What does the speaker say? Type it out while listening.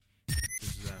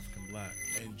Black.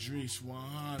 And Drees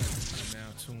 100. You're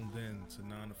now tuned in to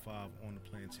 9 to 5 on the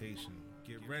plantation.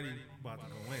 Get ready, about to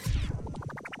go in. Here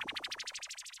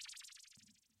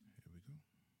we go.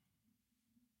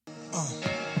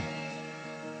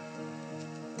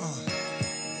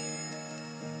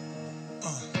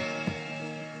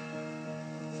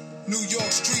 New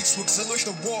York streets with Zilish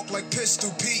to walk like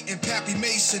Pistol Pete and Pappy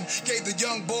Mason. Gave the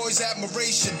young boys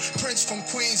admiration. Prince from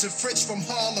Queens and Fritz from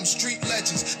Harlem. Street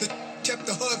legends that kept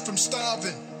the hood from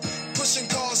starving. Pushing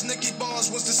cars, Nicky Bars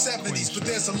was the 70s, but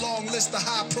there's a long list of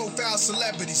high-profile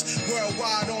celebrities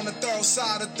worldwide on the thorough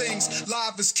side of things.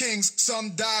 Live as kings,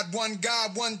 some died. One guy,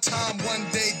 one time, one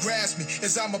day grabs me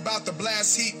as I'm about to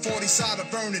blast heat. 40 side of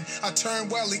burning. I turn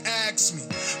well, he asks me,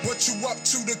 "What you up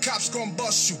to? The cops gon'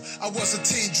 bust you." I was a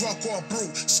teen drunk or brew.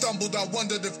 Stumbled, I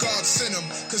wondered if God sent him,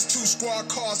 cause 2 squad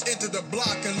cars entered the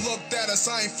block and looked at us.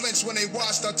 I ain't flinched when they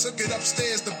watched. I took it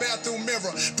upstairs, the bathroom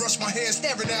mirror, brushed my hair,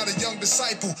 staring at a young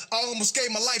disciple. I almost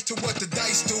gave my life to what the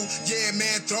dice do. Yeah,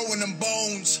 man, throwing them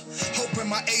bones. Hoping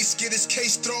my ace get his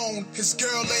case thrown. His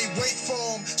girl ain't wait for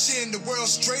him. She in the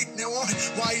world straight now.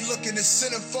 Why he looking at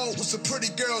centerfold? Was a pretty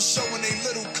girl showing a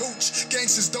little cooch.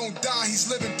 Gangsters don't die,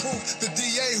 he's living proof. The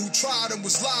DA who tried him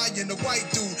was lying. The white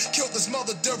dude killed his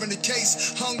mother during the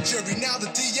case. Hung jury, now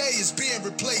the DA is being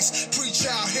replaced.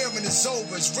 Pre-trial hearing is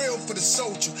over, it's real for the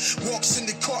soldier. Walks in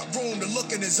the courtroom, the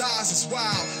look in his eyes is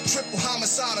wild. Triple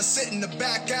homicide, I sit in the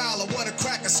back aisle. I wanna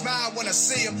crack a smile when I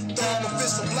see him. Throw him a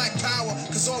fist of black power,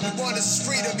 cause all we want is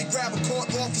freedom. He grab a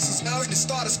court officer's nut and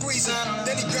started squeezing.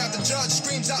 Then he grabbed the judge,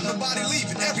 screams out, nobody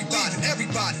leaving. Everybody.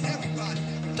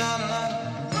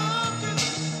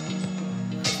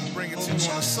 Bring it to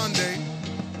you on a Sunday.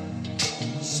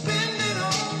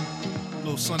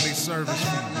 Little Sunday service.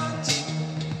 Talk to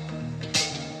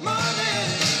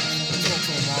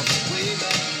him, Marvin.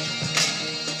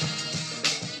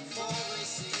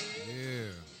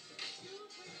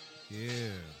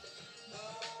 Yeah.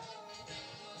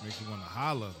 Make you want to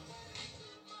holler.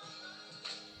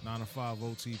 9 to 5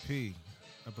 OTP,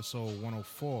 episode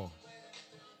 104.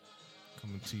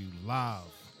 Coming to you live.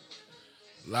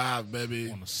 Live,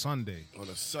 baby. On a Sunday.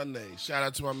 Shout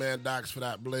out to my man Docs for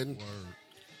that blend. Word.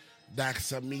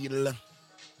 Docs Amil.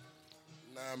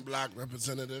 Non-black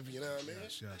representative, you know what I mean?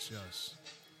 Yes.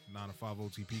 9 to 5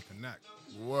 OTP Connect.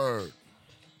 Word.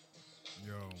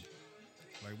 Yo.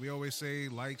 Like we always say,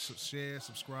 like, share,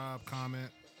 subscribe,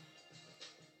 comment.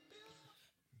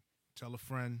 Tell a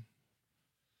friend.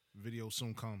 Video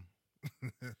soon come.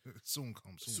 Soon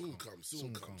come.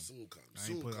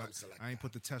 I ain't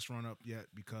put the test run up yet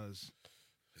because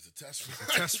it's a test run. It's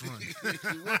a test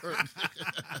run.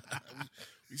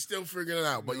 We still figuring it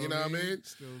out, but you know what I mean?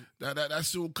 Still, that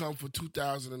soon come for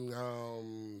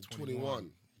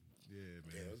 2021. Yeah,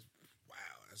 man. Yeah,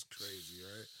 wow, that's crazy,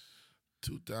 right?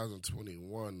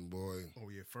 2021, boy. Oh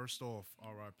yeah. First off,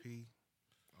 R.I.P.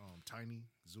 Tiny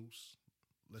Zeus.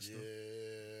 Lister.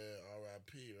 Yeah,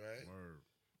 R.I.P. Right? Word.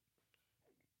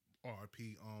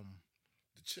 R.I.P.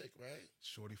 The chick, right?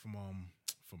 Shorty from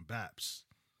BAPS.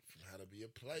 From How to Be a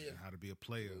Player.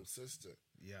 Little sister.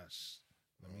 Yes.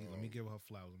 Let me give her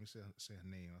flowers. Let me say her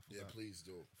name. I forgot. Yeah, please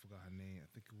do. I forgot her name. I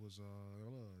think it was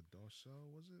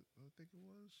Darcel. Was it? I think it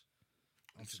was.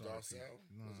 I'm Lisa sorry. Darcel?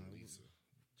 No, it was Lisa.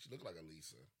 She looked like a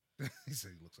Lisa. He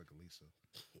said he looks like a Lisa.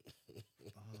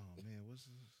 Oh man, what's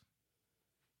this?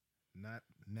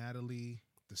 Natalie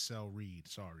DeSalle Reed.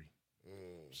 Sorry.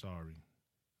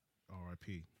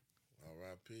 R.I.P.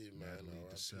 R.I.P. man. Natalie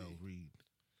R.I.P. DeSalle Reed.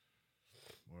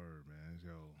 Word, man.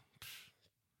 Yo,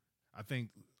 I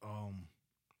think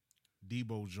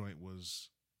Debo joint was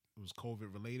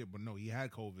COVID related, but no, he had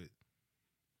COVID.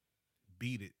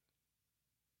 Beat it.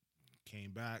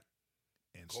 Came back.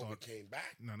 And COVID came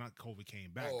back? No, not COVID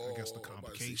came back. I guess the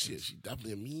complications. She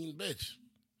definitely a mean bitch.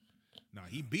 No,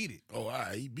 he beat it. Oh, all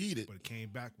right, he beat it. But it came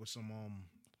back with some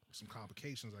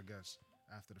complications, I guess,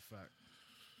 after the fact.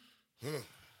 Huh. You know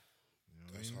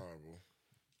That's what I mean? horrible.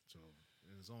 So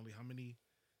there's only how many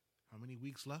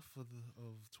weeks left of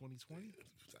 2020?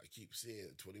 I keep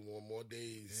seeing 21 more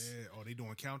days. Yeah. Oh, they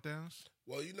doing countdowns?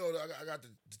 Well, you know, I got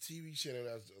the TV channel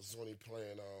that's only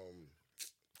playing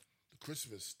the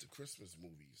Christmas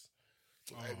movies.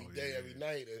 So every day, every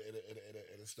night,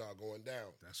 it'll start going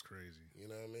down. That's crazy. You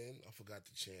know what I mean? I forgot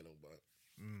the channel, but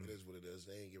it is what it is.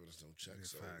 They ain't giving us no check,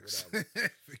 so facts.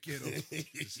 whatever. Forget them.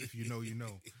 If you know, you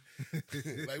know.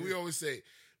 Like we always say,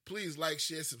 please like,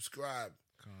 share, subscribe.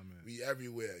 Comment. We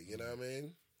everywhere. You know what I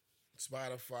mean?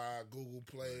 Spotify, Google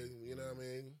Play. You know what I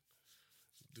mean?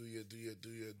 Do your due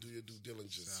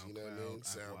diligence. SoundCloud, you know what I mean?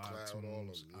 SoundCloud, all of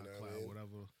them. You know what I mean?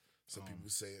 Whatever. Some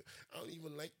people say, I don't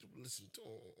even like to listen to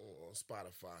on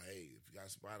Spotify. Hey, if you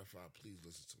got Spotify, please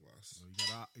listen to us.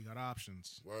 You got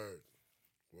options. Word.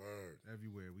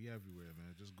 Everywhere. We everywhere,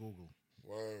 man. Just Google.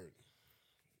 Word.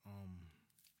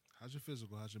 How's your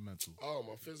physical? How's your mental? Oh,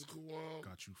 my physical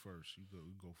Got you first. You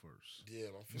go first.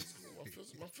 Yeah, my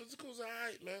physical's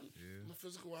alright, man. Yeah. My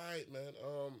physical alright, man.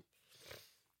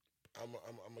 I'm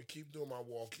gonna keep doing my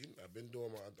walking. I've been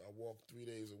doing I walked 3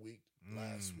 days a week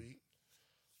last week.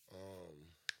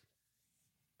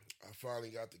 I finally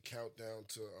got the countdown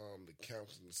to the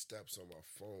counts and the steps on my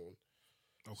phone.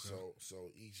 Okay.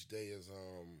 So each day is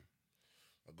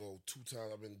I go 2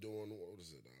 times. I've been doing what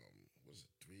is it?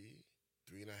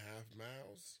 3.5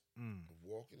 miles of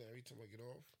walking every time I get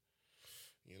off.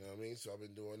 You know what I mean? So I've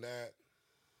been doing that.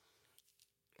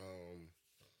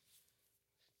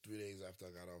 3 days after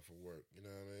I got off of work. You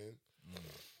know what I mean?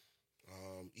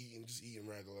 Eating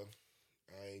regular.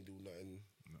 I ain't do nothing.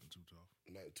 Nothing too tough.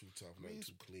 Nothing too tough. Nothing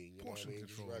too clean. You know what I Portion mean?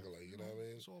 control. Just regular. You know what I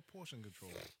mean? It's all portion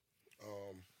control.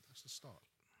 That's the start.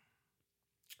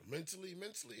 Mentally,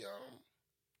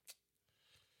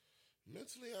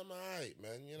 I'm alright,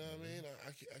 man. You know what I mean?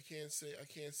 I can't say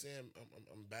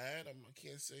I'm bad. I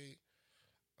can't say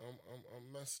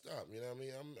I'm messed up. You know what I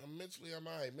mean? I'm mentally I'm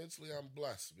alright. Mentally I'm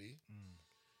blessed, B.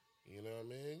 You know what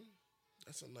I mean?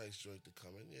 That's a nice joint to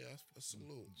come in. Yeah, a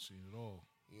salute. Seen it all.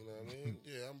 You know what I mean?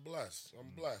 Yeah, I'm blessed.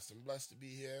 I'm blessed to be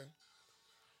here.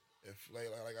 If like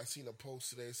I seen a post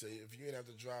today say if you ain't have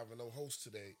to drive no hearse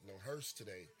today,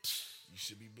 you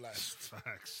should be blessed.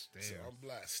 Facts. Damn. So I'm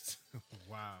blessed.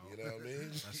 Wow. You know what I mean?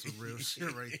 That's some real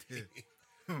shit right there.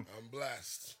 I'm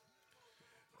blessed.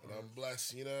 And I'm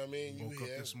blessed, you know what I mean? You Woke up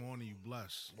here. this morning, you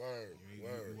blessed. Word.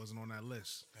 You wasn't on that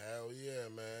list. Hell yeah,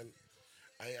 man.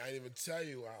 I didn't even tell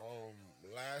you,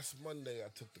 last Monday I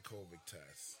took the COVID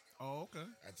test. Oh, okay.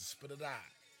 I had to spit it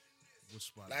out. Which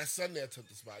spot? Last Sunday I took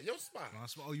the spot. Your spot. My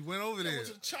spot. Oh, you went over I there. went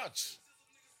to the church.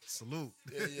 Salute.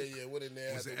 Yeah. Went in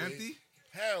there. Was had it to wait. empty?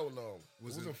 Hell no. It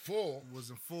wasn't full. It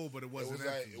wasn't full, but it It wasn't was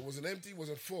empty. it wasn't empty,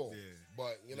 wasn't full. Yeah.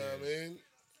 But you know what I mean?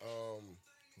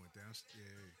 Went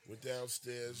downstairs. Went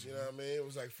downstairs, you know what I mean? It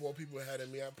was like 4 people ahead of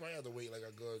me. I probably had to wait like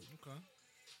a good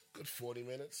 40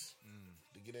 minutes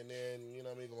to get in there and, you know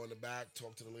what I mean, go in the back,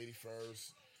 talk to the lady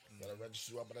first, gotta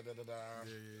register up, Yeah.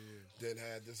 Then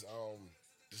had this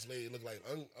lady looked like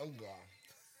Ungar.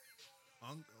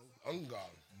 Ungar.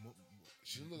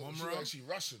 She looked like she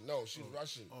Russian. No, she's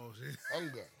Russian. Oh, shit.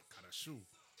 Ungar.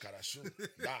 Karashu.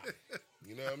 Da.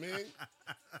 You know what I mean?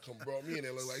 Come brought me in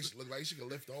there. Look like she could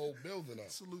lift the whole building up.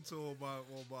 Salute to all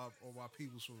my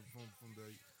peoples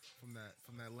from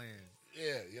that land.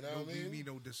 Yeah, you know what I mean? Me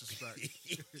no disrespect.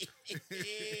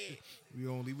 we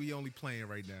only playing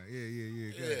right now. Yeah.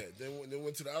 Yeah. Then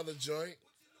went to the other joint,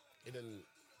 and then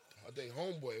I think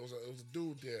homeboy. It was a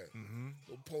dude there,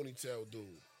 little ponytail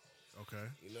dude. Okay.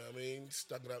 You know what I mean?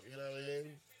 Stuck it up. You know what I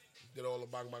mean? Did all the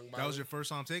bang bang bang. That was your first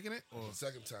time taking it, or the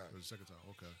second time? It was the second time.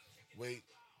 Okay. Wait,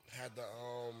 had the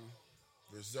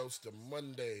results the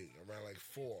Monday around like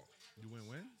 4. You went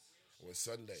when? It was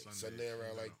Sunday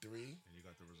around like 3. And you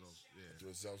got the results. Yeah. The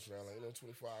results around like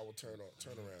 24-hour turnaround.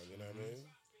 You know what I mean?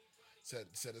 Said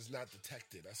it's not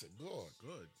detected. I said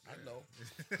good. I know,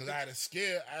 because I had a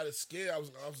scare. I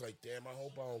was like, damn. I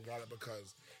hope I don't got it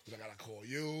because I gotta call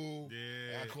you.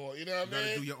 Yeah. I call. You know what I mean? You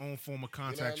gotta do your own form of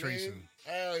contact you know tracing. I mean?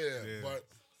 Hell yeah. But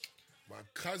my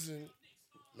cousin,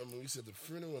 remember we said the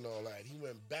funeral and all that. He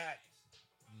went back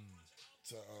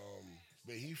to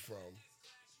where he from,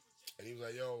 and he was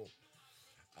like, yo,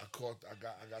 I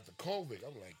got the COVID.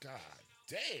 I'm like, God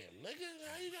damn, nigga,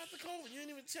 how you got the COVID? You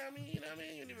didn't even tell me. You know what I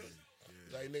mean? You didn't even.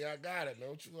 Like, nigga, I got it, man.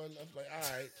 What you want? I'm like, all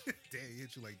right. Damn, he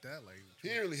hit you like that? Like,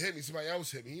 he didn't really hit me. Somebody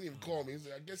else hit me. He didn't even call me.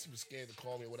 I guess he was scared to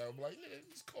call me or whatever. But like, nigga,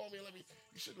 just call me and let me.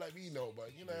 You should let me know,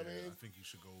 but you know what I mean? I think you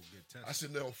should go get tested. I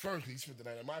should know first. He spent the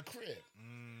night at my crib.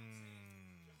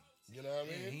 You know what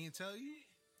I mean? He didn't tell you?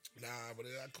 Nah, but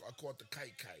I caught the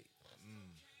kite. You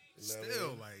know Still, what I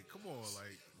mean? like, come on,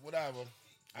 like. Whatever.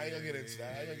 I ain't gonna get into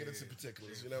that. I ain't gonna get into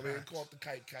particulars. You know what I mean? Caught the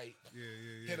kite.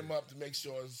 Yeah. Hit him up to make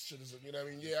sure his shit is, you know what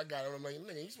I mean? Yeah, I got it. I'm like,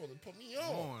 nigga, you supposed to put me on.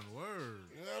 Come on,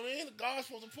 word. You know what I mean? The God's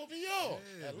supposed to put me on.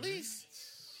 Yeah, at least.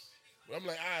 But I'm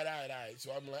like, all right.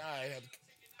 So I'm like,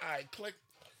 all right, click.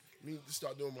 Let me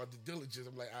start doing my due diligence.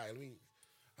 I'm like, all right,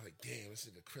 I'm like, damn, this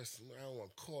nigga Chris, I don't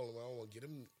want to call him. I don't want to get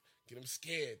him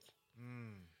scared.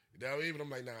 You know what I mean? But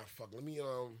I'm like, nah, fuck. Let me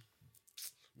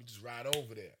just ride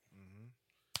over there.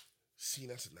 See,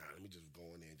 I said, nah, let me just go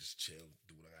in there and just chill,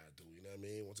 do what I gotta do. You know what I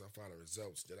mean? Once I find the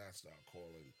results, then I start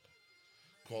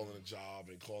calling a job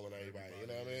and calling everybody. You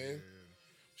know what I mean?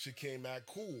 Shit came back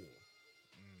cool.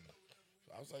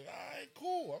 So I was like, all right,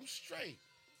 cool. I'm straight.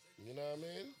 You know what I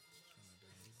mean?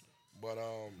 But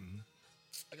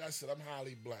like I said, I'm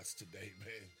highly blessed today,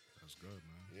 man. That's good,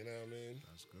 man. You know what I mean?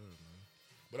 That's good, man.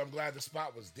 But I'm glad the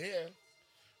spot was there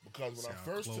because when I Sound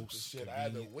first took the close, shit, I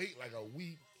had to convenient. wait like a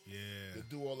week Yeah. to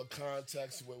do all the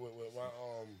contacts with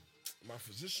my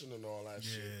physician and all that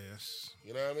shit. Yes.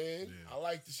 You know what I mean? Yeah. I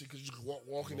like this shit because you can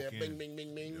walk in there, Walk bing, in. bing,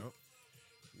 bing, bing. Yep.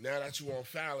 Now that you on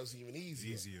file, it's even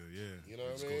easier. Easier, yeah. You know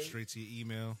what Just I go mean? straight to your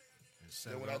email and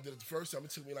set Then it when I up. did it the first time, it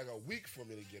took me like a week for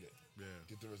me to get it, Yeah.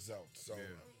 get the results. So Yeah.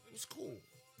 it was cool.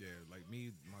 Yeah, like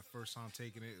me, my first time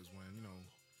taking it is when,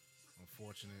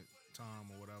 unfortunate time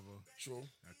or whatever. True.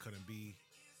 I couldn't be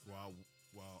while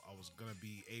I was gonna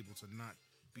be able to not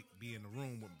be in the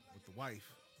room with the wife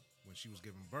when she was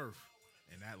giving birth,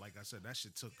 and that, like I said, that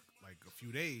shit took like a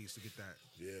few days to get that.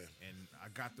 Yeah. And I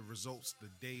got the results the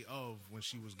day of when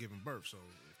she was giving birth. So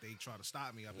if they try to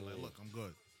stop me, I'd be like, look, I'm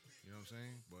good. You know what I'm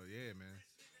saying? But yeah, man,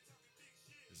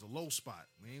 it's a low spot.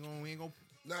 We ain't gonna.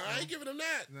 Nah, I ain't giving them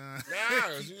that. Nah.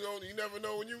 Nah, you never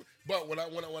know when you. But when I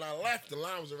left, the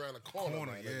line was around the corner.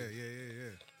 Corner, my yeah, nigga. yeah.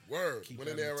 Word. Keep Went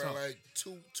in that there in the around tuck. like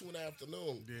two in the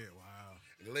afternoon. Yeah, wow.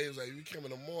 And the lady was like, "You come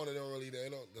in the morning, the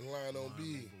line don't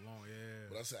be." Don't belong, yeah.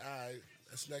 But I said, "All right,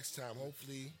 that's next time.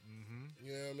 Hopefully,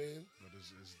 you know what I mean." But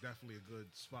it's definitely a good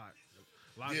spot.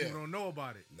 A lot of Yeah. people don't know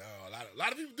about it. No, a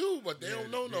lot of people do, but they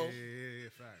don't know. No, Yeah,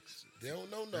 facts. they don't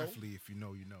know. No, Definitely, if you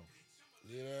know, you know.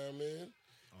 you know what I mean.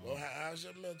 Well, how's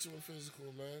your mental and physical,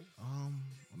 man?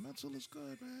 My mental is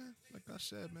good, man. Like I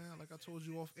said, man. Like I told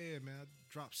you off air, man. I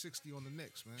dropped 60 on the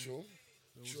Knicks, man. True,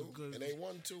 It was true. a good. And they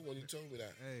won too when you told me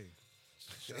that. Hey,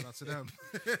 shout out to them.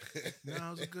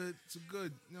 Nah, it's a good.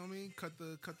 You know what I mean? Cut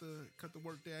the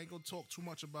work there. I ain't gonna talk too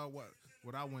much about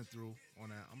what I went through on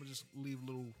that. I'm gonna just leave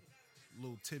little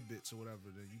tidbits or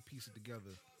whatever. Then you piece it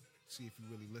together. See if you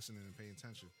really listening and paying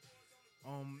attention.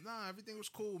 Nah, everything was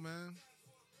cool, man.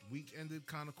 Week ended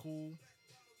kind of cool.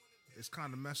 It's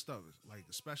kind of messed up, like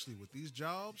especially with these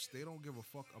jobs. They don't give a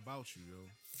fuck about you, yo.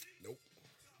 Nope.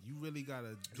 You really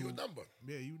gotta do You a number.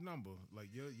 Yeah, you number. Like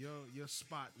your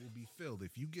spot will be filled.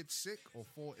 If you get sick or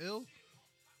fall ill,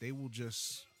 they will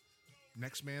just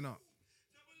next man up.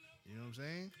 You know what I'm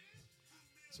saying?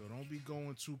 So don't be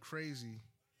going too crazy.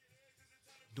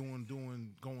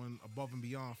 Going above and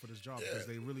beyond for this job because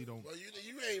they really don't. Well,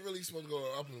 you ain't really supposed to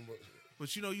go up and.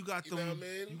 But you got You them. know what I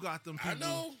mean? You got them I people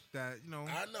know. that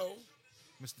I know.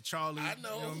 Mr. Charlie. I You know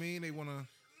know. what I mean? They wanna.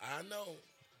 I know.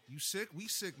 You sick? We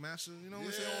sick, master. You know what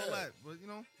I'm saying? All Yeah. that, but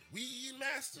We eat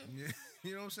master. yeah,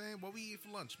 you know what I'm saying. What we eat for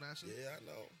lunch, master. Yeah, I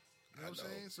know. You know I what I'm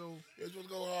saying? So You're supposed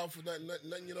to go hard for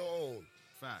nothing you don't own.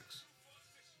 facts.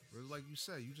 But it's like you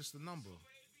said, you just a number.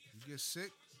 You get sick,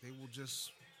 they will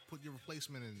just put your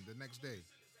replacement in the next day.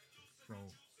 So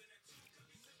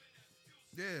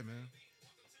yeah, man.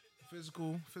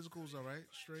 Physical's all right,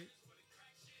 straight.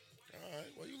 All right.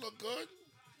 Well, you look good.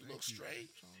 You look straight.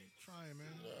 Trying,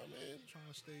 man. You know what I mean? Trying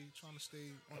to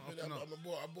stay on I, up mean, and up.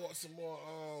 I bought some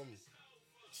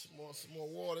more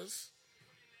waters.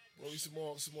 Bought me some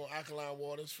more alkaline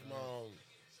waters from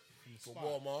spot.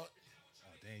 Walmart. Oh,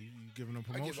 damn, you giving them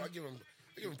I promotion? give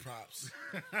them props.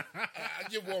 I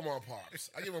give Walmart props.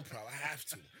 I give them props. I have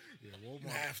to. Yeah, Walmart. You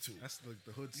have to. That's like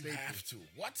the hood You staple. have to.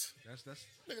 What? That's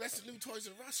Nigga, that's the new Toys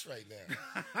R Us right now.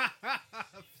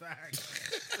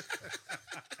 facts.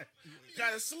 You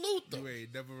gotta salute them. You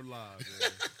ain't never lied,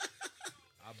 man.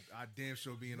 I damn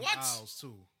sure be in the What? aisles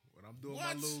too. When I'm doing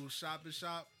What? my little shopping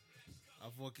shop, I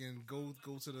fucking go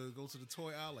to the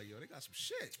toy aisle like, yo, they got some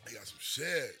shit. They got some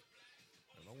shit.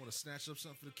 And I want to snatch up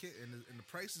something for the kid, and the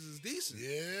prices is decent.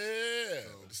 Yeah.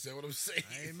 Understand what I'm saying?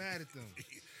 I ain't mad at them.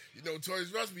 You know,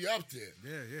 Toys R Us be up there.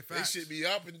 Yeah, They facts. should be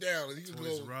up and down. And you can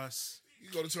Toys go, R Us, you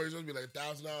go to Toys R Us and be like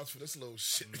 $1,000 for this little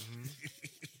shit.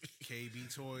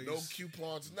 KB Toys. No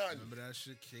coupons, nothing. Remember that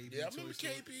shit? KB Yeah, I Toys. remember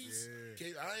KB's. Yeah.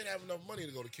 I ain't have enough money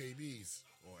to go to KB's.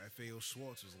 Or FAO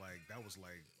Schwartz was like, that was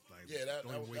like Yeah, that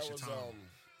don't even waste your was time.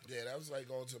 yeah, that was like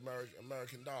going to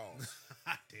American Dolls.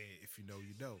 Damn, if you know,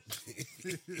 you know.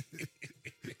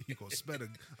 You gonna spend a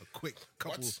quick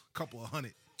couple of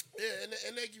hundred. Yeah,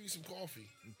 and they give you some coffee.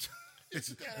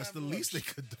 Sit down and That's have the least they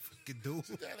lunch. could fucking do.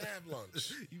 Sit down and have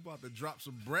lunch. You about to drop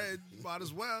some bread, you might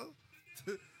as well.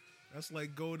 That's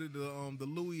like go to the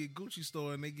Louis and Gucci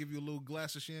store and they give you a little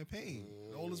glass of champagne.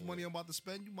 All this money I'm about to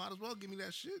spend, you might as well give me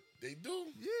that shit. They do?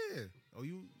 Yeah. Oh,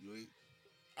 you ain't.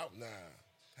 Oh, nah.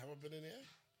 Have I been in there?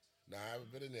 Nah, I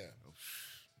haven't been in there. Oh,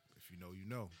 if you know, you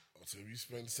know. Oh, so if you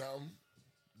spend something,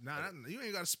 Nah, you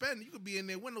ain't got to spend. You could be in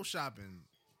there window shopping,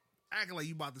 acting like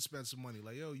you about to spend some money.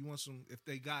 Like, yo, you want some? If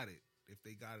they got it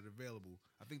available,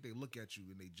 I think they look at you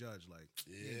and they judge like,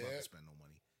 he ain't about Yeah. to spend no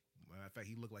money. Matter of fact,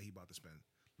 he looked like he about to spend.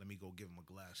 let me go give him a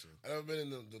glass of. I've never been in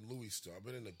the Louis store. I've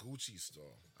been in the Gucci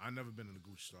store. I've never been in the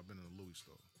Gucci store. I've been in the Louis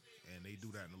store, and they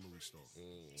do that in the Louis store.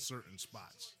 Certain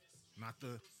spots, not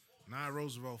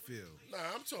Roosevelt Field. Nah,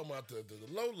 I'm talking about the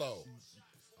low.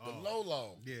 The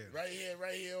low. Yeah. Right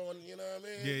here on, you know what I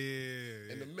mean?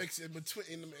 Yeah. In the mix in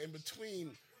between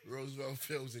Roosevelt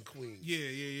Fields and Queens.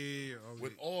 Yeah. Oh,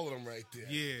 With all of them right there.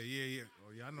 Yeah.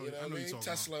 Oh, yeah, I know. You know I what know I you're mean? talking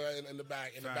Tesla about. in the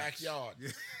back, in the Facts. backyard.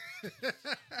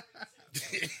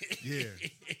 Yeah.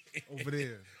 Over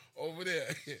there. Over there.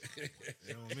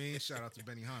 You know what I mean? Shout out to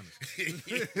Benny Hannes.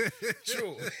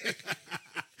 True.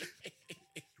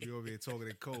 We over here talking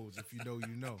in codes. If you know,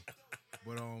 you know.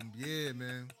 But yeah,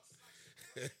 man.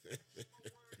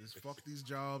 Just fuck these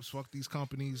jobs, fuck these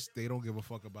companies. They don't give a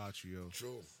fuck about you, yo.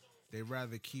 True. They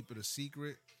rather keep it a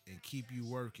secret and keep you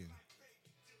working.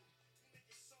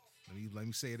 Let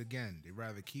me say it again. They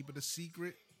rather keep it a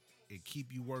secret and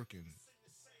keep you working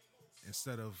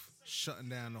instead of shutting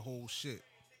down the whole shit.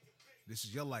 This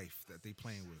is your life that they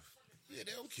playing with. Yeah,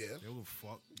 they don't care. They don't give a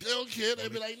fuck. They don't care. They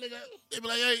be like, nigga. They be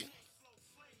like, hey,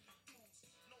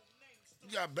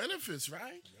 you got benefits,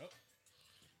 right? Yep.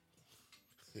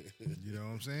 You know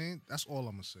what I'm saying? That's all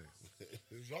I'm gonna say.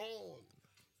 It's on.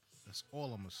 That's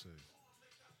all I'm gonna say.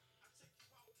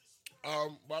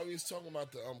 While we was talking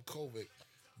about the COVID,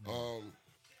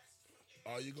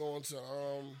 are you going to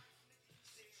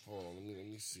hold on, let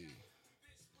me see.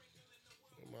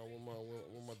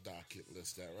 Where my docket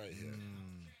list at right here?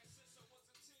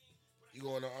 You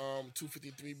going to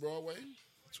 253 Broadway?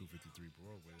 253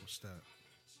 Broadway. What's that?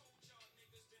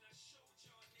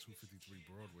 253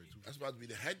 Broadway. That's about to be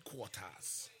the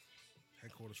headquarters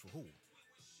Headquarters for who?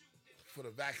 for the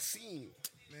vaccine.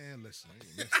 Man, listen,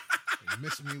 you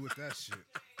missing me with that shit.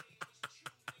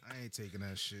 I ain't taking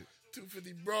that shit.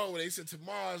 250 Broadway. They said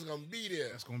tomorrow's gonna be there.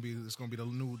 It's gonna be the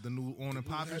new on and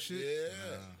popping shit.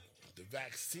 Yeah, the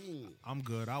vaccine. I'm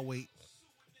good. I'll wait.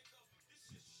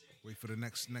 Wait for the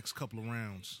next couple of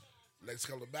rounds. Next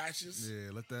couple of batches.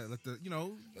 Yeah, let the you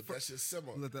know Let that shit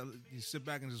simmer. you sit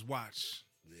back and just watch.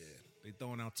 Yeah, They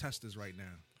throwing out testers right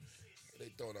now. they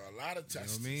throwing out a lot of You know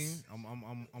tests. what I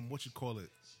mean? I'm what you call it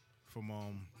from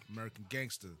American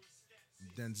Gangster,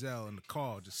 Denzel in the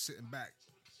car, just sitting back,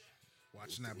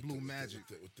 watching that Blue Magic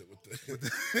with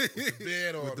the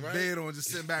bed on, with the right? bed on, just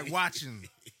sitting back watching.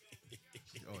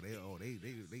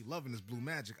 They loving this Blue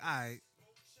Magic. All right,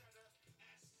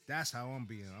 that's how I'm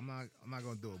being. I'm not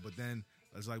gonna do it. But then,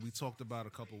 it's like we talked about a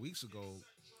couple weeks ago,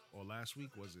 or last week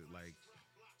was it? Like,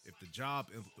 if the job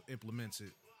implements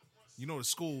it, you know, the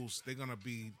schools they're gonna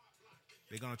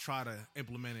try to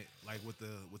implement it like with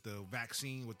the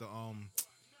vaccine, with the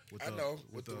I know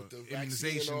with the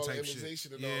immunization and all, type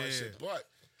immunization shit. and all that shit. But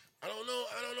I don't know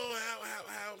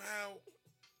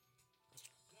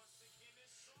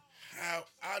how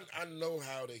I know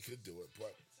how they could do it,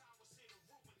 but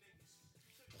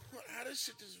how this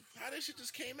shit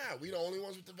just came out? We the only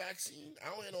ones with the vaccine. I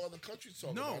don't hear no other countries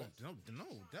talking about it. No.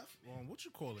 What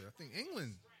you call it? I think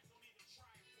England.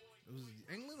 It was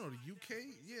England or the UK.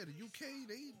 Yeah, the UK.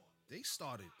 They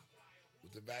started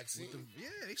With the vaccine.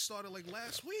 they started like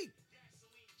last week.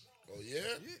 Oh yeah?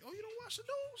 Yeah. Oh, you don't watch the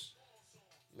news?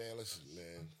 Man, listen,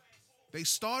 man. They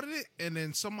started it, and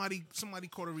then somebody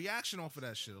caught a reaction off of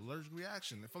that shit, allergic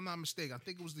reaction. If I'm not mistaken, I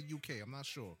think it was the UK. I'm not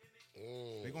sure.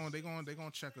 They gonna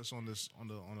check us on this on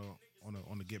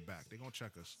the get back. They gonna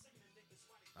check us.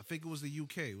 I think it was the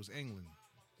UK. It was England.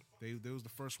 They was the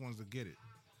first ones to get it.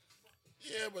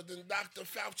 Yeah, but then Dr.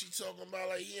 Fauci talking about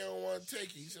like he don't want to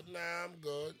take it. He said, "Nah, I'm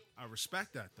good." I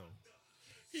respect that though,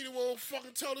 He the one who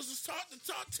fucking told us to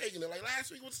start taking it. Like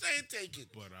last week was saying take it.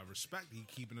 but I respect he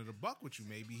keeping it a buck with you.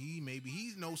 Maybe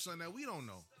he knows something that we don't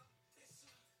know.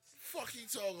 Fuck he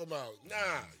talking about?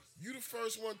 Nah, you the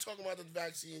first one talking about the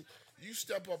vaccine. You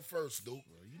step up first, dude. Well,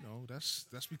 you know that's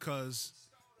because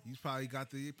he's probably got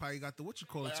the what you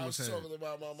call it Like to I his was head. talking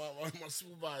about my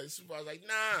supervisor. Supervisor like,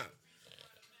 nah,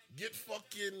 get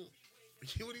fucking.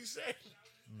 You know what he said?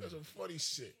 That's some funny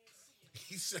shit.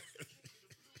 He said.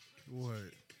 What?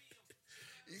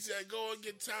 He said, go and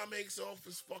get Tom Hanks off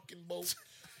his fucking boat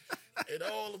and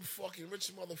all them fucking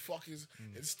rich motherfuckers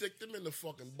and stick them in the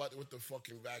fucking butt with the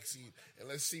fucking vaccine and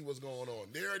let's see what's going on.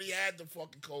 They already had the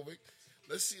fucking COVID.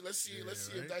 Let's see right?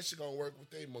 if that shit gonna work with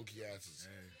their monkey asses.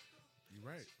 Hey, you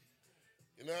right.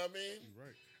 You know what I mean? You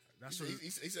right. That's what He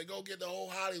said, go get the whole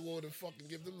Hollywood and fucking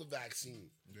give them the vaccine.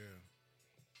 Yeah,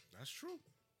 that's true.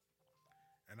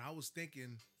 And I was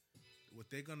thinking, what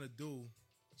they're gonna do.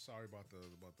 Sorry about the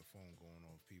phone going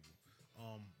off, people.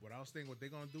 What I was thinking, what they're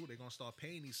gonna do, they're gonna start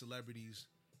paying these celebrities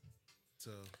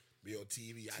to Be on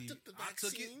TV. I took the I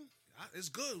took it. vaccine. It's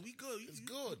good. We good. It's You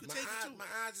good. can My take it too.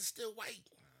 eyes are still white.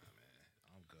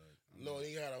 I'm good. No,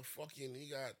 he got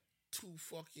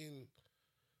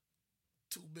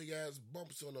two big ass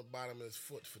bumps on the bottom of his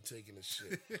foot for taking the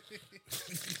shit.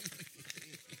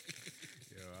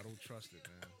 Yo, I don't trust it,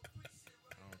 man.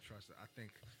 I don't trust it. I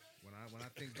think when I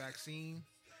think vaccine,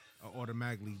 I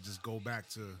automatically just go back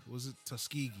to was it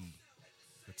Tuskegee,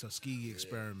 the Tuskegee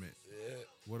experiment. Yeah,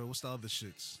 What's the other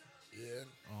shits? yeah.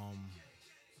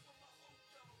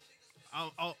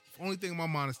 Only thing in my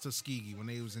mind is Tuskegee when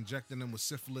they was injecting them with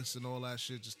syphilis and all that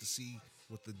shit just to see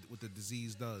what the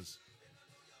disease does.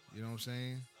 You know what I'm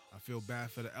saying? I feel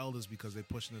bad for the elders because they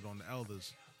pushing it on the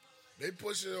elders. They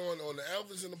pushing it on the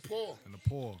elders and the poor. And the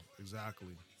poor,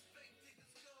 exactly.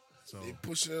 So They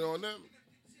pushing it on them.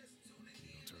 you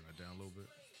gonna turn that down a little bit.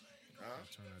 Huh?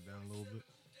 Turn that down a little bit.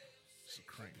 Just a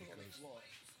crank because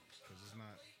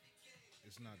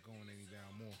it's not going any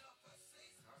down more.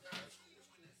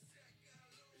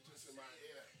 It's just in my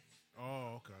ear.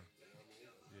 Oh, okay. You know what I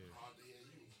mean? Yeah. Hard to hear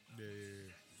you.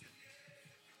 Yeah.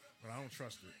 But I don't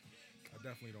trust it. I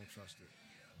definitely don't trust it.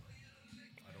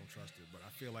 But I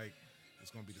feel like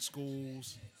it's gonna be the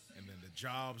schools, and then the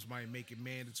jobs might make it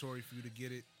mandatory for you to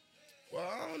get it. Well,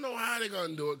 I don't know how they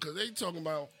gonna do it because they talking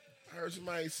about. I heard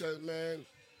somebody said, man,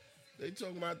 they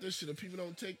talking about this shit. If people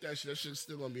don't take that shit, that shit's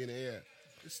still gonna be in the air.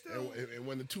 It's still And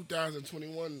when the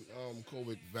 2021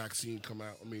 COVID vaccine come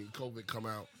out, COVID come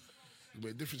out, it'll be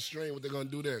a different strain. What they gonna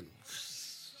do then?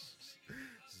 this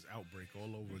is Outbreak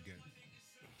all over again.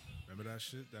 Remember that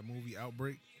shit? That movie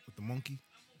Outbreak with the monkey?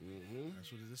 Mm-hmm.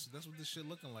 That's what this shit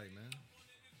looking like, man.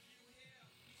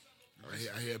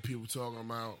 I hear people talking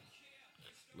about.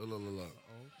 Look. Oh,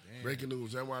 damn. Breaking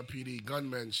news: NYPD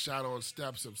gunmen shot on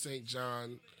steps of St.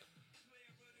 John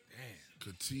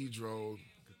Damn. Cathedral.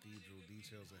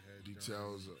 Details ahead.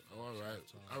 Details. All right.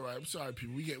 Time. All right. I'm sorry,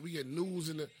 people. We get news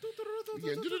in the.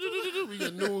 We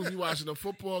get news. We watching a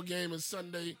football game on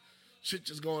Sunday. Shit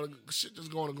just going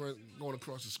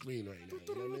across the screen right now.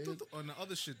 You know what I mean? On the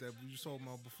other shit that we was talking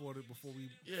about before we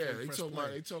Yeah, they press talking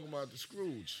play. about the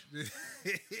Scrooge.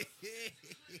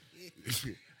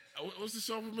 What's the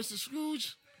song for Mr.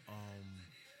 Scrooge?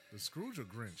 The Scrooge or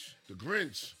Grinch? The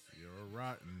Grinch. You're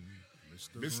rotten,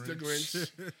 Mr. Mr. Grinch.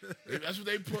 That's what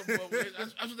they put.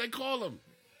 That's what they call him.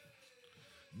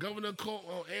 Governor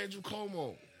Andrew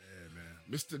Cuomo. Yeah, man.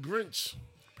 Mr. Grinch.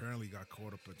 Apparently got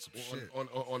caught up in some shit.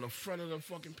 On the front of the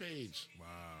fucking page. Wow.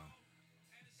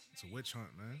 It's a witch hunt,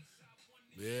 man.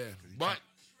 Yeah, but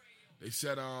they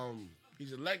said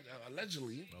he's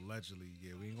allegedly. Allegedly,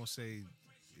 yeah. We ain't gonna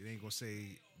say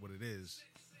what it is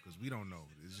because we don't know.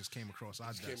 It just came across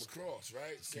our desk. Came across,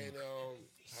 right? Saying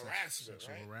harassment,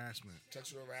 Sexual right? harassment.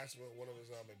 Sexual harassment. One of his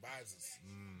advisors.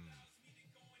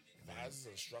 Advisors,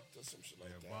 instructors, some shit like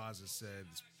The that. advisor said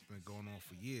it's been going on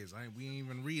for years. We ain't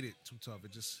even read it too tough.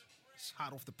 It's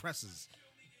hot off the presses.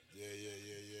 Yeah.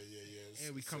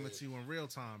 And we coming to you in real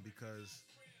time because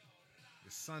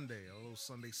it's Sunday, a little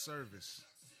Sunday service.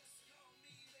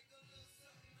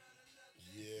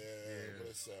 Yeah.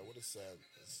 What is that?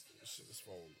 This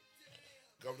phone.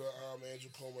 Governor Andrew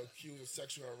Cuomo accused of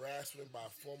sexual harassment by a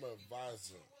former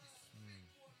advisor.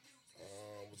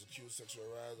 Was accused of sexual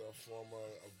harassment by a former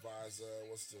advisor.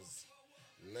 What's this?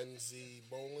 Lindsey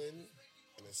Bolin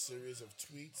in a series of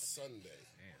tweets Sunday.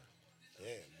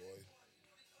 Damn,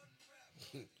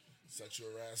 boy. Sexual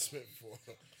harassed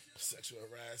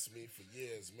me for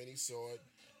years. Many saw it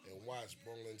and watched.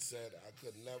 Bolin said, I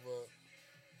could never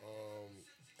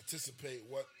anticipate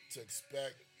what to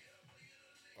expect.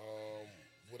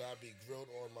 Would I be grilled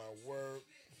on my work,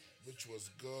 which was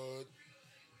good,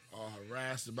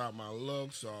 harassed about my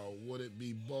looks, or would it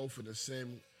be both in the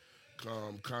same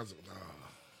concept?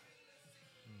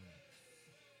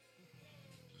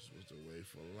 This was the way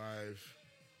for life.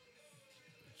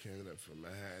 The candidate for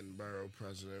Manhattan Borough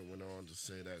President went on to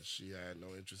say that she had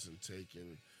no interest in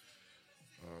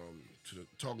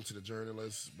talking to the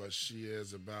journalists, but she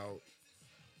is about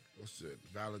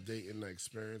validating the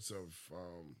experience of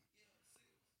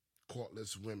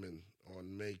courtless women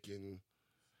on making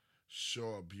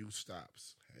sure abuse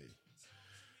stops. Hey,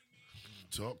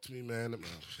 talk to me, man.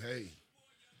 Hey,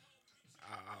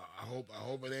 I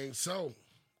hope it ain't so,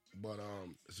 but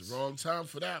it's the wrong time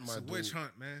for that, my dude. It's a witch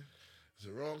hunt, man. It's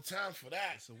the wrong time for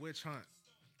that. It's a witch hunt.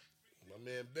 My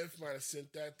man Biff might have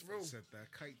sent that through. Sent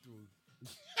that kite through. He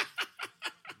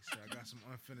said, I got some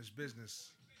unfinished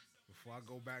business. Before I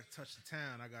go back, touch the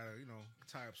town, I gotta,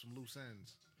 tie up some loose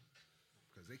ends.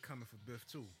 Because they coming for Biff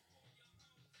too.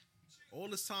 All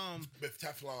this time. Biff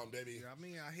Teflon, baby.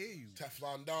 I hear you.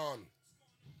 Teflon Don.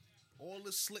 All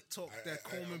this slick talk that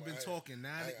Coleman been talking.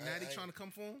 Now they trying to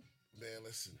come for him? Man,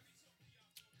 listen.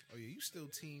 Oh yeah, you still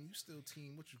team.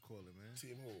 What you call it, man?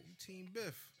 Team who? You team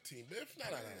Biff. Team Biff? Nah.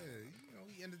 Yeah, you know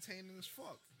he entertaining as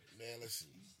fuck. Man, listen.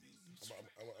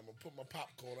 I'm gonna put my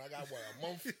popcorn. I got what, a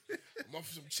month and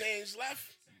some change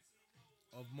left.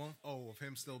 Of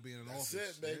him still being in That's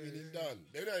office. it, baby. He done.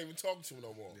 They're not even talking to him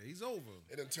no more. Yeah, he's over.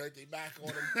 They done turned their back on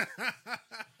him.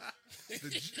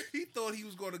 He thought he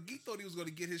was gonna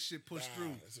get his shit pushed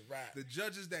through. It's a wrap. The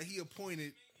judges that he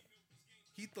appointed,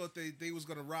 he thought they was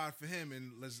gonna ride for him,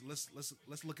 and let's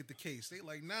look at the case. They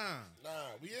like, nah,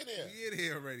 We in here. we in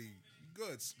here already. You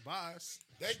good? Bye.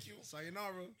 Thank you.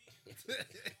 Sayonara.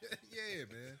 Yeah,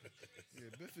 man. Yeah,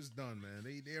 Biff is done, man.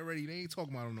 They ain't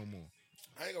talking about him no more.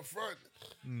 I ain't gonna front.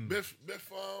 Biff,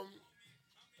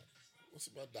 what's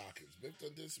in my dockets? Biff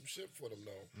done did some shit for them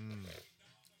though.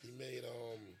 He made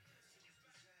let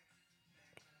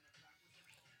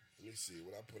me see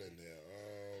what I put in there.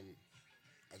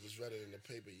 I just read it in the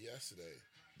paper yesterday.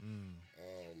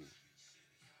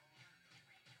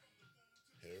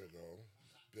 Here we go.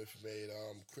 Biff made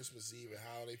Christmas Eve and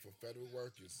holiday for federal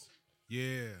workers.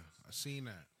 Yeah, I seen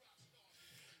that.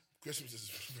 Christmas is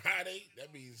Friday.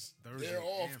 That means Thursday they're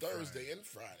off and Thursday Friday. and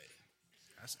Friday.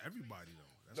 That's everybody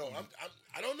though. That's No, what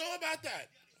I don't know about that.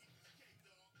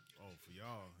 Oh, for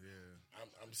y'all, yeah.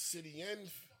 I'm city in.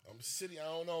 I'm city. I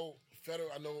don't know. Federal.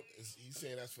 I know. He's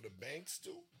saying that's for the banks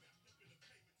too.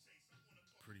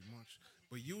 Pretty much.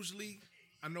 But usually,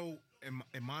 I know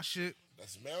in my shit,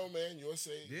 That's mailman. You'll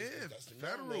say yeah, that's the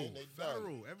federal, mailman. They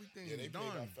done. everything Yeah, they done.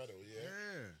 pay by federal. Yeah.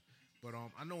 Yeah. But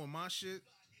I know in my shit,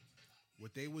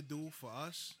 what they would do for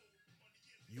us,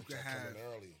 you could Y'all have coming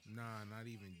early. Nah, not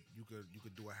even. You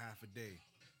could do a half a day.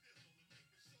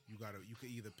 You could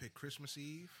either pick Christmas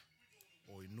Eve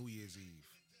or New Year's Eve.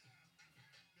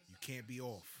 You can't be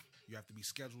off. You have to be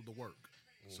scheduled to work.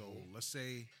 So let's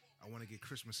say I want to get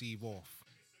Christmas Eve off.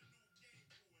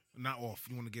 Not off.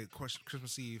 You want to get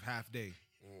Christmas Eve half day.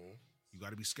 You got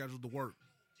to be scheduled to work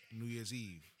New Year's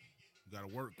Eve. You got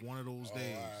to work one of those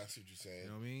days. I see what you're saying. You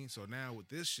know what I mean? So now with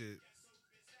this shit,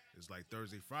 it's like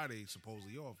Thursday, Friday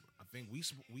supposedly off. I think we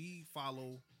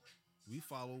follow you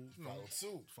know,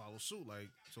 follow suit. Like,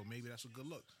 so maybe that's a good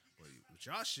look. But with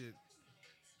y'all shit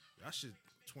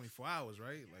 24 hours,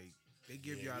 right? Like they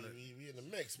give y'all we in the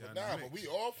mix, but y'all in the but mix. we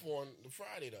off on the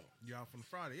Friday though. y'all from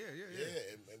Friday.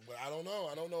 Yeah. But I don't know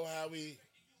how we.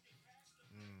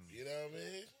 You know what I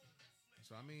mean?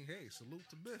 So I mean, hey, salute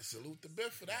to Biff Salute to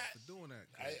Biff for that. for doing that.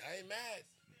 I ain't mad.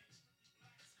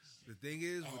 The thing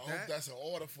is I with hope that, that's an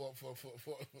order for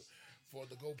it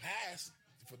to go past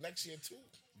for next year too.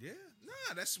 yeah,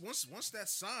 nah, that's once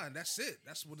that's signed, that's it.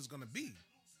 That's what it's gonna be.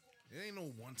 It ain't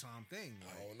no one time thing. I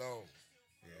Like, don't know.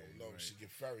 yeah, I don't you're know. right. She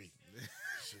get furry.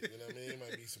 Shit, you know what I mean?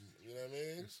 Might be some. You know what I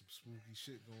mean? There's some spooky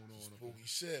shit going on. up Spooky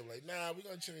shit. Like, nah, we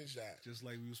gonna change that. Just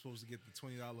like we were supposed to get the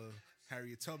 $20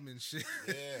 Harriet Tubman shit.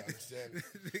 Yeah, I understand.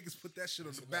 Niggas put that shit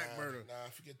on the So, back burner.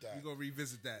 Nah, forget that. We gonna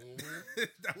revisit that.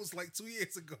 That was like 2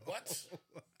 years ago. What?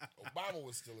 Obama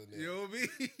was still in there. You know what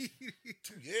I mean?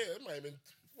 2 years. It might have been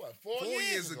what? 4 4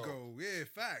 years years ago. Yeah,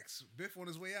 facts. Biff on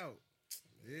his way out.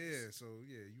 Yeah, so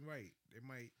yeah, you're right. They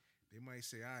might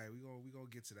say, all right, we gonna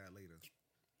get to that later.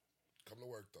 Come to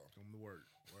work though. Come to work.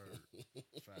 Word.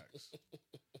 Facts. Let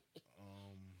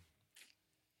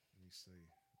me see.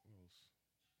 What else?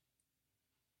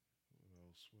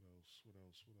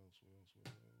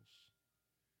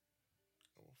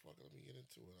 Oh well, fuck it. Let me get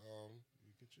into it.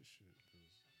 You get your shit.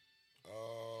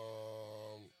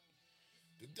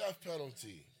 The death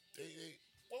penalty.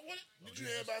 What did you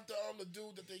hear about the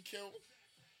dude that they killed?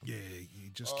 Yeah,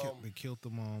 he just they killed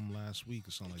him last week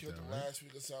or something like Killed that, him right? last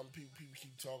week or something. People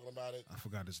keep talking about it. I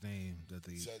forgot his name. That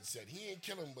they Said he ain't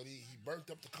kill him, but he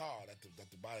burnt up the car that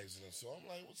the body's in. So I'm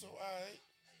like, what's so all right?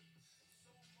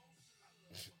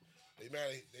 They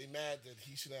mad that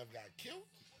he should have got killed,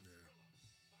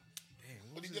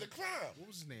 damn. but he did a crime. What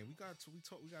was his name? We gotta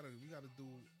do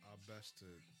our best to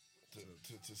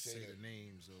say that. the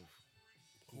names of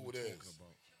Who we're it is. talking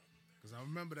about. Because I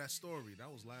remember that story.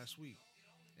 That was last week,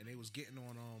 and they was getting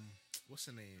on what's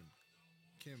her name,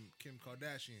 Kim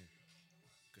Kardashian,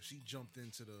 because she jumped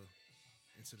into the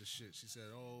shit. She said,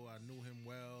 "Oh, I knew him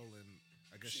well," and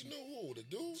I guess She knew who the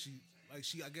dude. I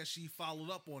guess she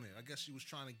followed up on it. I guess she was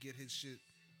trying to get his shit,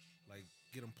 like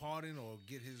get him pardoned or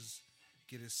get his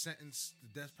sentence,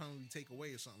 the death penalty take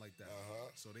away or something like that.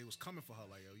 So they was coming for her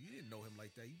like, yo, you didn't know him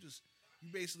like that. You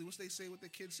basically what the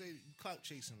kids say, you clout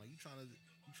chasing, like you trying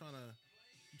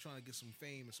to get some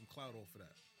fame and some clout off of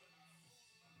that.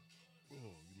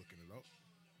 Oh, you looking it up?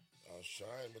 I was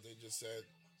trying, but they just said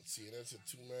CNN said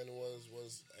 2 men was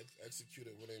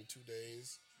executed within 2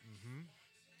 days.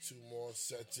 2 more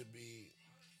set to be.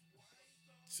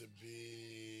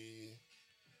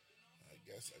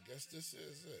 I guess this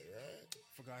is it, right?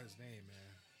 Forgot his name,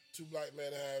 man. 2 black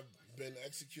men have been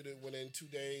executed within 2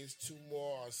 days. 2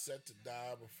 more are set to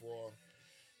die before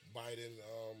Biden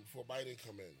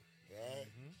come in, right?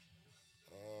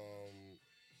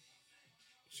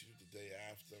 Shoot, the day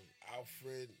after,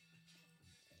 Alfred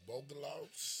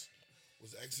Bogelos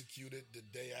was executed the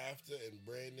day after, and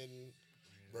Brandon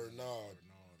Bernard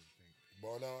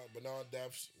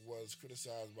death was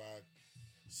criticized by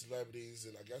celebrities,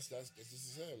 and I guess this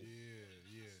is him.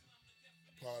 Yeah.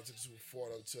 Politics who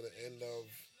fought until the end of.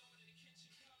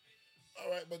 All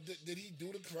right, but did he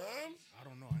do the crime? I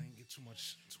don't know. I didn't get too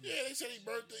much. Yeah, they said he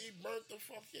burnt the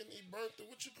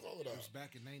what you call it It up? was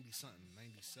back in 90 something,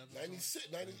 97.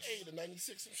 96, 98 or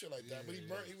 96, some shit like that. But he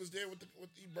burnt. He was there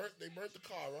they burnt the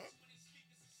car up.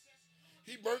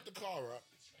 He burnt the car up.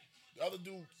 The other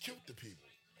dude killed the people.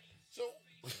 So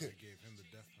They gave him the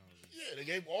death penalty. yeah,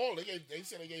 they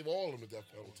said they gave all of them the death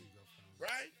penalty.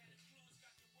 Right?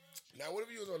 Now what if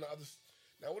he was on the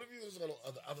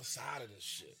other other side of this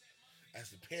shit as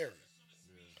the parent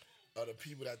of the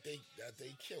people that they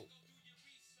killed?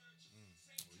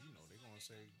 Well, they're gonna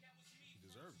say he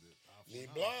deserved it.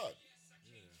 Need blood.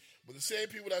 Yeah. But the same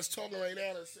people that's talking right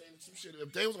now that's saying some shit,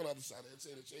 if they was on the other side, they'd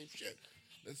say the same shit.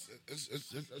 Let's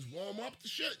warm up the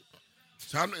shit.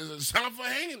 It's time for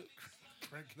hanging.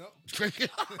 Crank it up. Crank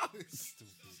it up.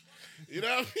 Stupid. You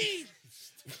know what I mean?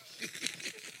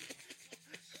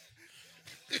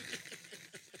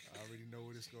 I already know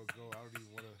where this gonna go. I don't even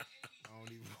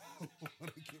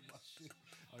want to get my shit.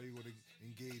 I don't even want to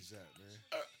engage that, man.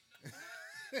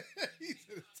 He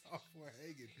said it's top for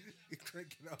hanging.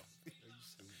 Crank it up. You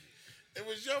stupid. It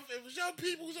was your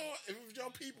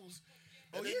people's.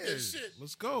 And they did shit.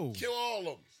 Let's go. Kill all of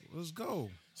them. Let's go.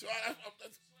 So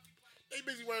they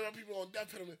busy worrying about people on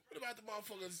death penalty. What about the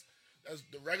motherfuckers? That's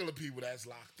the regular people that's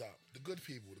locked up. The good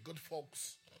people, the good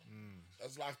folks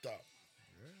that's locked up.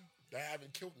 Yeah. That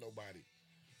haven't killed nobody.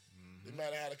 They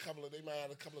might have had a couple of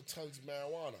tons of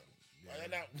marijuana. Why you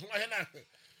not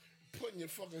putting your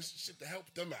fucking shit to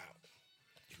help them out?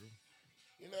 True.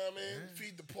 You know what I mean? Yeah.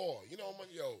 Feed the poor. You know,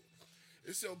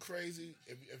 it's so crazy.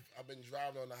 If I've been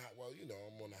driving on the highway,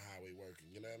 I'm on the highway working.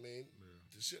 You know what I mean? Yeah.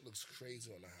 The shit looks crazy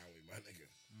on the highway, my nigga.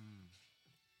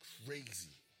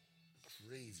 Crazy.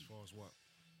 As far as what?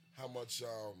 How much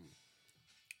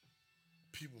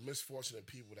misfortunate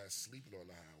people that's sleeping on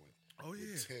the highway. Oh,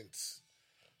 yeah. With tents,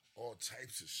 all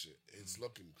types of shit. It's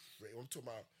looking crazy. I'm talking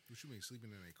about. What you mean, sleeping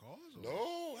in their cars? Or?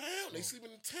 No, hell, they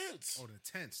sleeping in tents. Oh, the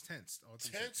tents. Oh,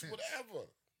 Tents, whatever.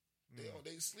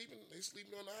 They sleeping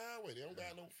on the highway. They don't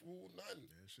got no food, nothing.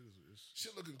 Yeah,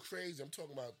 Shit looking crazy. I'm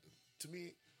talking about. To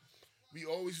me, we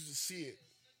always used to see it.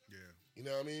 Yeah. You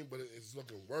know what I mean? But it's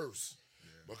looking worse.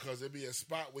 Because there'd be a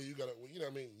spot where you gotta, you know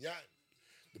what I mean? Yeah,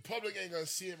 the public ain't gonna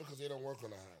see it because they don't work on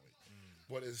the highway.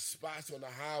 But there's spots on the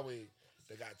highway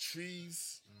that got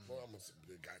trees. Well, I'm gonna say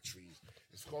they got trees.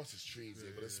 Of course, it's trees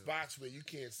there, but there's spots where you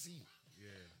can't see. Yeah.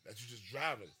 That you're just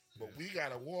driving. But we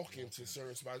gotta walk into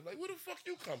certain spots. Like, where the fuck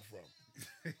you come from?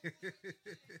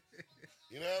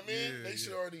 You know what I mean? Yeah, they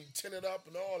should already tin it up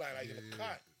and all that. Like in a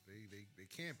cut. They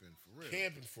camping for real.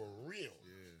 Camping for real.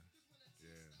 Yeah.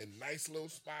 In nice little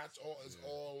spots, all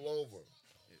over.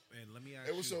 And let me ask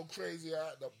it was you, so crazy.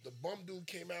 The bum dude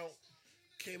came out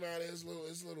of his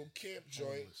little camp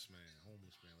joint. Homeless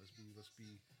man. Let's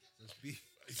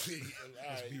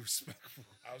be respectful.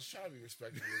 I was trying to be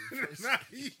respectful. Not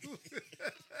you.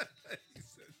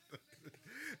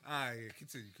 All right,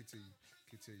 continue.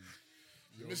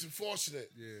 Yo,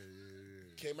 misunfortunate.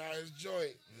 Yeah. Came out of his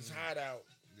joint, his hideout.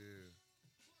 Yeah.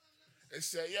 They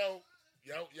said, y'all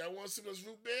want some of this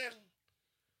root beer?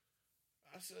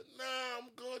 I said, nah, I'm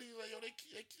good. He's like,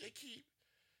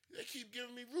 they keep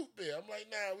giving me root beer. I'm like,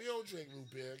 nah, we don't drink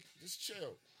root beer. Just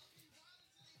chill.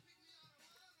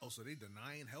 Oh, so they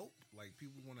denying help? Like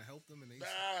people want to help them and they...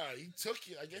 Nah, he took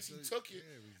it. I guess he took it.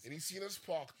 Yeah, and he seen us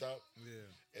parked up. Yeah.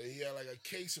 And he had like a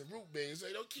case of root beer. He's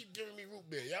like, don't keep giving me root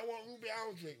beer. Y'all want root beer? I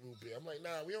don't drink root beer. I'm like,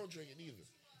 nah, we don't drink it either.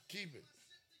 Keep it.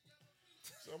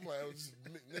 So I'm like,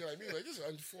 nigga like me, like, this is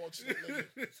unfortunate.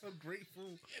 It's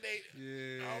ungrateful.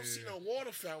 I don't see no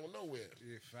water fountain nowhere.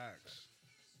 Yeah, facts.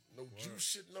 No juice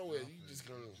shit nowhere. Nothing. You just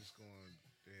going,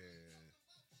 yeah.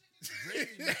 Great.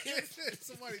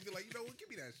 Somebody be like, you know what? Give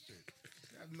me that shit.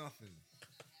 You have nothing.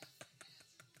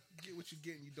 You get what you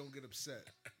get and you don't get upset.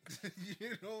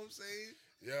 You know what I'm saying?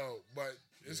 Yo, but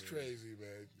it's crazy,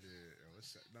 man. Yeah.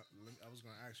 I was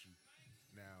going to ask you,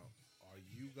 now, are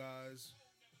you guys,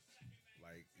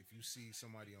 like, if you see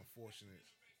somebody unfortunate,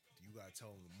 do you got to tell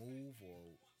them to move or,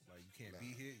 Like you can't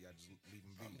be here. Y'all just leave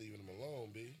them be. I'm leaving them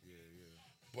alone, B. Yeah.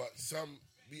 But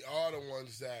we are the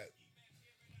ones that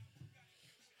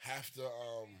have to,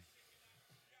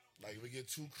 like, if we get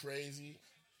too crazy,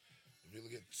 if we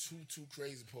get too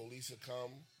crazy, police will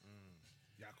come.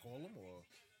 Y'all call them or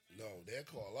No, they'll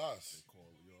call us. they call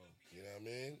y'all? You know what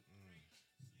I mean?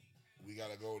 We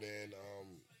gotta go there and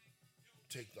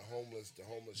take the homeless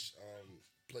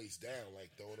place down, like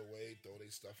throw it away, throw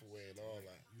their stuff away, and all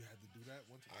that. You had to do that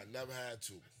one I time. never had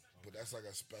to, but that's like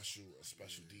a special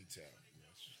detail.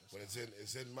 That's But it's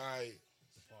in my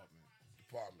department.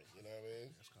 department. You know what I mean?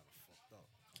 That's kind of fucked up.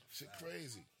 Shit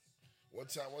crazy. One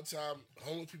time,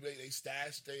 homeless people they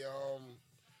stashed they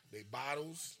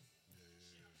bottles.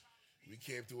 We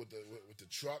came through with the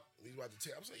truck. We was about to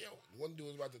take. I was like, yo, one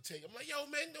dude was about to take. I'm like, yo,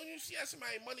 man, don't you see that's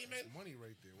my money, man? Money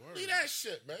right there. Word. Leave that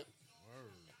shit, man.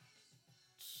 Word.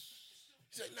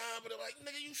 He's like, nah, but I'm like,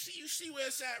 nigga, you see where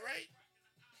it's at, right?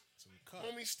 Some cut.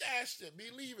 Homie stashed it.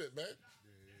 Believe it, man.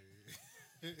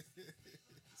 Yeah.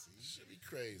 See? Shit be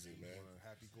crazy, man.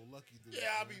 Happy go lucky dude.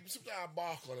 Yeah, sometimes I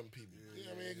bark on them people.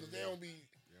 You know what I mean? Because they don't be,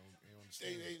 They don't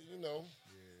understand. they you know,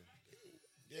 Yeah.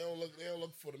 they don't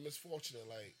look for the misfortunate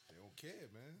like They don't care,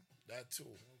 man. that too.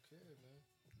 They don't care, man.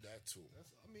 That too.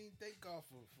 I mean, thank God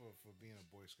for being a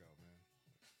Boy Scout, man.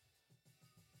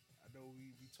 I know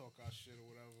we talk our shit or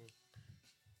whatever,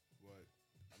 but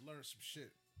I learned some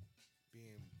shit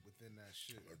being within that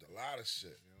shit. Learned a lot of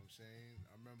shit. You know what I'm saying?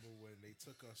 I remember when they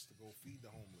took us to go feed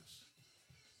the homeless.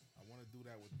 I want to do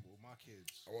that with my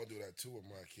kids. I want to do that too with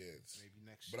my kids. Maybe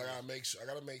next But year. I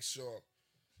gotta make sure.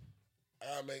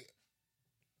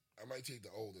 I might take the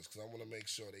oldest because I want to make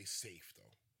sure they safe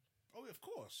though. Oh, yeah, of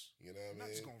course. You know what I'm not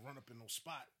I just mean? gonna run up in no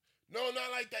spot. No, not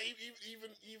like that.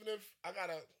 Even if I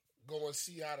gotta go and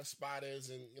see how the spot is,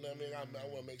 and you know what I mean. I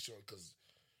want to make sure because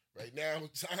right now,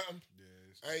 time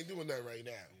Yeah, I ain't doing that right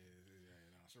now.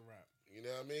 no, it's a wrap. You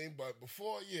know what I mean? But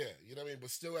before, yeah, you know what I mean?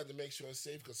 But still have to make sure it's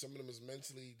safe because some of them is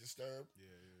mentally disturbed.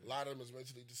 Yeah. A lot of them is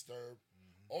mentally disturbed.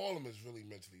 All of them is really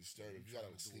mentally disturbed. If you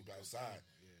gotta sleep outside,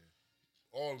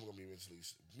 Yeah. all of them gonna be mentally.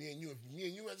 If me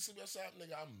and you had to sleep outside,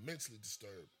 nigga, I'm mentally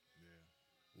disturbed.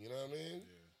 Yeah. You know what I mean?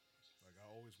 Yeah. Like I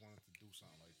always wanted to do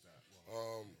something like that.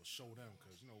 Well, show them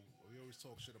because we always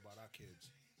talk shit about our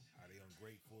kids, how they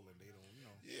ungrateful and they don't,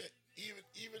 Yeah, even.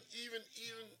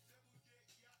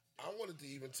 I wanted to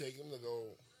even take him to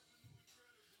go.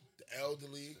 The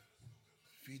elderly,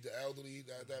 feed the elderly.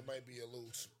 That might be a little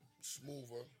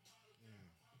smoother.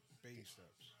 baby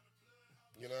steps.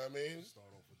 You know what I mean? Start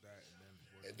off with that and then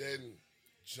work. And then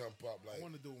jump up I like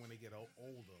want to do it when they get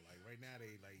older. Like right now,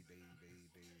 they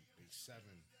 7.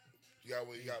 you got.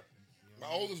 You know My what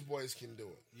I mean? oldest boys can do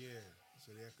it. Yeah,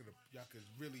 so y'all could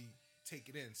really take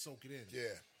it in, soak it in,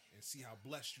 Yeah, and see how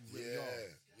blessed you really yeah,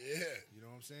 are. yeah. You know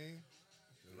what I'm saying?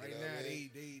 Right know what now, I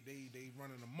mean? they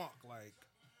running amok like,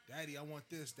 Daddy, I want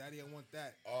this. Daddy, I want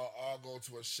that. I'll go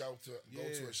to a shelter. Go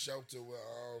to Yeah. a shelter where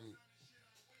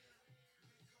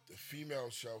the female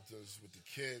shelters with the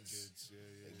kids,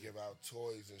 and give out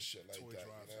toys and shit like Toy that.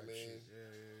 drive You know what I type mean? shit.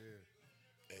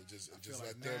 Yeah. And just I feel let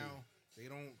like them. now they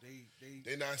don't.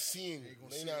 They're not seeing. They gonna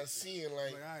They're see not it. seeing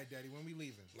Like, all right, Daddy, when we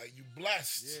leaving? like you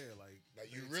blessed. Yeah,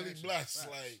 like You pay really attention. blessed.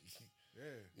 Facts. Like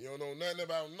yeah, you don't know nothing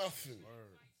about nothing.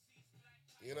 word.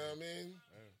 You know what I mean?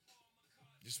 Yeah.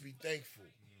 Just be thankful.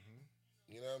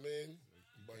 You know what I mean?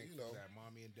 Be But you thankful know, that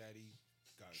mommy and daddy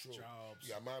got true. jobs.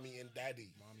 You got mommy and daddy.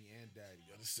 Mommy and daddy.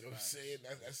 You understand what I'm Facts. saying?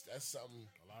 That's something.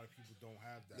 A lot of people don't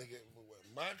have that. Nigga, with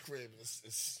my crib, it's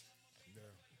Yeah.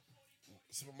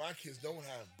 some of my kids don't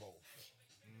have both.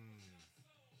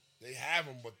 They have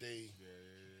them, but they,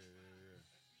 Yeah.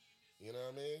 you know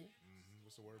what I mean?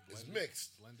 What's the word? It's Blended?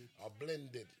 mixed. Blended. I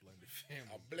blend it. Blended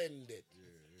family. I blend it.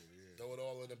 Yeah. Throw it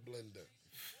all in the blender.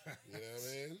 You know what I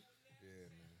mean? Yeah,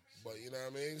 man. But you know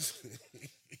what I mean? So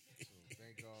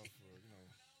thank God for,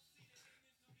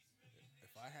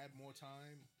 if I had more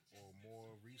time or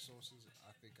more resources,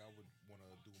 I think I would want to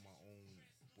do my own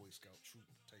Boy Scout troop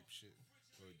type shit.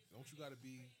 But don't you got to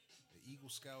be an Eagle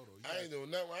Scout or I ain't doing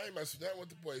nothing. I ain't messing that with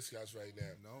the Boy Scouts right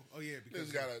now. No? Oh, yeah, because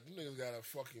Niggas got a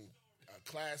fucking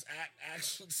class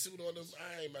action suit on them.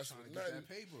 I ain't messing trying with to get nothing. that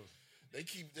paper.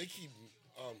 They keep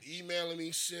emailing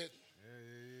me shit.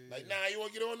 Yeah. Like, nah, you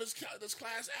want to get on this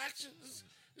class action?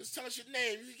 Just tell us your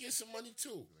name. You can get some money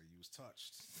too. Like you was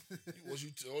touched.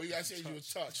 All you gotta say is you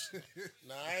was touched.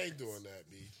 Nah, I ain't doing that,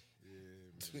 B.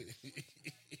 Yeah, man.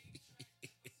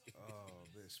 Oh,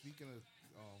 man. Speaking of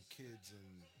kids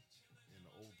and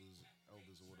the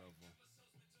elders or whatever,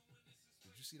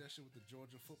 did you see that shit with the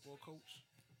Georgia football coach?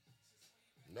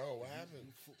 No, what happened?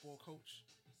 Youth football coach.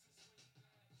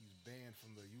 He's banned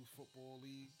from the youth football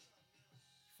league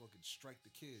fucking strike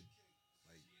the kid.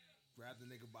 Like, grab the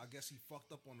nigga, I guess he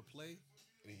fucked up on the play.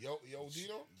 And yo,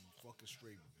 Dino? He fucking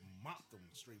straight mopped him,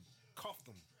 straight cuffed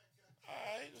him,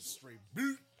 Alright. straight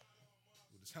beat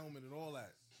with his helmet and all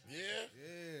that. Yeah.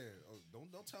 Yeah. Oh,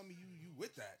 don't tell me you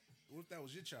with that. What if that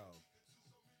was your child?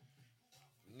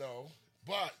 No.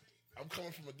 But I'm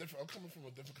coming from a different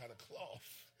kind of cloth.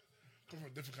 Coming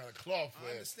from a different kind of cloth.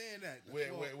 I understand that.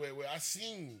 Where I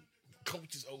seen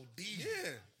coaches OD.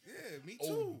 Yeah, me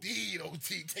too.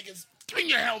 OD. Bring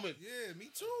your helmet. Yeah, me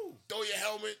too. Throw your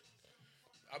helmet.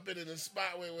 I've been in a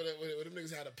spot where them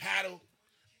niggas had a paddle.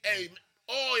 Hey,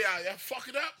 y'all fuck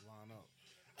it up. Line up.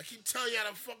 I keep telling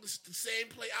y'all to fuck the same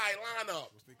play. Line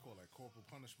up. What's they call that? Corporal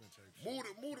punishment type shit.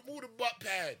 Move the butt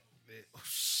pad. Oh,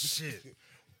 shit.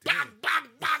 Bang, bang,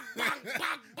 bang, bang,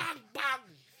 bang, bang,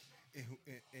 bang.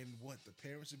 And what? The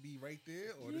parents would be right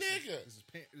there, or Nigga,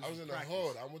 I was in the practice?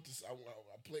 hood.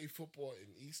 I played football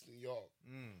in East New York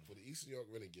for the East New York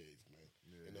Renegades,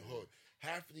 man. In the hood,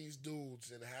 half of these dudes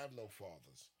didn't have no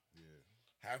fathers.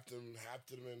 Yeah, half them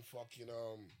in fucking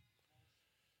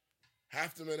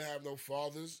half them didn't have no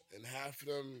fathers, and half of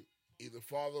them either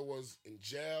father was in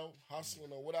jail,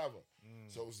 hustling or whatever.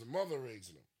 So it was the mother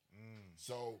raising them.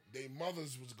 So they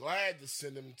mothers was glad to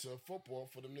send them to football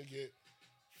for them to get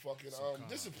fucking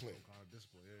discipline. Kind of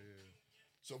discipline, yeah.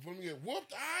 So for them to get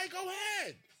whooped, all right, go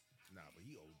ahead. Nah, but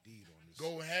he OD'd on this.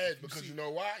 Go ahead, because you know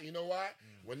why?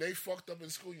 When they fucked up in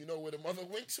school, you know where the mother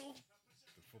went to?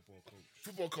 The football coach.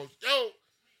 Football coach. Yo,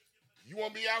 you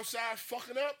want to be outside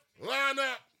fucking up? Line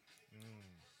up.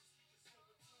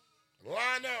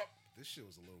 Line up. This shit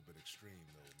was a little bit extreme,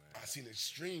 though, man. I seen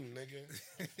extreme,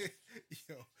 nigga.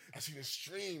 Yo, I seen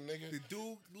extreme, nigga.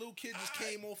 the little kid just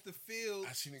came off the field.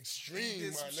 I seen He extreme,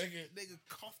 did my some nigga. shit. Nigga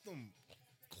cuffed him,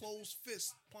 closed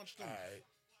fist, punched him. All right,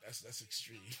 that's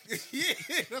extreme. Yeah,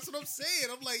 that's what I'm saying.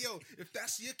 I'm like, yo, if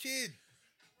that's your kid,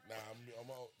 Nah, I'm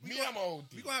old.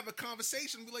 we gonna have a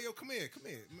conversation. Be like, yo, come here.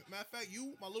 Matter of fact,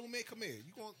 you, my little man, come here.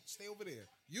 You gonna stay over there.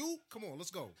 You, come on,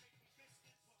 let's go.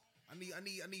 I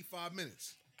need 5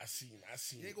 minutes. I seen.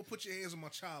 You ain't gonna put your hands on my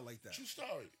child like that. True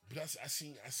story. But I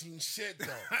seen shit though.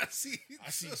 I see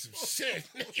some shit.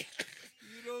 You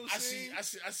know what I'm saying? I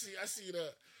see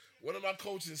one of my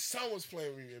coaches' son was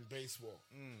playing with me in baseball.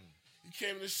 He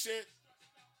came in the shit.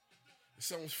 His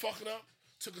son was fucking up.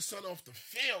 Took his son off the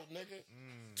field, nigga.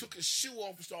 Took his shoe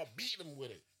off and started beating him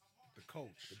with it. The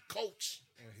coach. The coach.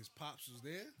 And his pops was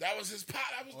there? That was his pop.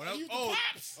 He was the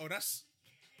pops.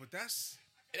 That's...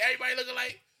 And everybody looking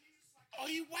like, oh,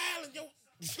 he wildin', yo.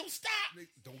 Stop.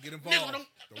 Don't get involved. Nigga, don't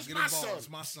it's get my involved. son. It's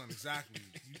my son, exactly.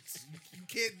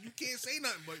 You can't say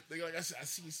nothing, but... Nigga, like I said, I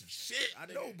seen some shit. I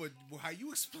know, but how you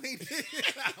explain it,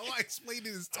 how I explain it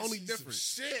is totally different.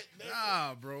 Some shit, nigga.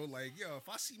 Nah, bro. Like, yo, if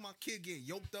I see my kid getting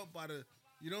yoked up by the...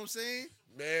 You know what I'm saying?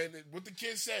 Man, what the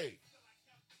kid say?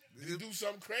 Did he do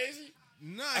something crazy?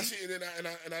 Nah. I see,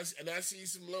 and I see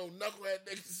some little knucklehead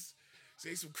niggas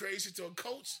say some crazy shit to a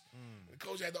coach. The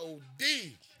coach had the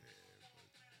OD.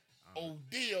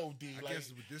 OD. I guess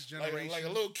with this generation... Like a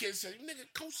little kid said,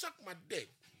 nigga, coach suck my dick.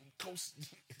 Coach...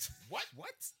 What?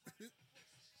 What?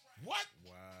 What?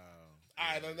 Wow. All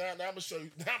right, now I'm gonna show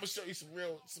you. Now I'm gonna show you some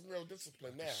real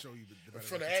discipline now. Show you the in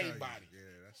front of I can tell everybody. you.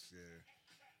 Yeah, that's... Yeah.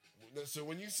 So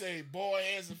when you say ball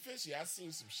hands and fishy, I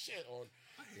seen some shit on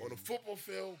the football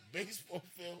field, baseball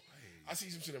field. I see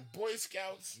some shit in Boy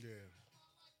Scouts. Yeah.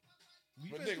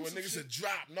 When niggas said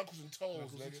drop knuckles and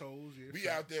toes, nigga. We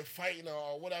out there fighting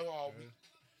or whatever.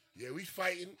 We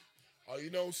fighting. Or you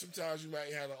know, sometimes you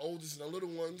might have the oldest and the little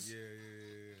ones. Yeah.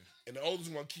 And the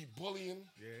oldest one keep bullying.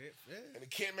 Yeah. And the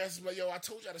camp master's like, yo, I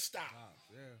told y'all to stop.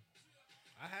 Yeah.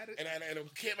 I had it. And the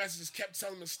camp master just kept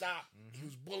telling him to stop. He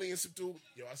was bullying some dude.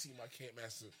 Yo, I see my camp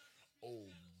master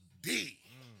OD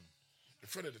in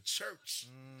front of the church.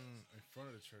 In front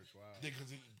of the church, wow. Because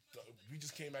we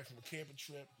just came back from a camping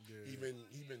trip. Yeah. He been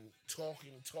talking.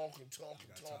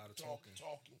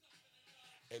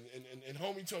 And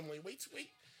homie told me, wait till we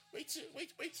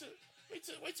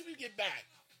get back.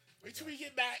 Wait till we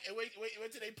get back and wait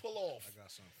till they pull off. I got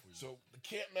something for you. So the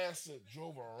camp master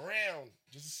drove around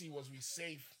just to see was we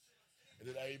safe, and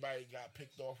then everybody got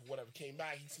picked off or whatever. Came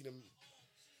back, he seen them,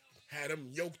 had the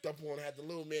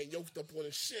little man yoked up on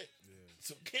his shit. Yeah.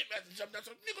 So the camp master jumped out.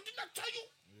 So nigga, did not tell you?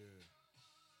 Yeah.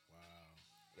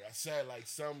 Wow. Like I said, like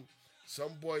some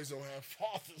boys don't have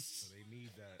fathers. So they need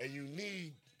that, and you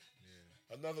need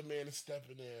another man to step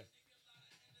in there.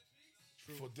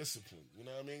 True. For discipline, you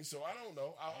know what I mean? So I don't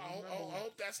know. I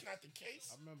hope that's not the case.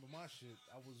 I remember my shit.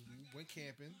 We went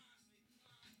camping,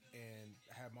 and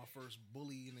I had my first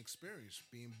bullying experience,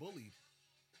 being bullied,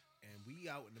 and we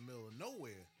out in the middle of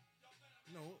nowhere,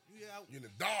 You know, we out You in the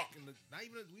dark. not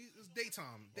even it's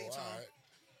daytime. Oh, Daytime. all right.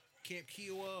 Camp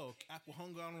Kiowa or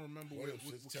Aquahunga. I don't remember What what them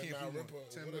shits, what 10 camp Mile we went. River,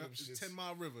 10 what Mile, them shits? 10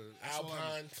 Mile River. That's all I know.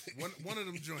 Alpine. One of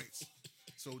them joints.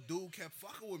 So dude kept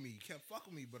fucking with me.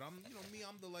 But I'm,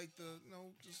 I'm the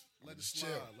just let it Just slide.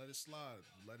 chill. Let it slide.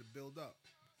 Let it build up.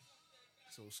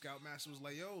 So Scoutmaster was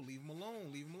like, yo, leave him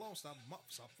alone. Leave him alone. Stop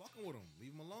fucking with him.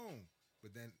 Leave him alone.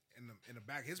 But then in the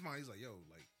back of his mind, he's like, yo,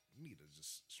 like, you need to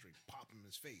just straight pop him in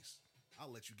his face.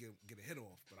 I'll let you get a hit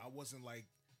off. But I wasn't like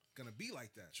gonna be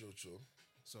like that. True.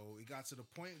 So it got to the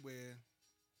point where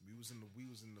we was in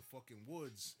the fucking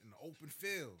woods in the open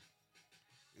field.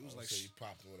 It was like so you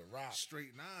popped him with a rock.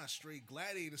 straight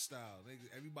gladiator style.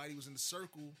 Everybody was in the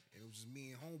circle, and it was just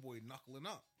me and homeboy knuckling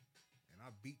up, and I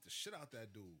beat the shit out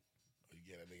that dude. Oh, you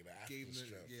get that nigga the Gave African him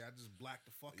strength. I just blacked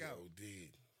the fuck You out,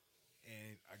 did.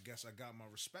 and I guess I got my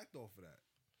respect off of that.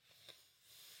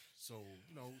 So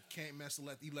can't mess.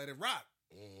 He let it rock.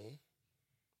 Mm-hmm.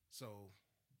 So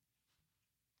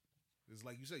it's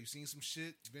like you said, you seen some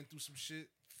shit, been through some shit.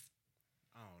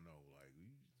 I don't know, like,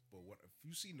 but what if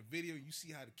you seen the video? You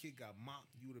see how the kid got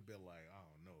mocked. You would have been like, I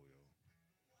don't know, yo.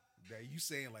 That you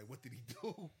saying like, what did he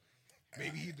do?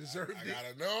 Maybe he deserved I it.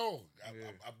 gotta know.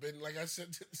 Yeah. I've been, like I said,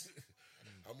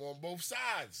 I'm on both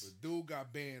sides. But dude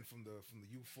got banned from the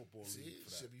youth football See, league for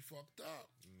that. should be fucked up.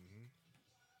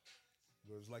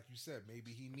 But it was like you said,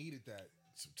 maybe he needed that.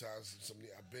 Sometimes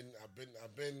I've been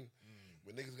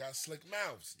when niggas got slick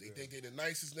mouths. They think they the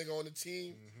nicest nigga on the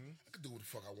team. I can do what the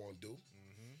fuck I want to do.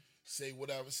 Say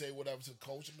whatever to the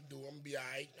coach. I'm gonna be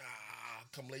alright.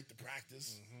 Come late to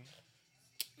practice.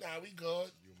 Nah, we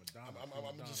good. You're Madonna. I'm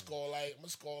gonna score like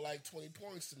 20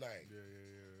 points tonight.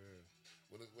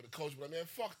 Yeah. With the coach, but man,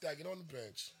 fuck that. Get on the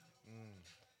bench.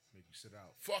 Make you sit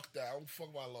out. Fuck that. I don't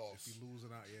fuck my loss. If you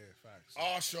losing out, yeah, facts.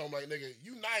 I'll show him like, nigga,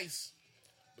 you nice,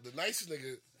 but the nicest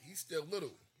nigga, he's still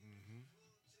little.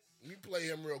 Let me play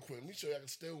him real quick. Let me show you I can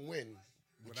still win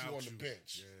with you on the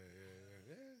bench. Yeah.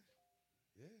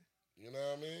 You know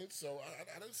what I mean? So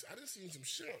I done seen some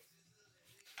shit.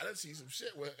 I done seen some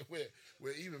shit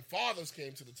where even fathers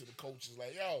came to the coaches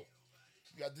like, yo,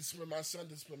 you got to discipline my son,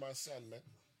 man.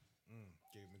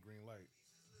 Gave him the green light.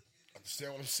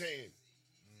 Understand what I'm saying?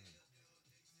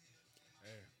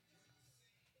 Yeah.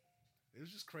 It was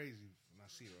just crazy when I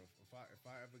see her. If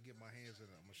I ever get my hands in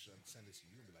it, I'm gonna send it to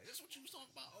you. You'll be like, "This is what you was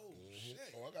talking about." Oh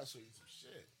shit! Oh, I gotta show you some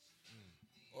shit.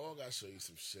 Oh, I gotta show you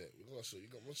some shit. I'm gonna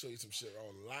show you some shit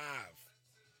on live.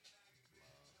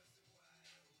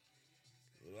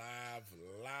 Live,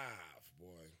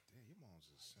 boy. Damn, your mom's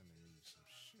just sending me some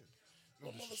shit.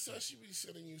 My mother said she be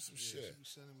sending you some shit. She be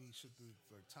sending me shit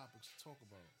like topics to talk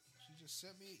about. She just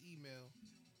sent me an email.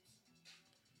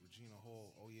 Regina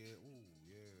Hall. Oh yeah. Ooh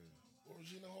yeah. What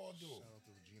Regina Hall do? Shout out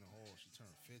to Regina Hall. She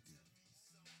turned 50.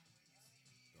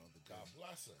 The other day. God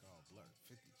bless her. God bless.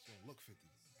 50. She don't look 50.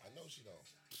 I know she don't.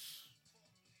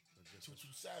 But guess what?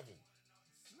 227.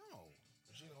 No.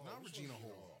 Regina Hall. Not Which Regina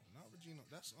one's Hall. Not Regina.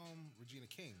 That's Regina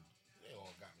King. They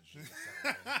all got Regina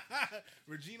something, man.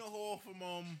 Regina Hall from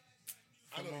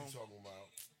I know what you're talking about.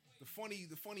 the funny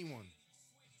one.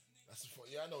 That's the fun.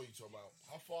 Yeah, I know what you're talking about.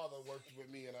 Her father worked with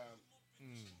me and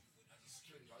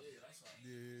security guard. Yeah, that's her.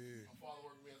 Yeah. My father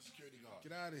worked with me as a security guard.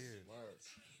 Get out of here. Word. What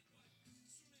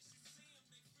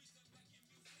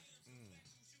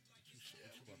you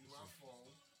Give about you to my say?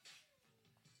 phone.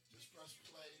 Just press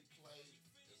play, and play.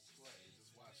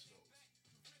 Just watch those.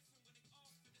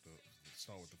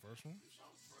 Start with the first one.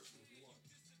 Start with the first one if you want.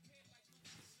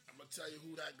 I'm gonna tell you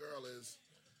who that girl is.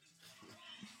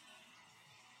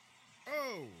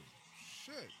 Oh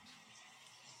shit!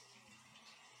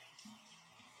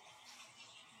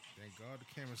 Thank God the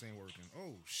cameras ain't working.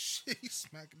 Oh shit! He's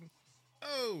smacking him.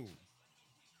 Oh,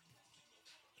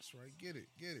 that's right. Get it.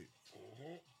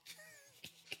 Mm-hmm.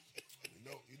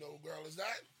 You know who girl is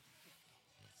that?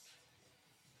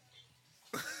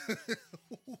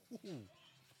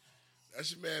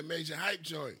 That's your man Major Hype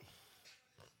Joint.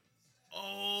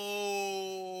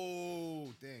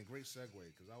 Oh, damn! Great segue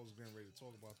because I was getting ready to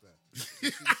talk about that.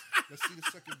 Let's see the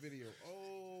second video.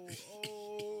 Oh,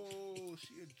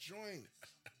 she a joint.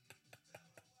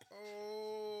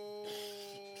 Oh,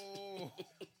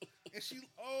 and she.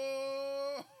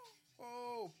 Oh,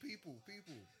 people.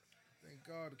 Thank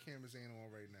God the cameras ain't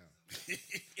on right now.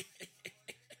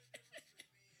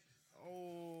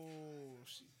 Oh,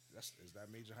 is that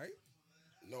Major Hype?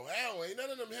 No, hell, ain't none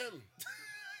of them him.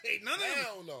 Ain't none of them.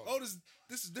 Hell no. Oh, this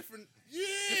is different. Yeah,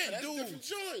 different that's dudes. different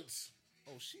joints.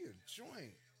 Oh, she a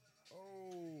joint.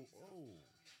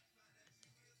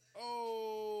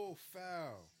 Oh,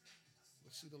 foul.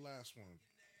 Let's see the last one.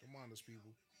 Come on, us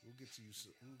people. We'll get to you.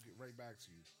 We'll get right back to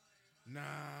you.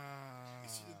 Nah. You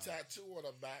see the tattoo on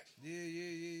her back.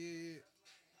 Yeah.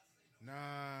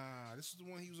 Nah, this is the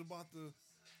one he was about to.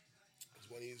 It's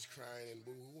when he was crying and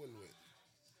boo-hooing with.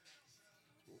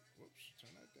 Whoops,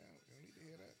 turn that down. You don't need to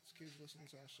hear that. This kid's listening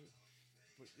to our shit.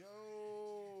 But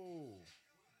yo.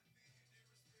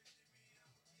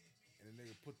 And the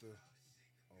nigga put the.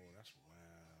 Oh, that's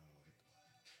wild.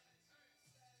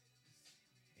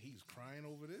 And he's crying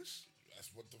over this? That's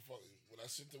what the fuck. When I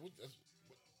sit there with that's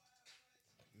what,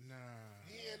 Nah.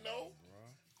 he didn't know. Bro.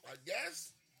 I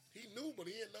guess he knew, but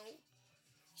he didn't know.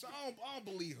 So I don't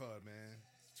believe her, man.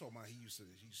 Talking about he used to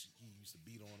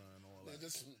beat on her and all They that.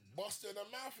 just busted her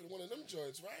mouth in one of them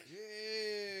joints, right?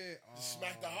 Yeah. Just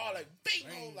smacked her hard like bing,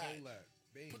 hold that.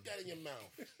 Bang. Put that in your mouth.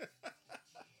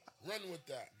 Run with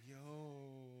that. Yo.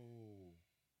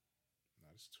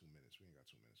 Nah, this is 2 minutes. We ain't got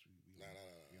 2 minutes. We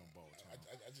Nah. on ball time.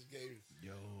 I just gave.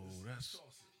 Yo,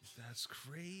 that's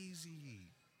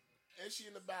crazy. And she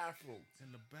in the bathroom,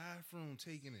 In the bathroom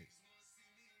taking it.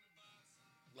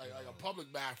 like a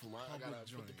public bathroom. I Public gotta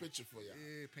joint. put the picture for you.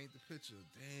 Yeah, paint the picture.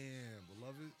 Damn,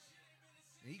 beloved.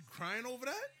 And he crying over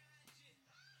that?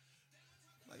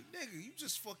 Like, nigga, you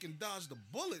just fucking dodged a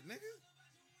bullet, nigga.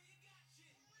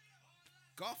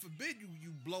 God forbid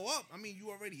you blow up. I mean,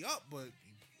 you already up, but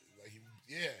Like you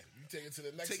take it to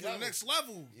the next take it to level. the next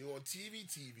level. You on TV.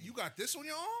 You got this on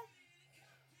your arm?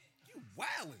 You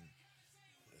wildin'.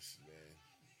 Listen, man.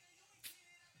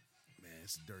 Man,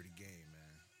 it's a dirty game, man.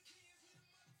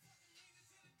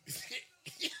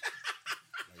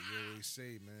 Like you always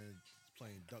say, man, it's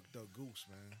playing duck, goose,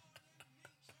 man.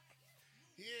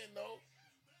 He didn't know.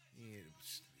 Yeah,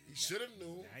 He should have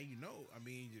knew. now you know. I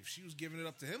mean, if she was giving it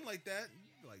up to him like that,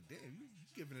 you'd be like, damn, you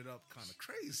giving it up kind of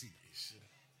crazy. He should.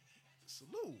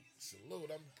 Salute. Salute.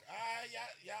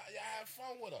 Y'all have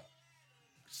fun with her.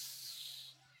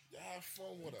 Y'all have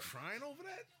fun with her. Crying over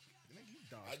that? Nigga, you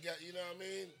I dodged. got, you know what I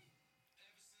mean?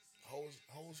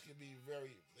 Hoes can be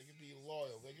they can be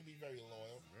loyal. They can be very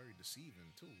loyal. Very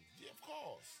deceiving, too. Yeah, of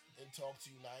course. And talk to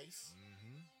you nice.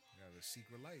 Got a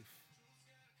secret life.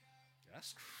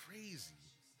 That's crazy.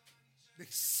 They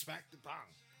smacked the bong.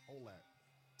 Hold that.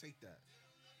 Take that.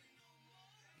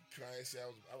 Crying, say I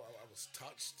was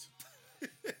touched.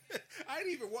 I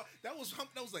didn't even watch. That was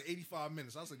like 85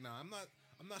 minutes. I was like, nah, I'm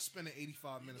not spending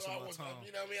 85 minutes of my time.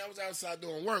 You know what I mean? I was outside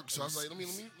doing work, so I was like, let me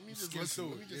just Skim listen.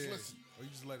 through Let me it, just yeah. listen. Or you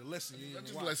just let it listen. You I didn't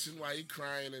just watch. listen while he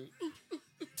crying and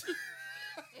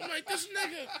I'm like, this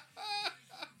nigga.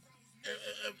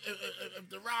 If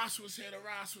the Ross was here, the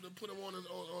Ross would have put him on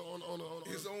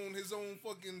His own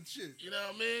fucking shit. You know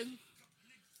what I mean?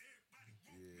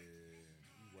 Yeah,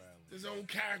 you wildin'. His own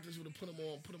characters would have put him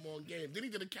on game. Then he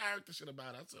did a character shit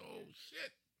about it. I said, oh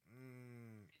shit.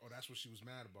 Oh, that's what she was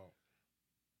mad about.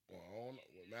 Well, I don't know.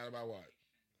 Mad about what?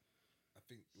 I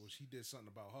think he did something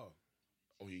about her.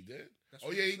 Oh, he did? That's Oh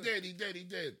what yeah, he he said.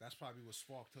 did. That's probably what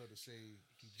sparked her to say he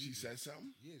beat She me. said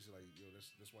something? Yeah, she's like, yo,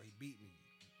 that's why he beat me.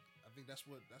 I think that's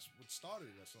what started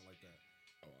it or something like that.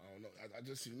 Oh, I don't know. I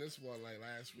just seen this one like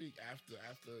last week after.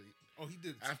 Oh, he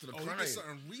did After the he crying. did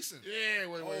something recent. Yeah,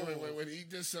 when he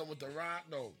did something with the Rock.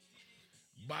 No,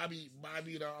 Bobby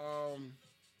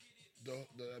the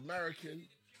American.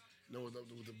 No, with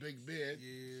the big beard.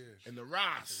 Yeah. And the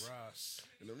Ross. Ross.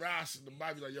 And the Ross and the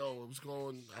Bobby like, yo, what's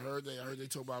going? I heard they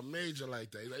talk about Major like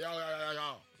that. He's like, yo.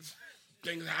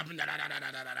 Things happen,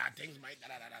 things might,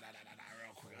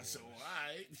 real quick. I said, all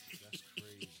right. That's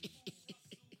crazy.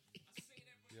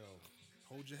 Yo,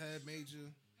 hold your head, Major.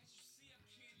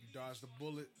 You dodged the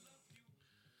bullet.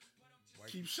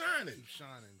 Keep shining. Keep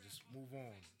shining. Just move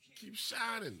on. Keep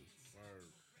shining.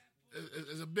 Word.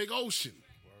 It's a big ocean.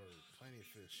 Word. Plenty of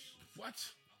fish. What?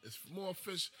 It's more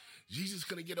fish. Jesus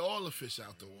gonna get all the fish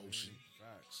out the ocean.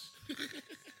 Facts. You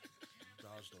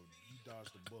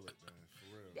dodged the bullet, man.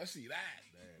 For real. Let's see that.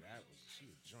 Man, she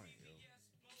a joint, yo.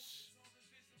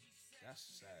 That's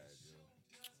sad, yo.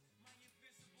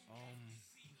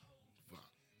 Fuck.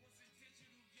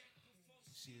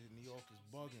 See, New York is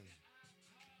bugging.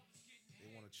 They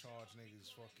want to charge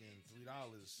niggas fucking $3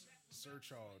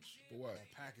 surcharge For what? on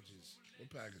packages. What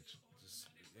package? Just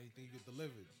anything you get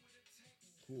delivered.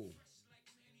 Who?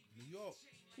 New York,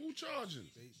 Who charging?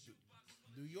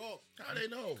 New York. How they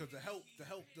know? Because to help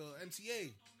the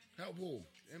MTA. Help who?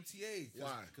 MTA.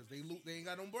 Why? Because they ain't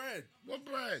got no bread. What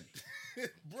bread?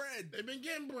 Bread. They been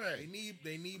getting bread.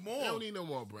 They need more. They don't need no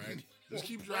more bread. Just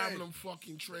keep driving them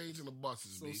fucking trains and the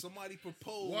buses, So B. somebody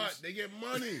proposed. What? They get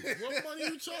money. What money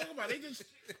you talking about? They just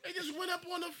went up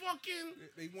on the fucking.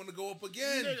 They want to go up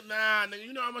again. Nigga, nah, nigga.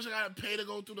 You know how much I gotta pay to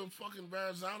go through the fucking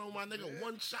Verrazano, my nigga? Yeah.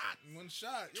 One shot. One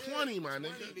shot. 20, my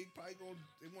nigga. They probably going.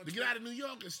 They want To get out of New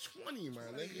York is 20, my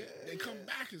nigga. yeah, They come yeah.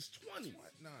 back is 20.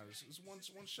 Nah, it's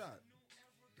one shot.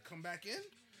 To come back in?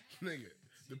 Nigga.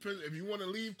 Depends if you want to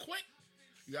leave quick,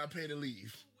 you gotta pay to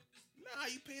leave. Nah,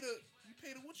 you pay the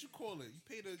what you call it? You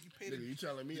pay the Nigga, you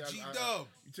telling me the I- G-Dub.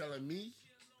 You telling me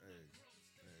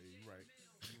Hey, you right.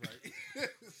 You right.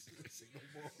 Say no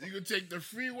more. you can take the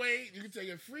freeway, you can take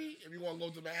it free if you want to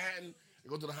go to Manhattan and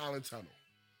go to the Holland Tunnel.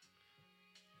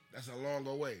 That's a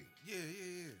longer way. Yeah.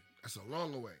 That's a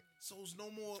longer way. So it's no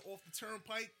more off the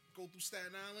turnpike, go through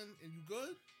Staten Island, and you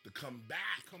good? To come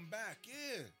back. Come back,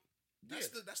 yeah.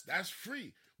 That's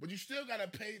free. But you still gotta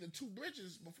pay the 2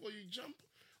 bridges before you jump.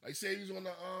 Like say you was on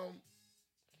the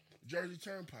Jersey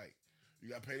Turnpike. You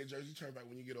gotta pay the Jersey Turnpike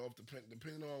when you get off,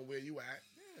 depending on where you at.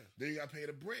 Yeah. Then you gotta pay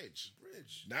the bridge.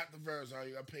 Not the Verrazano.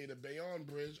 You gotta pay the Bayonne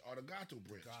Bridge or the Gato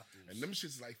Bridge. Gatos. And them shits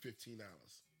is like $15. Yeah,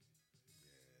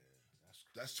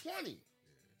 That's 20.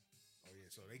 Oh yeah,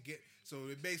 so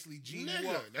they basically gene you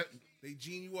Nigga, up. that- They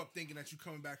gene you up thinking that you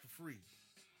coming back for free.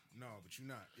 No, but you're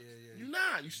not. Yeah. you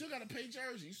not. You still gotta pay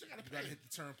Jersey. You still gotta You pay. gotta hit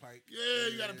the turnpike. Yeah,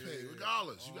 you gotta pay.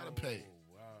 Regardless, you gotta pay.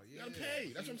 Wow, You yeah. gotta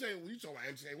pay. That's what I'm saying. When you talk about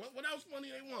MTA, what else money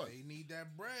they want? They need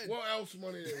that bread. What else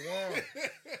money they want?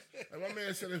 Like my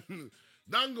man said,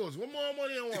 Dangos, what more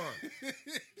money they want?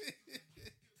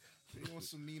 They want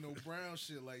some Nino Brown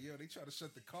shit. Like, yo, they try to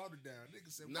shut the Carter down.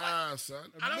 Nigga said, Nah, son.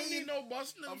 A I don't million- need no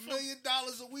bus. $1 Nigga, million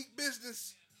a week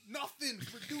business. Nothing.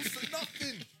 Producer,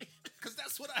 nothing. Because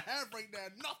that's what I have right now.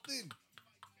 Nothing.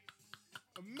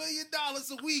 $1 million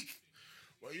a week.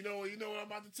 Well, you know what I'm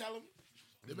about to tell them?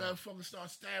 They better fucking start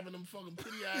stabbing them fucking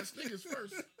pretty ass niggas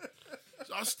first.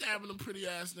 Start stabbing them pretty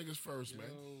ass niggas first, man.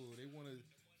 Yo, they want to.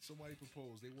 Somebody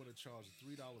proposed they want to charge a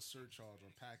 $3 surcharge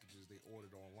on packages they ordered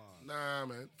online. Nah,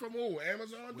 man. From who?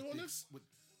 Amazon With doing the- this?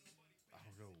 I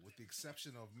don't know. With the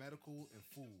exception of medical and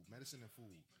food, medicine and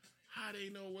food. How they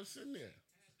know what's in there?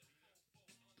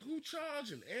 Who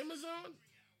charging? Amazon?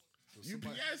 So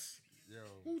somebody- UPS? Yo,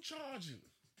 Who charging?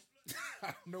 I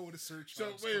don't know what a surcharge.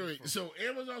 So is wait. coming from. So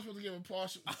Amazon's supposed to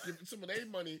give some of their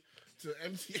money to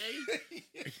MTA,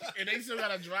 and they still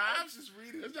gotta drive. I'm just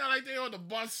reading. It's not like they on the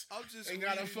bus I'm just and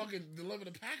gotta reading- fucking deliver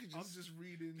the packages. I'm just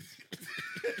reading.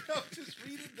 I'm just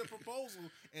reading the proposal,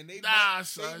 and they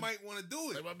son. might want to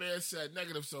do it. Like my man said,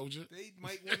 negative soldier. They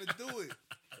might want to do it.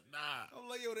 Nah. I'm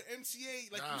like, yo, the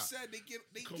MTA, like Nah. you said, they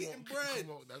Come getting on, bread. Come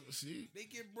on. See, They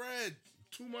get bread.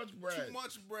 too much bread. Too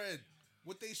much bread.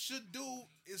 What they should do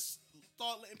is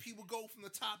start letting people go from the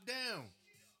top down.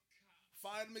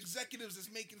 Fire them executives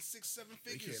that's making 6-7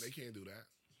 figures. They can't do that.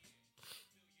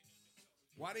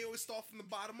 Why they always start from the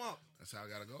bottom up? That's how I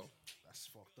gotta go. That's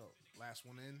fucked up. Last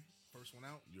one in, first one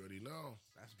out. You already know.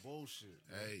 That's bullshit.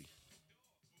 man. Hey,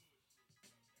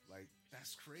 Like,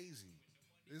 that's crazy.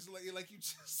 It's like you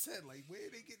just said, like, where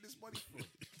they get this money from?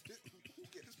 Who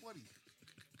get this money?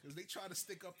 Because they try to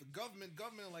stick up the government.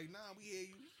 Government like, nah, we hear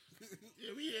you. yeah,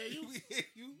 we hear you. We hear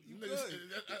you. You Niggas, good.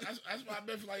 that's why I've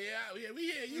been like, yeah, we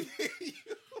hear you.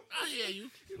 I hear you.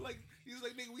 He's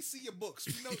like, nigga, we see your books.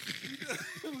 We know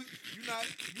you're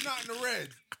not in the red.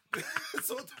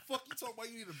 So what the fuck you talking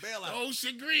about? You need a bailout. Oh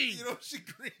shit, green. You know, she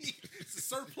green. It's a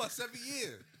surplus every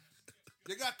year.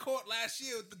 They got caught last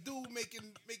year with the dude making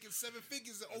 7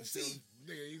 figures in So, OT.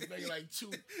 nigga, he's making like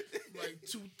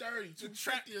 230, The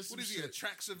track, 250 or some what is he? shit. A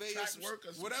track surveyor, Track some worker,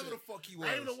 some whatever shit. the fuck he was.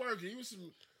 Not even a worker. He was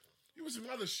some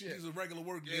other shit. He was a regular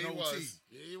worker yeah, getting he OT. was.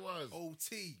 Yeah, he was.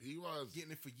 OT. He was.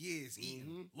 Getting it for years, eating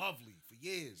Mm-hmm. lovely for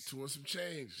years. Doing some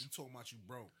change. You talking about you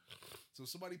broke. So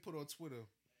somebody put on Twitter,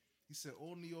 he said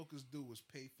all New Yorkers do is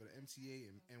pay for the MTA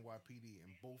and NYPD,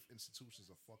 and both institutions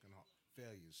are fucking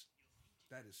failures.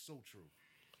 That is so true.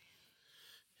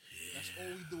 That's all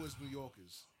we do as New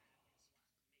Yorkers.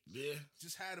 Yeah.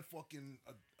 Just had a fucking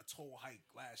a toll hike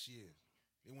last year.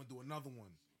 They want to do another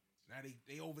one. Now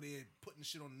they over there putting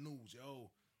shit on the news. Yo,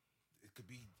 it could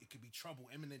be trouble,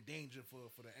 imminent danger for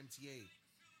the MTA.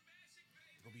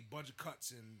 There's gonna be budget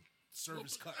cuts and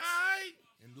service cuts Alright.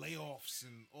 and layoffs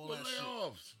and all What that shit.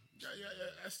 layoffs?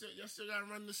 Yeah. Y'all still gotta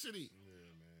run the city.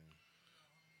 Yeah, man.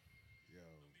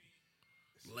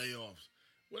 Yo. Layoffs.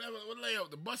 Whatever. What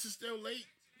layoff? The bus is still late.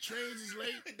 Trains is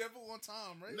late. Never on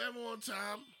time, right? Never on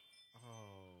time.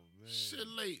 Oh, man. Shit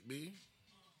late, B.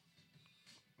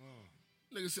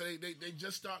 Niggas say they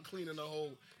just start cleaning the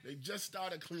whole. They just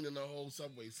started cleaning the whole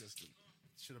subway system.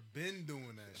 Should have been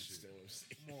doing that shit. Understand what I'm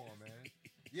saying? Come on, man.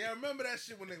 Yeah, I remember that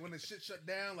shit when the shit shut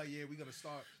down. Like, yeah, we gonna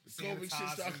start. COVID shit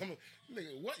start coming.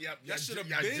 Nigga, what? Y'all should have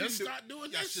been been just start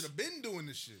doing Y'all this. should have been doing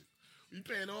this shit. You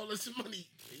paying all this money?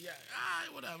 Yeah, all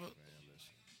right, whatever. Man,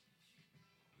 listen.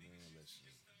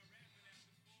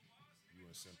 You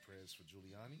wanna send prayers for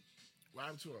Giuliani? What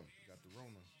happened to him? He got the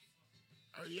Rona.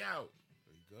 Are you out?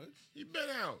 Are you good? He been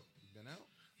out. You been out?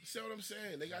 See what I'm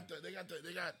saying? They got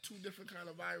two different kind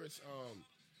of virus.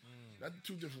 Not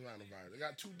two different kind of virus. They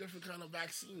got two different kind of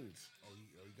vaccines. Oh,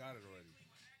 you got it already.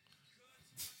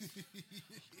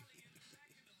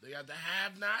 They got the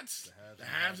have-nots, the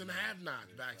haves and the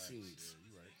have-nots vaccines. Yeah,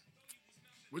 you right.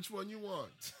 Which one you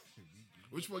want?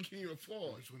 Which one can you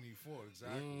afford? Which one you for?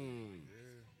 Exactly.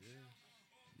 Yeah.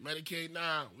 Medicaid,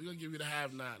 nah. We gonna give you the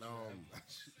have-not.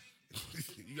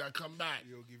 You gotta come back.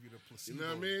 We'll give you the placebo. You know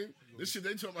what I mean? This shit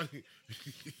they talking about.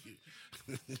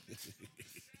 Watch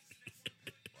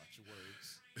your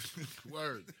words.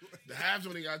 Word. The haves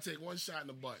only gotta take one shot in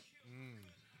the butt.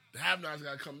 The have-nots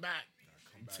gotta come back.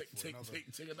 Come back for Take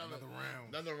another round.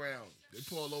 Another round. They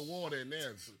pour a little water in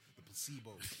there. The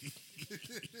placebo. You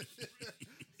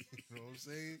know what I'm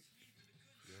saying?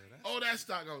 Yeah, Oh, that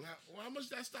stock goes. How much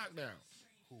that stock now?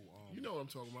 Who? You know what I'm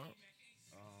talking about. Let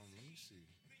me see.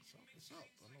 It's up. I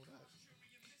know that.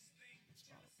 It's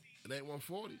up. It ain't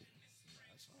 140.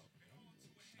 That's up.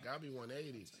 Gotta be 180. I'll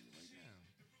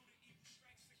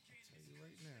tell you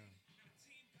right now.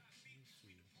 Let me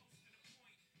see.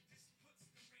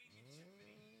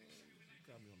 You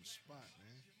got me on the spot,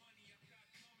 man.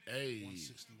 Hey.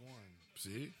 161.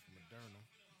 See? Moderna.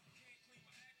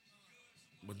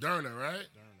 Moderna, right?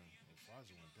 Moderna. Oh,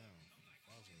 Pfizer went down.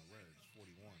 Pfizer in the red. It's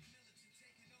 41.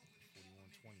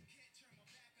 41.20. It's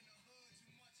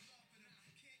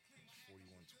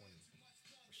 41.20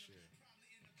 a share.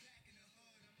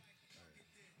 All right.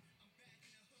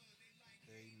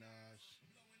 Hey, Naj.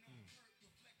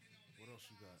 What else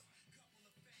you got?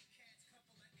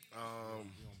 We on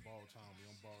borrowed time.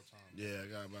 Yeah, I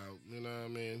got about, you know what I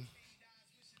mean?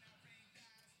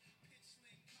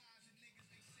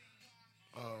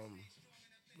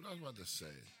 What I was about to say.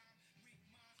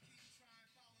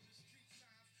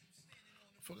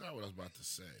 I forgot what I was about to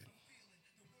say.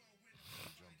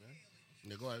 Jump in.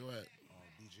 Yeah, go ahead.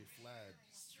 DJ Vlad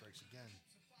strikes again.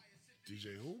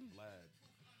 DJ who? Vlad.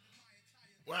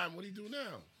 Why? What do he do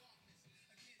now?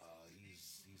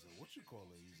 He's a what you call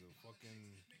it? He's a fucking.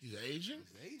 He's an agent?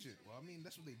 He's an agent. Well, I mean,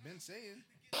 that's what they've been saying.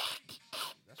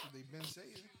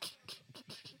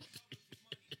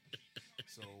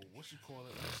 So what you call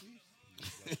it? Let's see.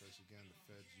 Vlad strikes again.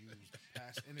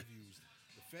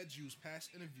 The feds used past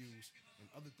interviews and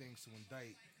other things to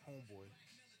indict Homeboy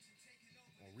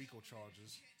on RICO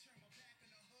charges.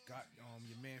 Got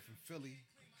your man from Philly,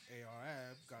 AR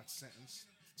Ab, got sentenced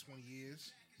to 20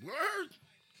 years. Word?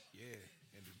 Yeah,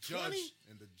 and the 20?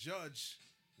 judge,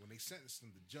 when they sentenced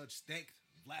him, the judge thanked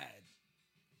Vlad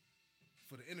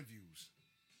for the interviews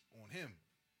on him.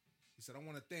 He said, "I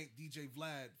want to thank DJ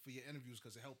Vlad for your interviews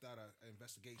because it helped out an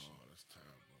investigation." Oh, that's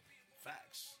terrible.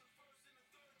 Facts.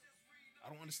 I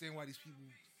don't understand why these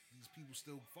people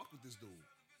still fuck with this dude.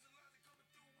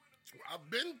 I've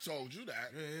been told you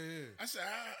that. Yeah. I said,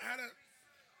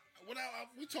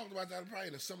 we talked about that probably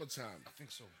in the summertime. I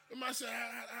think so. Remember I said,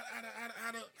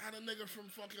 how the nigga from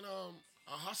fucking a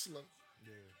hustler,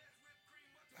 Yeah.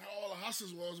 how all the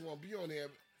hustlers was want to be on there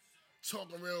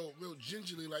talking real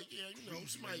gingerly, like, yeah, you know,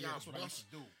 somebody got that's what I used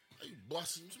busted. to do. How you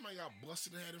busting? Somebody got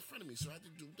busted and had in front of me, so I had to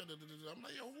do da-da-da-da-da. I'm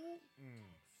like, yo, who?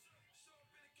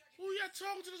 Who y'all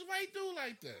talking to this white dude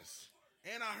like this?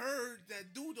 And I heard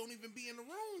that dude don't even be in the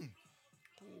room.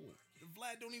 Cool.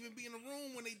 Vlad don't even be in the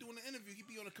room when they doing the interview. He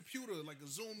be on a computer, like a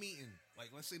Zoom meeting. Like,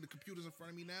 let's say the computer's in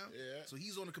front of me now. Yeah. So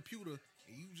he's on the computer,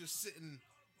 and you sitting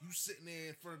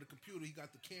there in front of the computer. He got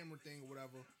the camera thing or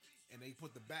whatever, and they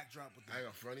put the backdrop with the. I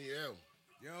got funny ill.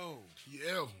 Yo. He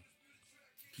ill.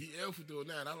 He ill for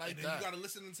doing that. I like And then that. you gotta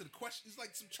listen to the questions. It's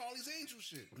like some Charlie's Angel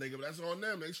shit. Nigga, but that's on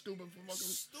them. They stupid for fucking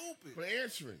Stupid. for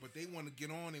answering. But they want to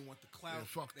get on. They want the clout.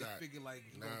 Yeah, fuck they that. figure like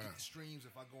you Nah. gonna get the streams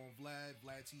if I go on Vlad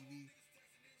TV.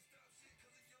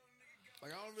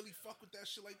 Like I don't really fuck with that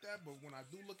shit like that. But when I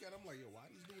do look at them, like yo, why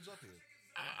these dudes up here?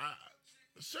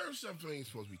 Certain stuff ain't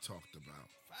supposed to be talked about.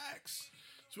 Facts.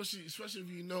 Especially if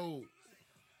you know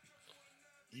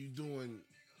you doing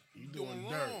doing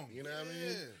dirt. wrong. You know what I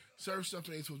mean? Yeah. Certain stuff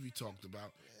ain't supposed to be talked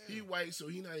about. Yeah. He white, so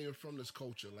he not even from this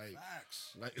culture.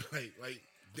 Facts. Like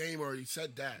Dame already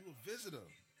said that. You a visitor.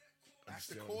 Act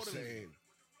Understand what I'm accordingly. saying?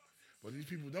 But these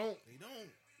people don't. They don't.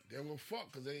 They don't go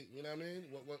fuck because they, you know what I mean?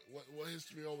 What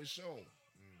history always shown.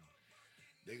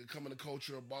 They could come in the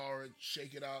culture, bar it,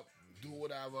 shake it up, do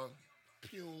whatever,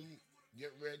 pume,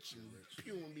 get rich, and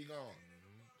pew and be gone.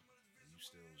 You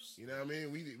still, You know what I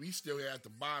mean? We still here at the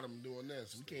bottom doing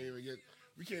this. We can't even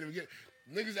get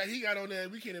niggas that he got on there.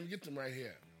 We can't even get them right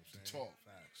here to talk.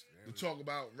 Facts. To talk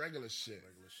about regular shit.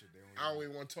 Regular shit. They I don't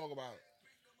even want to talk about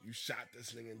you shot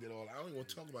this nigga and did all that. I don't even want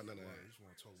to talk about none of You that. just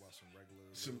want to talk about some regular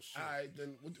Some shit. all right,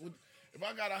 then what, if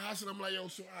I got a house and I'm like, yo,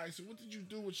 so all right, so what did you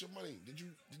do with your money? Did you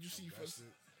see first?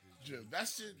 Did you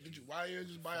invest it? Did you why you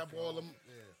just buy up all them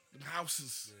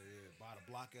houses? Yeah. Buy the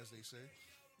block, as they say.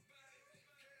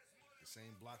 The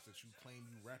same blocks that you claim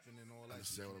you rapping and all that.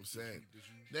 Understand what I'm saying? Did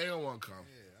you, They don't want to come.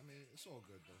 yeah, I mean, it's all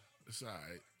good though. It's all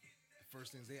right. The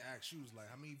first things they ask you is like,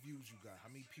 how many views you got? How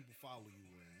many people follow you?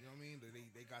 And you know what I mean?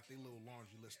 They got their little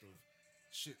laundry list of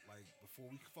shit. Like, before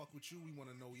we fuck with you, we want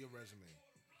to know your resume.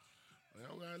 They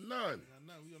don't got none. We got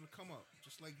none. We gonna come up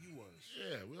just like you was.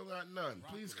 Yeah, we don't got none.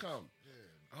 Rock Please with us. come.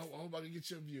 Yeah, I hope I can get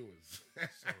your viewers.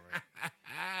 it's all right.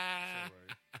 It's all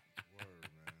right. Word,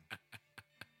 man.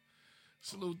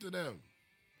 Salute to them.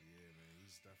 Yeah, man.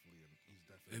 He's definitely.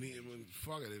 And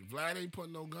fuck it. If Vlad ain't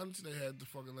putting no guns to their head to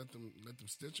fucking let them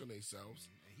stitch on themselves.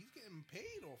 And he's getting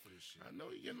paid off of this shit. I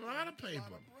know he getting a lot of A lot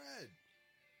paper. of bread.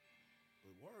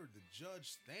 But word, the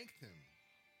judge thanked him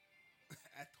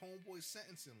at Homeboy's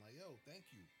sentencing. Like, yo, thank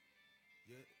you.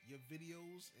 Your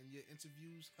videos and your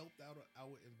interviews helped out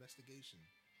our investigation.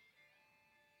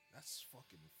 That's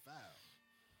fucking foul.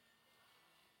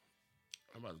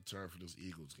 I'm about to turn for this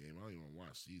Eagles game. I don't even want to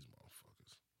watch these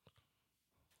motherfuckers.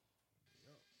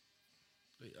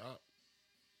 They up.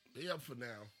 They up for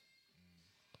now.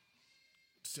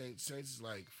 Saints is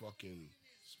like fucking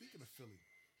Speaking of Philly,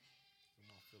 come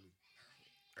on, Philly.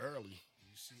 early.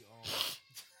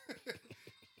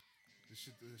 You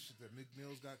see, the shit that Nick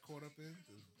Mills got caught up in,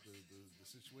 the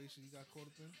situation he got caught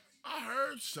up in. I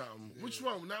heard something. Yeah. Which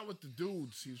one? Not with the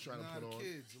dudes he was trying to Nah, put the on.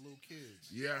 kids, the little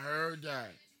kids. Yeah, I heard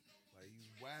that. Like, he's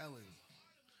wilding.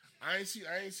 I ain't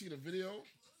see the video.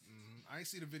 I ain't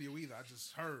see the video either. I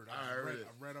just heard. I heard it.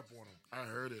 I read up on him. I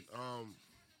heard it. How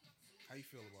you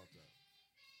feel about that?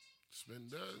 Spin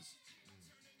does.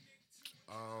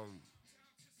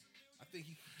 I think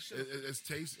he should. It's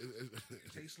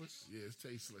Tasteless. Yeah, it's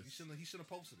tasteless. He should have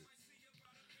posted it.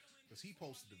 Because he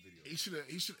posted the video. He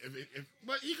should.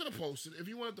 But he could have posted. If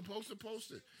he wanted to post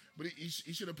it. But he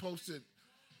should have posted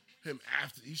him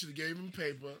after. He should have gave him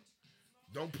paper.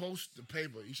 Don't post the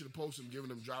paper. He should have posted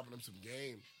him, dropping him some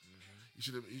game. He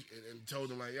should have and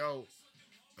told him like, yo,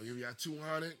 I'll give you that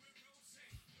 200.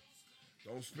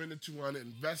 Don't spend the 200.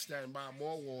 Invest that and buy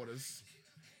more waters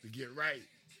to get right.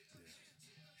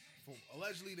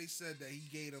 Allegedly, they said that he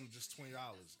gave them just $20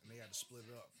 and they had to split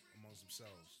it up amongst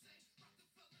themselves.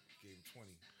 Gave him 20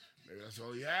 Maybe that's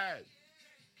all he had.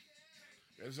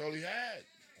 That's all he had.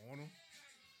 on him.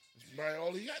 That's probably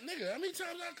all he got. Nigga, how many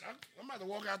times I'm about to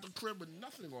walk out the crib with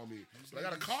nothing on me? But I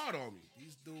got a card on me.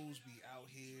 These dudes be out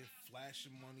here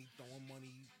flashing money, throwing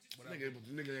money, whatever.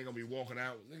 Nigga ain't gonna be walking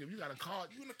out. Nigga, if you got a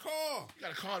card, You in the car? you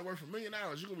got a card worth $1 million.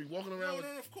 You're gonna be walking No, around with.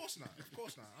 of course not. Of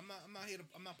course not. I'm not here to.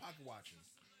 I'm not pocket watching.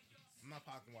 I'm not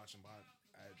pocket watching, but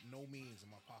at no means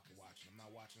am I pocket watching. I'm not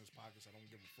watching his pockets. I don't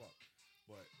give a fuck.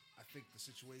 But I think the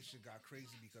situation got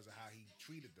crazy because of how he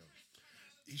treated them.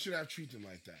 He should have treated them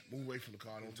like that. Move away from the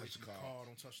car. Don't touch the car.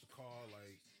 Don't touch the car.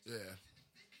 Like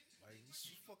it's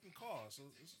a fucking car. So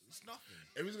it's nothing.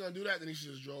 If he's gonna do that, then he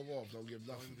should just drove off. Don't give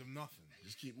Don't nothing. give nothing.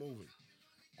 Just keep moving.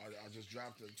 I'll just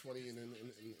drop the 20 and then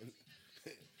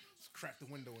Just crack the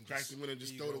window and crack the window.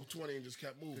 Just there throw you the 20 and just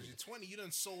kept moving. Because your 20, you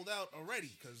done sold out already.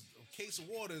 Because a case of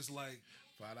water is like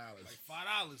 $5.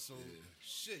 $5. So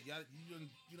shit, you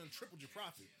done tripled your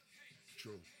profit.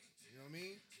 True. You know what I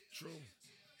mean? True.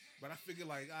 But I figure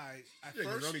like, all right, at Yeah,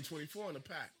 first, there's only 24 in the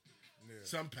pack. yeah,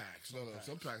 Some packs. No, packs.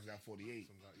 some packs got 48.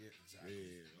 yeah, exactly.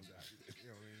 Yeah. Exactly. You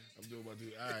know what I mean? I'm doing my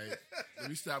dude. All right. Let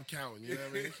me stop counting. You know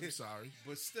what I mean? I'm sorry.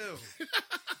 But still,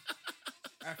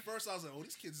 at first I was like, oh,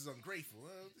 these kids is ungrateful.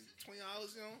 $20,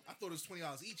 you know? I thought it was $20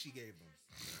 each he gave them.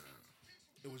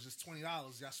 It was just $20. Y'all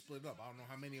split it up. I don't know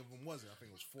how many of them was it. I think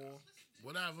it was 4.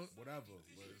 Whatever. But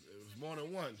It was more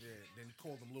than one. yeah, then he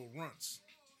called them little runts.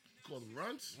 Call them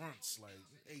runts? Runts, like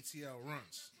ATL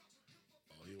runts.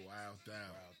 Oh, he wilded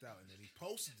out. Wilded out. And then he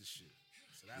posted the shit.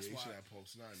 So that's Yeah, he why. should have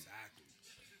posted nothing. Exactly.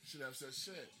 Should have said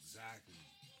shit. Exactly.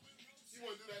 You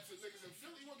want to do that to niggas in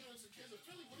Philly? You want to do that to kids in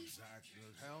Philly? What are you Exactly.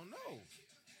 Hell no.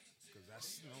 Because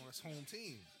that's home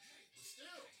team.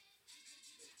 still?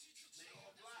 They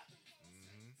all black.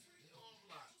 They all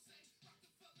black.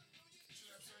 You should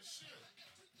have said shit.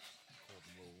 Called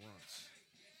them little runts.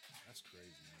 That's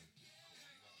crazy, man.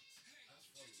 That's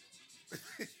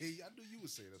funny. I knew you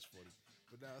would say that's funny.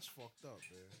 But now that's fucked up,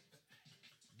 man.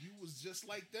 You was just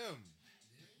like them.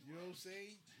 You know what I'm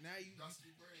saying? Now you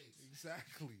Dusty braids.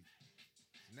 exactly.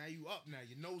 Now you up. Now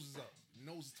your nose is up. Your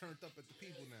nose is turned up at the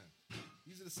people now.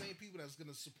 These are the same people that's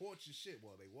gonna support your shit.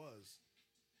 Well, they was.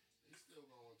 They still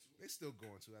going to. They still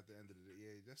going to at the end of the day.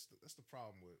 Yeah, that's the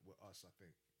problem with us. I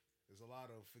think there's a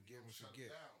lot of forgive and Shut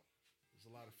forget. it down. There's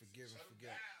a lot of forgive and Shut it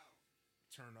forget. down.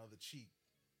 Turn the other cheek.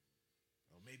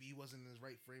 Or maybe he wasn't in his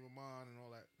right frame of mind and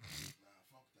all that. Nah,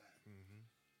 fuck that. Mm-hmm.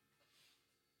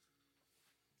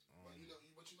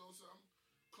 But you know something?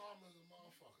 Karma's a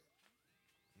motherfucker.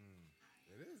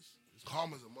 It is.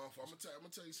 Karma's a motherfucker. I'm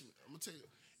gonna tell you something. I'm gonna tell you.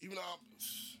 Even though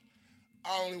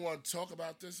I only want to talk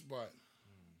about this, but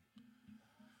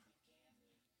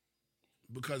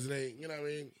because it ain't, you know what I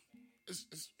mean? It's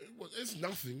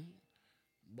nothing.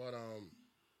 But Pull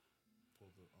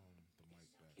the mic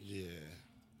back. yeah.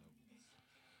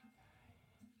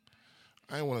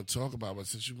 I ain't want to talk about it, but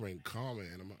since you bring karma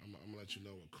in, I'm gonna let you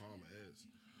know what karma is.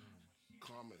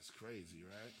 Karma is crazy,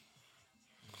 right?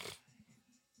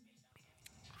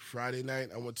 Friday night,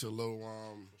 I went to a little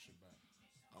Push it back.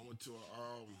 I went to a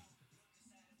No,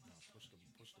 push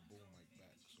the boom mic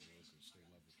back so that it can stay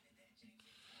level.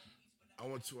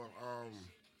 I went to a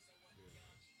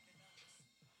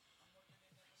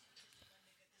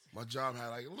my job had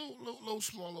like a little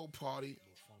small party,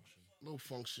 little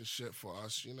function shit for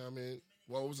us. You know what I mean?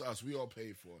 Well, it was us. We all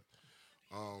paid for it.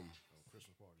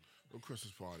 Christmas party. Little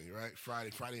Christmas party, right?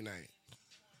 Friday night.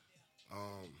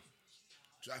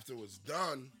 So after it was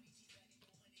done,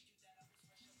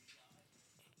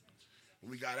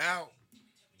 when we got out,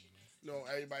 you know,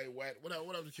 everybody wet,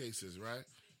 whatever the case is, right?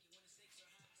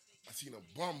 I seen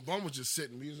a bum. Bum was just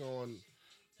sitting. We was on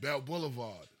Bell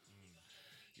Boulevard.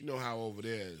 You know how over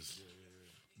there is.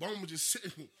 Bum was just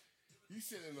sitting. He's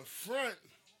sitting in the front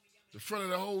of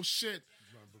the whole shit.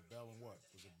 Remember Bell and what?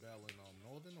 Was it Bell in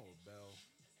Northern or Bell?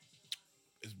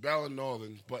 It's Bell and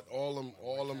Northern, but all them,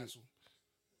 Castle?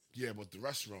 yeah, but the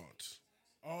restaurants.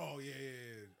 Oh yeah.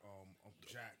 Uncle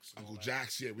Jack's. and all Uncle that.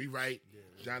 Jack's, yeah, we right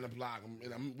Yeah. down the block.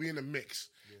 We in the mix.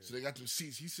 So they got them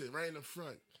seats. He's sitting right in the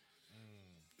front.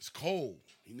 It's cold.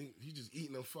 He just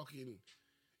eating them fucking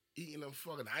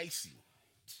icy.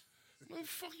 What the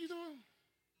fuck you doing?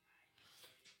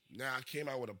 Now I came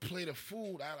out with a plate of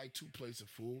food. I had like 2 plates of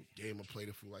food. Gave him a plate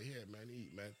of food. Like, here, man,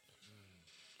 eat, man.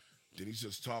 Then he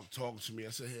just talking to me. I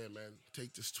said, here, man,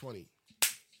 take this 20.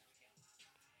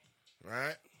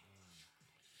 Right?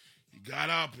 He got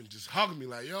up and just hugged me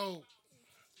like, yo.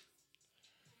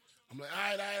 I'm like,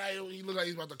 all right. He looked like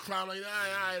he's about to cry. I'm like,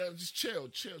 all right, just chill.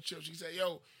 She said,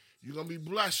 yo, you're going to be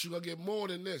blessed. You're going to get more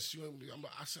than this.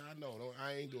 I said, I know. No,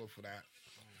 I ain't doing for that.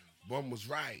 Bum was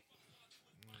right.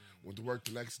 Went to work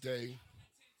the next day.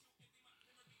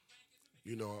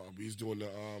 You know, we was doing the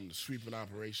sweeping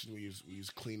operation. We was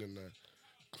cleaning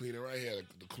right here,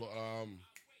 the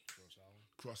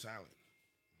Cross Island.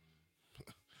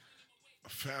 I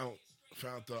found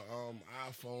the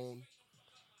iPhone.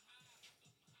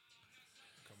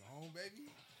 Coming home, baby.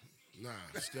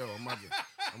 Nah, still I'm about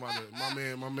to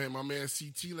my man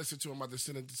CT. Listen to him. I'm about to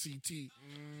send it to CT.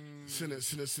 Send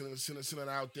it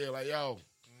out there like, yo,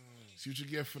 see what you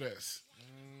get for this.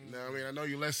 You know what I mean? I know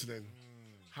you're listening.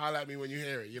 Holler at me when you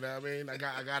hear it. You know what I mean? I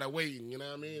got it waiting. You know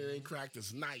what I mean? It ain't cracked.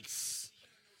 It's nice.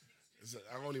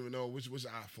 I don't even know which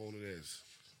iPhone it is.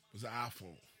 It's an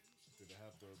iPhone. Did it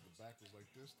have the back was like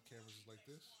this? The cameras is like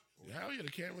this? Or Hell yeah, the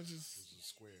cameras was is. it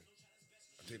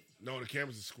square? No, the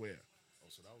cameras is square. Oh,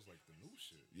 so that was like the new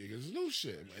shit. Yeah, it's new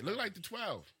shit. It looked like the 12.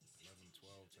 11,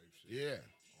 12 type shit. Yeah,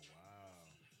 Oh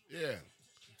wow. yeah.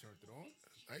 You turned it on?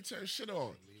 I ain't turned shit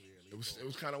on. Leave It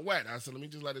was kind of wet. I said, let me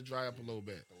just let it dry up a little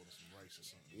bit. Throw in some rice or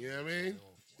something. You know what I mean?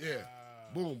 Yeah.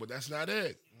 Wow. Boom, but that's not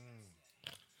it.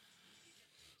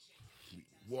 We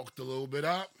walked a little bit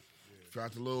up.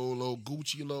 Found the little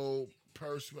Gucci little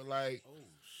purse with like Oh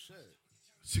shit.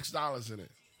 $6 in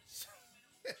it.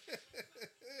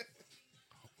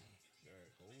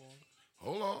 Alright,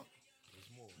 Hold on. there's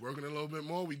more. Working a little bit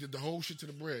more. We did the whole shit to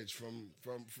the bridge from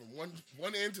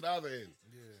one end to the other end.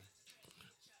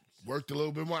 Yeah. Worked a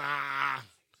little bit more.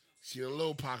 See a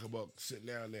little pocketbook sitting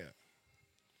down there.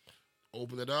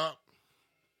 Open it up.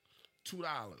 $2.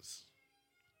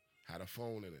 Had a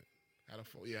phone in it. Had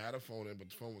a phone in it, but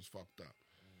the phone was fucked up.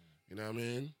 You know what I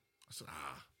mean? I said,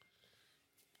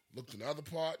 Looked in the other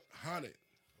part, 100.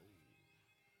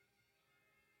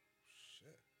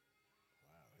 Shit.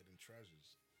 Wow, hidden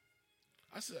treasures.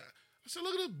 I said,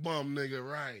 look at this bum nigga,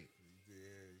 right?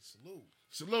 Yeah, salute.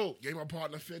 Salute. Gave my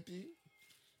partner 50.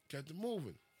 Kept it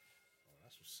moving. Oh,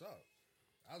 that's what's up.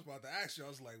 I was about to ask you, I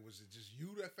was like, was it just you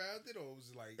that found it, or was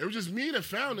it like It was just me that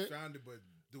found you it. found it, but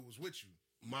dude was with you?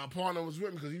 My partner was with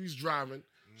me because he was driving.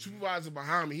 Supervisor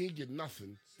behind me, he ain't get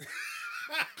nothing.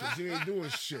 Because he ain't doing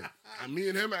shit. Me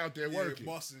and him out there working.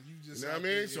 Busting. You just You know what I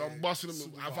mean? So I'm busting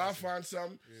him. If I find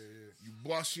something, you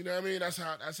bust, you know what I mean? That's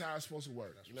how it's supposed to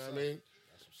work. You know what I mean?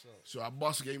 That's what's up. So I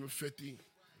busted, gave him 50.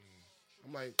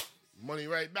 I'm like, money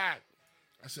right back.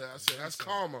 I said, that's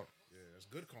karma. Yeah, that's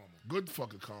good karma. Good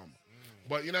fucking karma.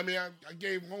 But you know what I mean? I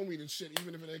gave homie the shit,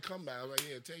 even if it didn't come back. I was like,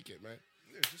 yeah, take it, man.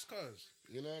 Yeah, just cause.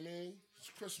 You know what I mean? It's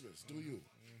Christmas. Do you?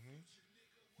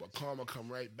 But karma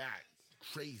come right back.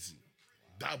 Crazy.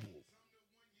 Double.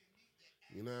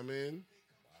 You know what I mean?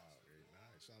 Wow, very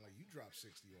nice. Sound like you dropped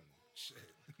 60 on them. Shit.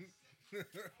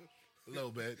 A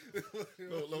little bit.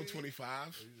 little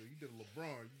 25. You did a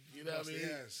LeBron. You know what I mean?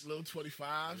 Yes. Little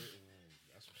 25.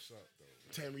 That's what's up,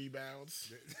 though. 10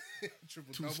 rebounds.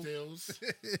 Triple 2 double. steals.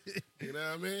 You know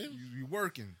what I mean? You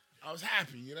working. I was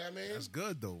happy. You know what I mean? That's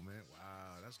good, though, man.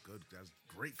 Wow, that's good. That's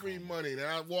great. Free karma. money. Then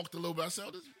I walked a little bit. I said,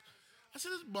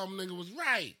 this bum nigga was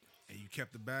right. And you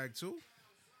kept the bag, too?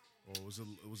 Or was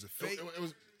it fake? It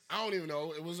was. I don't even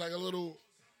know. It was like a little.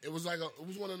 It was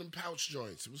one of them pouch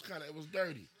joints. It was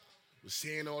dirty. It was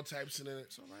sand all types in it.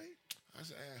 It's all right. I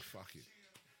said, fuck it.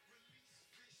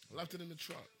 I left it in the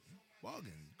truck. Bugging.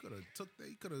 You could have took that.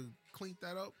 You could have cleaned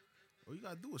that up. All you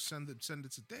gotta do is send it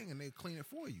to thing, and they clean it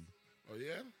for you. Oh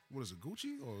yeah. What is it,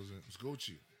 Gucci or is it? It's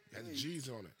Gucci. It had the G's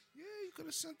on it. Yeah, you could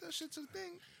have sent that shit to the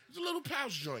thing. It's a little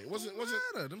pouch joint. Wasn't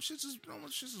matter. Them shits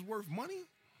is worth money.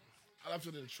 I left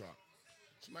it in the truck.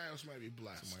 Somebody else might be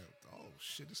blessed. Oh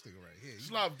shit, this nigga right here.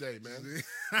 It's love day, man.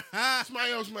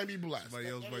 Somebody else might be blessed. Somebody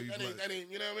else might be blessed. That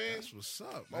ain't, you know what I mean? That's what's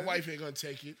up. My man. wife ain't gonna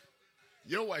take it.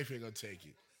 Your wife ain't gonna take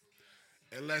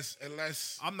it. Unless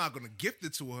I'm not gonna gift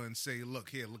it to her and say,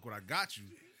 look what I got you.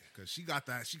 Cause she got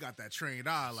that trained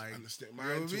eye, like I understand. You know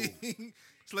Mine what too. I mean?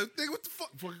 It's like, think what the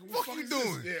fuck What you is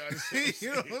doing? this? Yeah, I understand. You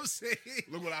know what I'm saying?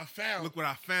 Look what I found. Look what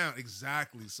I found.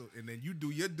 Exactly. So, and then you do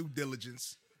your due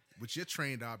diligence with your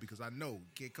trained eye, because I know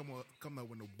you can't come up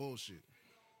with no bullshit.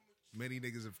 Many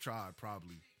niggas have tried,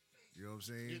 probably. You know what I'm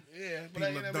saying? Yeah, but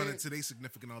People have done it to their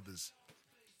significant others.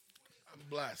 I'm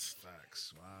blessed.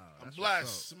 Facts. Wow. I'm that's blessed.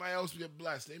 what's up. Somebody else get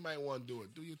blessed. They might want to do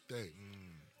it. Do your thing.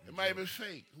 It might have been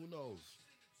fake. Who knows?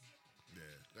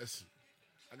 Yeah. Listen,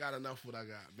 I got enough what I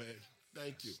got, man.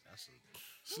 Thank you. That's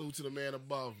a Salute to the man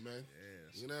above, man.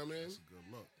 Yeah, you know what I mean? That's a good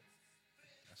look.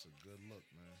 That's a good look,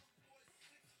 man.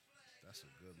 That's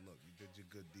a good look. You did your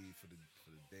good deed for the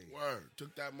day. Word.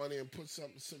 Took that money and put some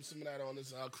of that on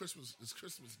this Christmas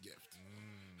gift.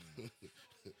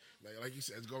 like you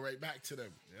said, it's go right back to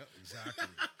them. Yep, exactly.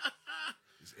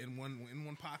 It's in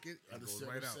one pocket. It goes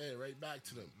right out. Saying, right back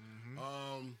to them.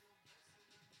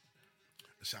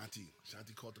 Ashanti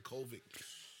caught the COVID.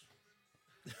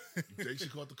 You think she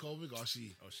caught the COVID, or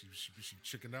she? Oh, she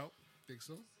chickened out. Think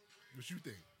so? What you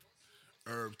think?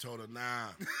 Herb told her, nah.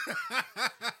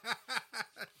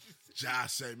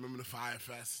 Josh said, remember the Fire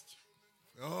Fest?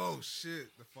 Oh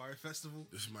shit, the Fire Festival.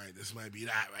 This might be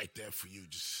that right there for you.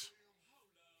 Just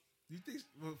you think?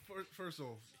 Well, first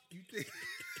off, you think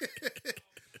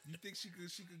you think she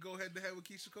could go head to head with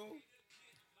Keisha Cole?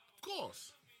 Of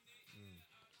course.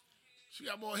 She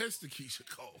got more hits than Keisha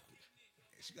Cole.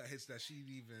 She got hits that she'd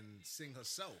even sing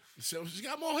herself. So she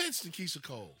got more hits than Keisha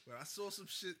Cole. But I saw some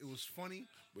shit. It was funny.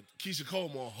 But Keisha Cole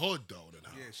more hood though than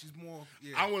her. Yeah, she's more.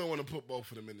 Yeah. I wouldn't want to put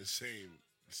both of them in the same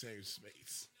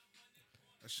space.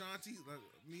 Ashanti, like,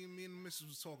 me and the missus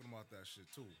was talking about that shit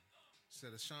too.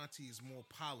 Said Ashanti is more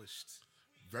polished.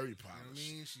 Very You know what I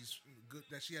polished. mean? She's good.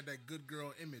 That she had that good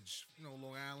girl image. You know,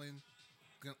 Long Island,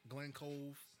 Glen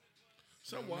Cove.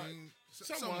 Somewhat. You know what I mean?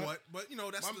 Somewhat. But you know,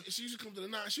 that's She used to come to the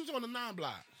 9. She was on the 9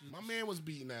 block. My man was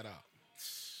beating that up.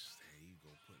 there you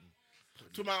go,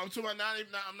 putting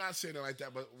I'm not saying it like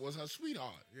that, but was her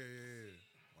sweetheart. yeah.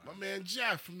 Wow. My man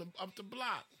Jeff from up the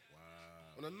block.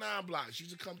 Wow. On the 9 block. She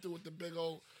used to come through with the big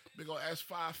old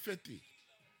S550. Damn.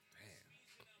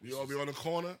 We all be on the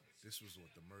corner. This was what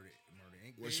the Murder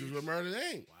Inc. When she days? was with Murder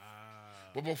Inc.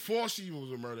 Wow. But before she was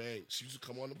with Murder Inc., she used to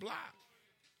come on the block.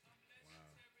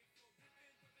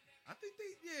 I think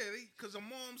because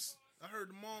I heard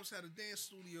the moms had a dance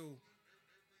studio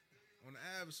on the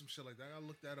Ave or some shit like that. I gotta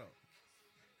look that up.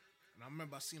 And I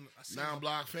remember I seen 9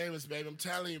 block famous, baby. I'm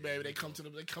telling you, baby. They come to the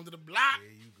block.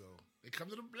 There you go. They come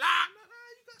to the block.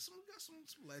 Nah, you got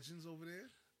some legends over there.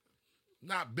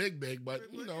 Not big, but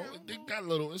you know, they got a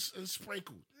little. It's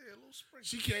sprinkled. Yeah, a little sprinkle.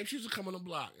 She came. She used to come on the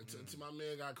block until my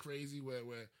man got crazy. Where He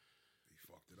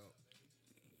fucked it up.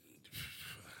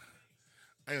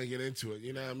 I ain't gonna get into it.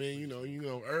 You know what I mean? You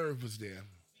know, Irv was there.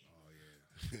 Oh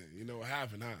yeah. You know what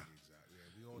happened, huh?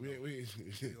 Exactly.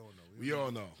 Yeah, We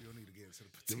all know. We don't need to get into the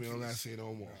Then particulars. we don't not say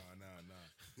no more. Nah.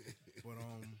 But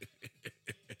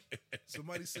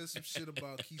Somebody said some shit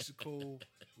about Keisha Cole.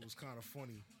 It was kind of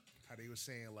funny how they were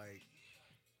saying like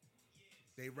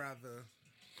they rather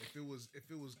if it was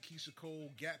Keisha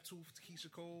Cole, Gap Tooth Keisha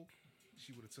Cole,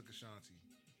 she would have took Ashanti.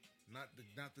 Not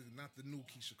the new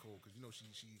Keisha Cole, because you know she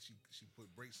put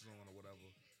braces on or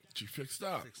whatever. She fixed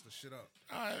the shit up.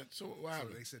 All right, so wow. So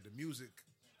they said the music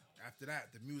after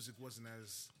that, the music wasn't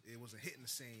hitting the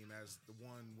same as the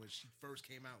one when she first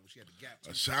came out when she had the Gap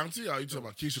Tooth. Ashanti? Or are you talking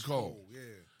about Keisha Cole?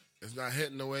 Yeah. It's not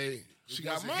hitting the way she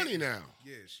got money now.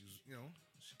 Yeah, she was,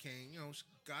 she came, she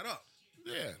got up.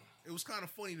 Yeah. It was kind of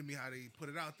funny to me how they put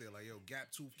it out there. Like,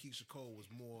 Gap Tooth Keisha Cole was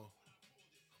more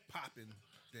popping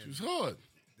than... She was hood.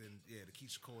 The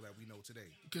Keisha Cole that we know today.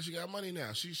 Because she got money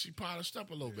now. She polished up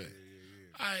a little bit.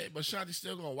 Yeah. All right, but Shanti's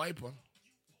still going to wipe her.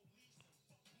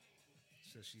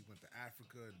 Said she went to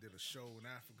Africa and did a show in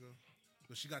Africa.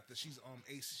 But she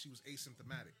was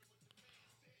asymptomatic.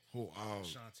 Who?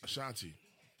 Ashanti. Ashanti.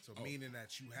 So meaning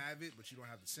that you have it, but you don't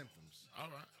have the symptoms. All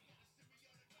right.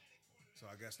 So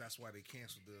I guess that's why they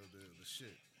canceled the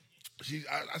shit.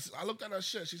 I looked at her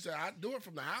shit. She said, "I do it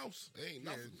from the house. It ain't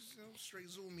nothing." Straight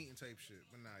Zoom meeting type shit.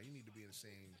 But nah, you need to be in the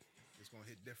same. It's gonna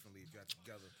hit differently if you got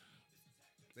together.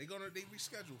 They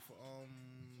rescheduled for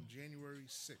January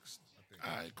 6th, I think.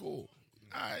 All right, cool.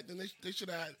 All right, then they should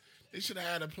have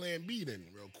had a plan B then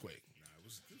real quick. Nah,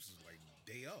 this is like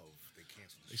day of they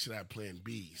canceled. They should have plan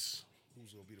Bs.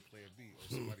 Who's gonna be the plan B?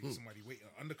 Or somebody waiting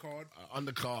undercard.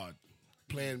 Undercard.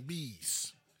 Plan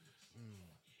Bs.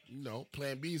 No,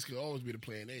 plan Bs could always be the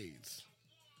plan As.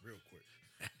 Real quick.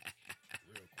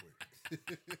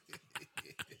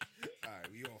 All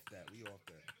right, we off that.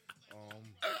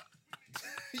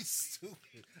 He's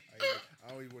stupid. I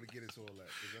don't even want to get into all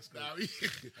that.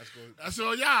 That's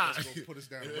all y'all. That's gonna put us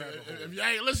down the rabbit hole. If y'all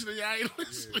ain't listening, y'all ain't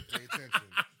listening. Yeah, pay attention.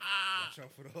 Watch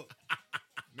out for the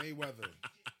Mayweather.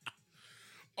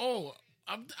 Oh,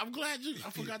 I'm glad I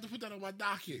forgot to put that on my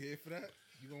docket. You here for that?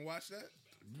 You gonna watch that?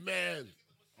 Man.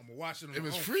 I'm gonna watch it on if the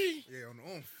it's oomph. free. Yeah, on the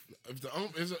oomph.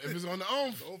 If it's on the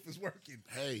oomph. The oomph is working.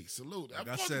 Hey, salute. Like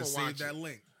I said, save that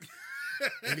link.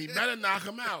 And he better knock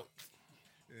him out.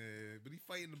 Yeah, but he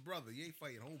fighting the brother. He ain't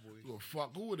fighting homeboy. You gonna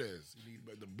fuck who it is.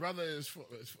 But the brother is for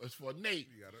Nate.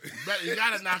 You you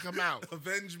gotta knock him out.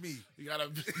 Avenge me. You gotta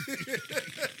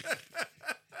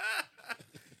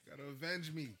gotta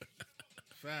avenge me.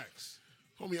 Facts.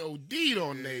 Homie OD'd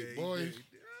on Nate, boy.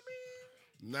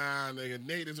 Nah, nigga,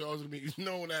 Nate is always gonna be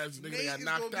known as the nigga Nate that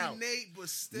got knocked out. Nate, but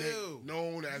still Nate,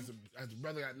 known as the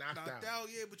brother got knocked out.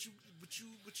 Yeah, but you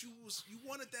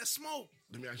wanted that smoke.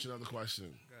 Let me ask you another question.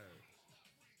 Okay.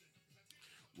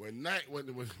 When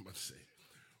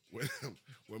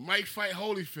Mike fight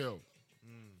Holyfield,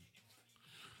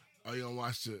 are you gonna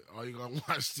watch the? If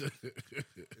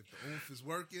the oomph is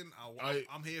working,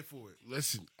 I'm here for it.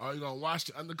 Listen, are you gonna watch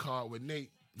the undercard with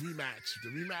Nate? The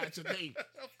rematch of Nate.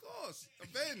 Of course,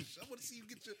 avenge. I want to see you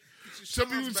get your some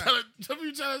people back.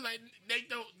 tell us like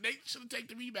Nate shouldn't take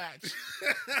the rematch.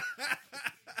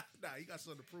 Nah, he got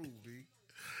something to prove, B.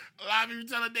 A lot of people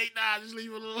telling Nate, nah, just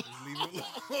leave it alone.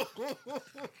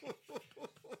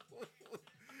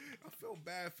 I felt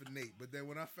bad for Nate, but then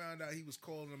when I found out he was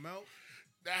calling him out,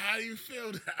 now how do you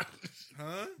feel now?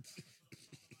 Huh?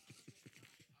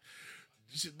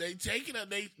 Should they take it or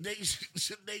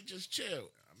should they just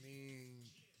chill? I mean,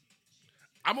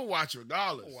 I'm gonna watch it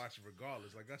regardless. I'm gonna watch it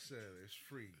regardless. Like I said, it's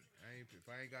free. If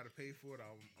I ain't gotta pay for it,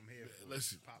 I'm here for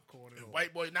Listen, popcorn and all.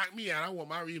 White boy knock me out. I want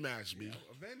my rematch, B.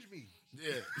 Avenge me.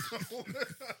 Yeah. You know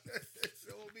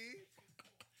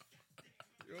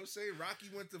what I'm saying? Rocky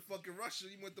went to fucking Russia.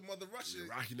 He went to Mother Russia.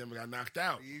 Yeah, Rocky never got knocked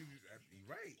out. He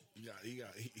right.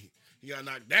 He got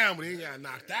knocked down, but he ain't got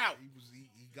knocked out.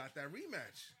 He got that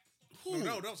rematch. Who?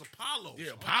 No, that was Apollo.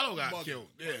 Yeah, Apollo got Mother. killed.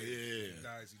 Yeah. He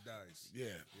dies.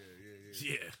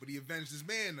 Yeah. But he avenged his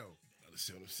man, though. That's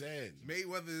what I'm saying.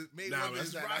 Mayweather nah,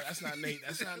 is Rocky. That's not Nate.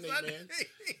 That's not Nate, man.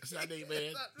 That's not Nate,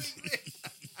 man.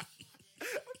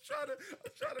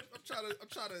 I'm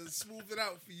trying to smooth it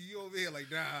out for you. You over here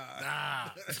like, nah.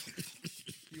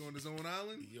 He on his own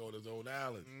island? He on his own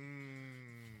island.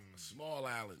 Small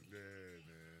island. Yeah,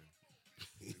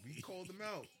 man. We called him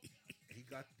out. He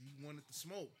wanted the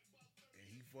smoke.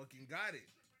 And he fucking got it.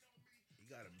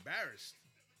 He got embarrassed.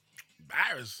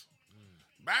 Embarrassed?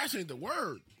 Embarrassed ain't the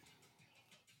word.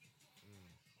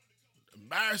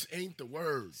 Embarrassed ain't the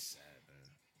word. Sad, man.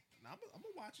 Nah, I'm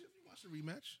gonna watch it. Watch the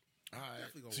rematch. All right.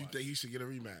 Definitely gonna so you watch think he should get a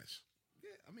rematch?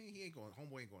 Yeah, I mean,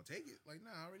 homeboy ain't gonna take it. Like,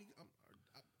 nah,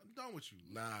 I'm done with you.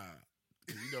 Nah.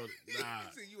 You know, nah.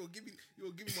 He said, you gonna give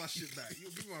me my shit back. You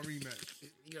gonna give me my rematch.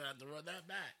 You gonna have to run that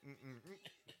back.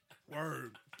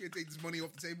 Word. Can't take this money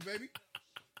off the table, baby.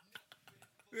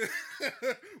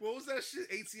 What was that shit?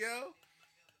 ATL?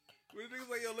 When the niggas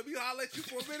like, yo, let me holler at you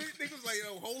for a minute. Niggas like,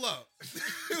 yo, hold up.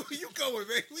 Where you going,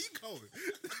 man? Where you going?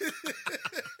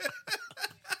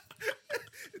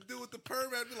 The dude with the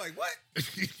perm had me like, what? I'm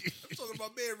talking to my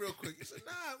man real quick. He said,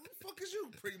 nah, who the fuck is you,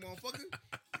 pretty motherfucker?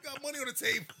 You got money on the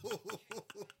table.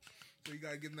 So you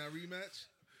gotta give him that rematch?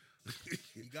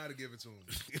 You gotta give it to him.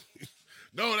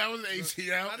 No, that was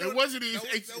ATL. It wasn't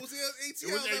that was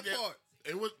ATL, that part.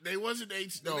 They wasn't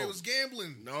ATL. No, it was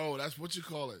gambling. No, that's what you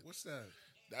call it. What's that?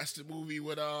 That's the movie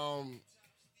with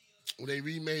when they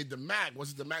remade the Mac.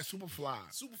 Was it the Mac Superfly?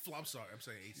 Superfly. I'm sorry. I'm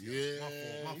saying ATL. Yeah,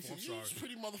 my fault. I'm sorry. You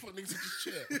pretty motherfucker niggas in this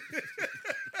chair. Niggas,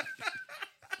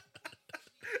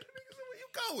 where you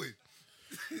going?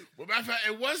 Well, matter of fact,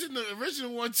 it wasn't the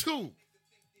original one too.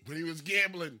 When he was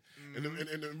gambling, and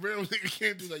the real nigga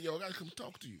came through like, yo, I gotta come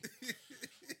talk to you.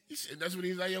 He said, that's when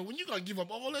he's like, yo, when you gonna give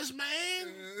up all this, man?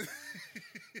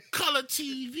 Color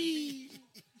TV.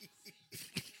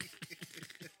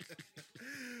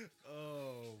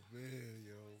 Oh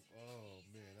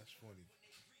man, that's funny.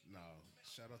 No,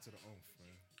 shout out to the Oomph,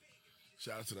 man.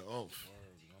 Shout out to the Oomph.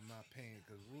 I'm not paying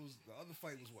because rules. The other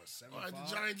fight was what, 7-5? All right,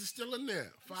 the Giants are still in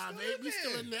there. 5-8, we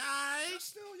still in there. All right.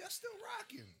 Y'all still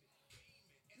rocking.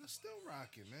 Y'all still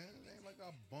rocking, man. It ain't like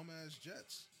our bum ass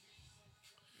Jets.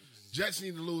 Jets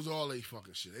need to lose all they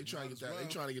fucking shit. They trying to get that. They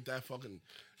trying to get that fucking.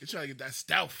 They trying to get that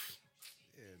stealth.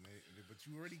 Yeah, man. But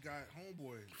you already got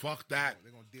homeboy. Fuck that.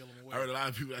 They're gonna deal him away. I heard a lot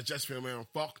of people that Jets fan, man.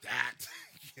 Fuck that.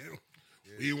 Yeah.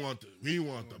 We want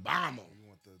the bomber.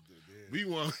 We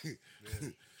want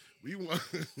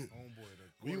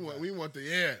homeboy. We want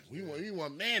the air. We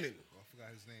want Manning. I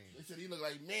forgot his name. They said he looked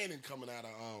like Manning coming out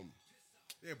of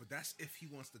Yeah, but that's if he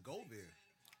wants to go there.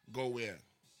 Go where?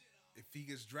 If he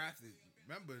gets drafted.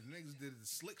 Remember, the niggas did the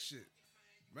slick shit.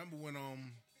 Remember when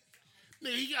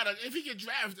Nigga, if he get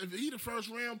drafted, if he the first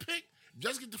round pick,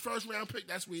 just get the first round pick,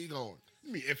 that's where he going.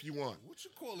 I mean, if you want. What you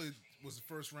call it was the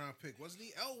first round pick. Wasn't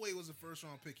he? Elway was the first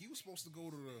round pick. He was supposed to go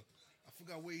to I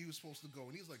forgot where he was supposed to go.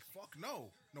 And he was like, fuck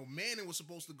no. No, Manning was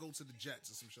supposed to go to the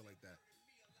Jets or some shit like that.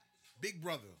 Big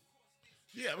brother.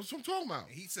 Yeah, that's what I'm talking about.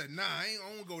 And he said, nah, I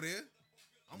don't go there.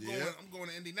 I'm going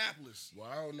to Indianapolis. Well,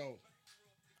 I don't know.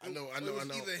 I know. It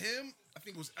was either him, I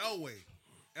think it was Elway.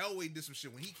 Elway did some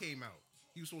shit when he came out.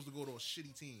 He was supposed to go to a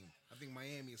shitty team. I think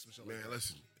Miami or some shit like that. Man,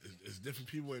 listen, it's different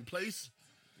people in place.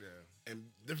 Yeah.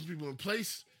 And different people in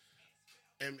place.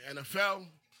 And NFL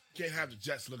can't have the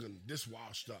Jets looking this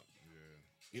washed up.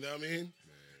 Yeah. You know what I mean?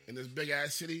 Yeah. In this big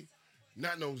ass city,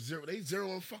 not no 0. They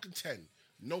 0 and fucking 10.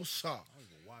 No sir. I don't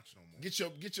even watch no more. Get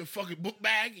your fucking book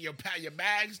bag, your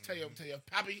bags. Tell your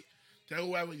pappy, tell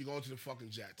whoever you're going to the fucking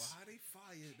Jets. But how they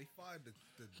fired the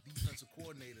defensive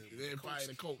coordinator. They didn't fire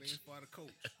the coach. They didn't fire the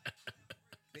coach.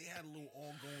 They had a little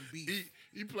all-going beef.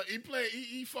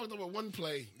 He fucked up with one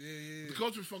play. Yeah. The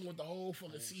coach was fucking with the whole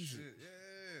fucking season. Shit.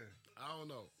 Yeah. I don't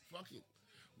know. Fuck it.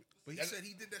 But he said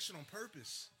he did that shit on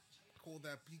purpose. He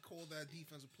called that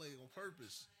defensive play on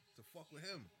purpose to fuck with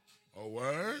him. Oh,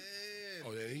 word? Yeah.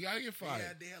 Oh, then he gotta get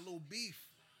fired. They had a little beef.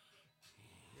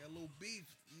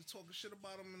 He was talking shit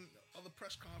about him in other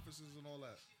press conferences and all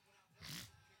that.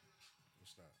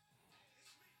 What's that?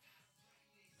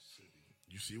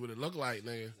 You see what it looked like,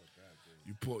 nigga. What that,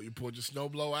 You pulled your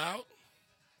snowblower out.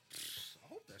 I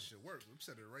hope that shit works. I'm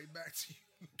sending it right back to you.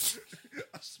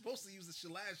 I was supposed to use this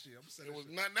shit last year. It was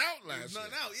nothing out last year. It was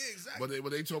nothing out, yeah, exactly.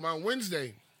 But they told me on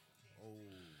Wednesday. Oh,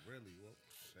 really? Well,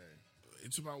 dang. They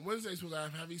told me on Wednesday supposed to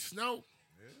have heavy snow.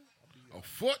 Yeah, A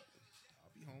foot.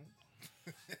 I'll be home.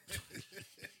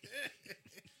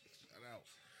 Shout out.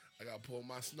 I gotta pull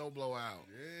my snowblower out.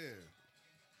 Yeah.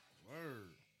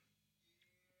 Word.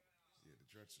 Yeah, the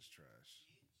Jets is trash.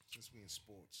 Since we in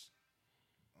sports.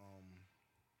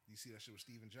 You see that shit with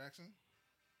Steven Jackson?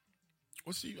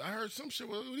 What's he? I heard some shit.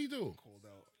 What he do? Called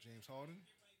out James Harden.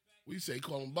 What you say?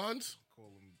 Call him buns?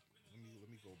 Call him. Let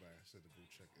me go back. I said to go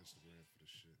check Instagram for the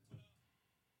shit.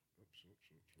 Oops.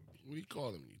 What do you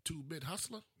call him? You 2-bit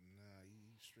hustler? Nah,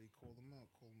 he straight called him out.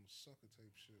 Called him a sucker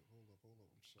type shit. Hold up.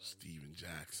 I'm sorry. Steven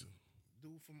Jackson.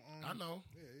 Dude from I know.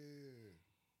 Yeah.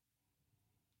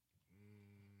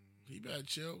 He better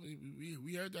chill.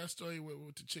 We heard that story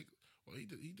with the chick. Well, he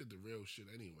did the real shit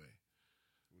anyway.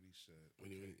 What he said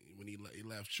when he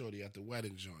left Shorty at the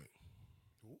wedding joint.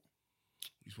 Who?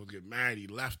 He's supposed to get married. He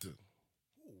left her.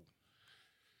 Who?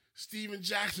 Steven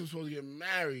Jackson was supposed to get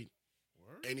married.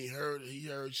 Word? And he heard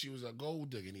she was a gold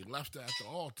digger, and he left her at the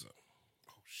altar.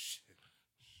 Oh shit!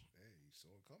 Hey, he saw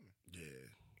it coming. Yeah.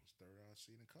 His third eye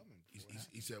seen it coming.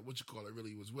 He said, "What you call it?"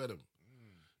 Really was with him.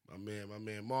 My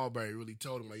man Marbury really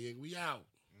told him like, "Yeah, we out."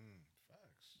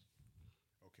 Facts.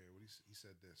 Okay, what he he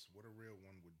said this: "What a real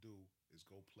one would do is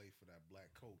go play for that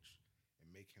black coach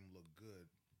and make him look good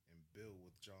and build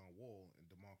with John Wall and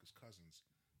DeMarcus Cousins.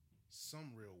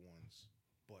 Some real ones,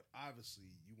 but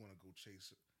obviously you want to go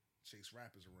chase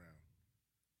rappers around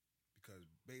because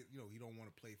you don't want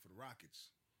to play for the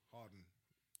Rockets. Harden,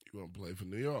 You want to play for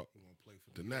New York, he want to play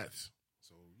for the New York. Nets.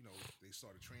 So they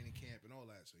started training camp and all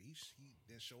that. So he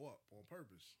didn't show up on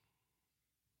purpose.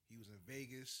 He was in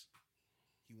Vegas.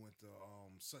 He went to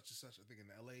such and such. I think in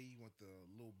L.A. He went to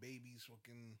Lil Baby's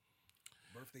fucking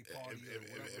birthday party.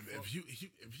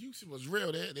 If Houston was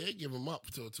real, they'd give him up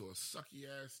to a sucky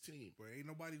ass team. But ain't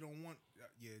nobody don't want.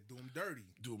 Do him dirty.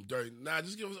 Do him dirty. Nah,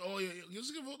 just give us all your.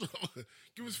 Just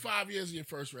give us 5 years of your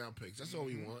first round picks. That's all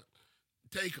we want.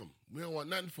 Take him. We don't want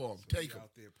nothing for him. So Take him.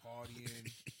 Out there partying.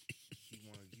 he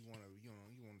want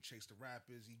to chase the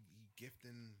rappers. He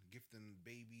gifting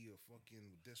Baby or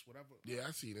fucking this whatever. Yeah,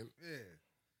 I seen him. Yeah.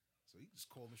 So he just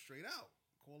called him straight out.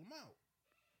 Call him out.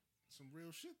 Some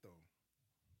real shit though.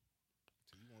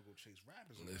 So you want to go chase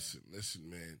rappers? Listen,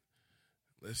 man.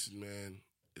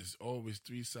 There's always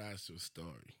three sides to a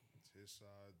story. It's his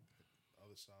side, the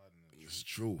other side, and It's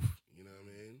truth. You know what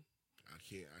I mean? I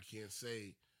can't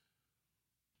say.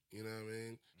 You know what I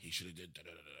mean? He should have did da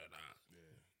da da da da.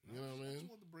 Yeah. You know what I mean? I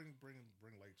just want to bring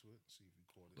light to it. See if we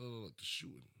caught it. Look, the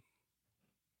shooting.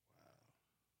 Wow.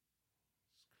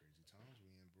 It's crazy times we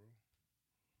in, bro.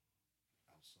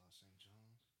 Outside St.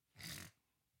 John's.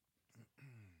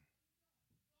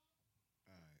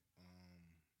 All right.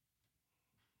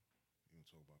 You want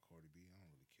to talk about Cardi B? I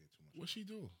don't really care too much. What she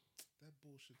do? That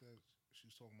bullshit that she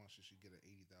was talking about, she get an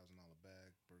 $80,000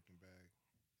 bag, Birkin bag,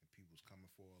 and people's coming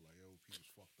for her like, yo,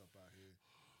 people's fucked up out here.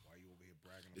 Why you over here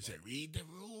bragging They about said, read the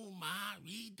room, ma.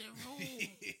 Read the room.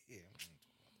 Yeah, I'm gonna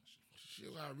talk about that shit. She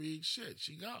gotta read shit.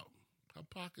 She got her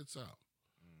pockets out.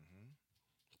 Mm-hmm.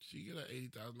 She get an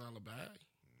 $80,000 bag.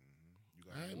 Mm-hmm. You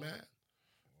got I ain't more? mad.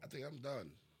 I think I'm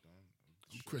done. Done.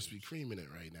 I'm Krispy Kreming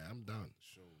it right now. I'm done.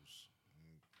 Shows.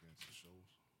 Get into shows.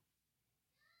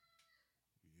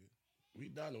 You good?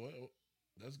 We done.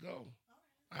 Let's go.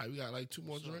 All right, we got like 2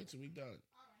 more drinks and we done.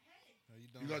 How you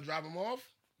doing? You gonna drop them off?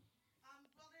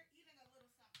 Well, they're eating a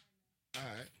little something right now. All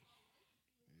right.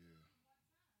 Yeah.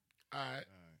 All right.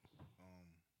 All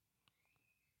right.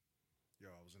 Yo,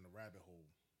 I was in the rabbit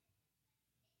hole.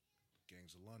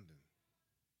 Gangs of London.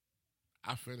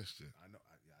 I finished it. I know.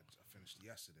 I finished it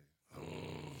yesterday.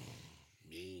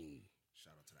 Mean.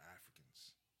 Shout out to the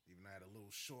Africans. Even I had a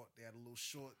little short. They had a little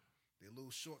short. Their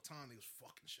little short time. They was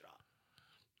fucking shit up.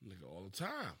 Nigga, all the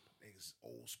time. Niggas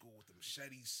old school with the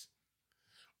machetes.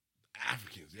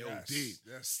 Africans, they OD.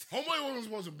 Yes. Homeboy wasn't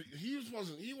supposed to be. He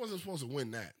wasn't supposed to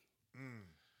win that.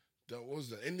 That was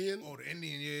the Indian. Oh, the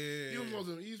Indian, yeah. He ain't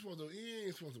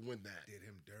supposed to win that. Did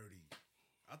him dirty.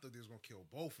 I thought they was gonna kill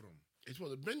both of them. He's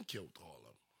supposed to have been killed, all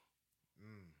of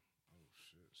them. Oh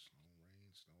shit! Snow rain,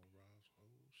 snow rise.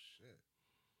 Oh shit.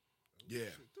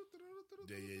 Yeah. Shit.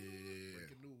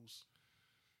 Yeah. Breaking news.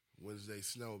 Wednesday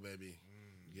snow, baby.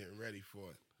 Getting ready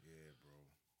for it. Yeah, bro.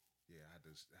 Yeah, I had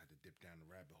to dip down the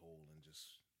rabbit hole and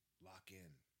just lock in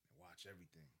and watch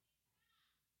everything.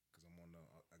 Cause I'm on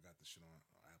I got the shit on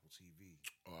Apple TV.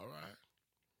 All right.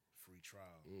 Free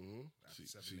trial. After See,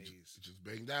 7 days. just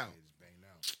banged out. Yeah, just banged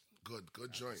out.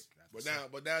 Good joint. After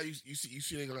But now you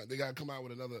see they gotta come out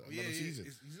with another season.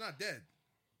 He's not dead.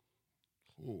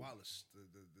 Who? Wallace,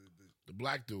 The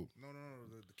black dude. no,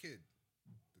 the kid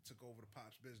that took over the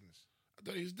Pop's business. I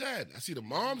thought he was dead. I see the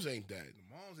moms ain't dead. The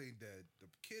moms ain't dead. The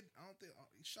kid, I don't think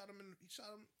he shot him in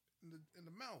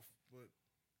the mouth, but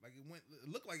like it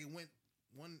looked like it went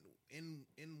one in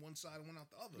one side and one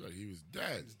out the I other. thought he was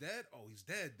dead. He's dead. Oh, he's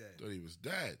dead. I thought he was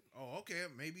dead. Oh, okay,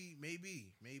 maybe.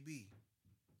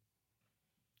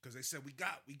 Because they said we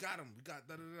got him. We got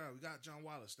We got John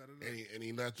Wallace. And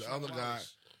he left the Sean other guy.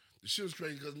 Wallace. The shit was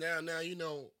crazy because now you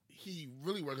know he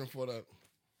really working for the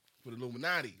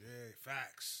Illuminati. Yeah,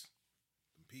 facts.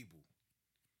 Them people.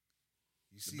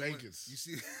 You The see bankers. You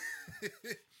see.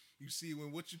 You see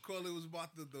when what you call it was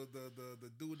about the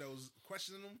dude that was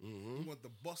questioning him. He wanted to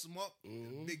bust him up.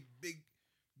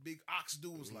 Big ox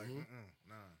dude was like,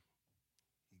 nah,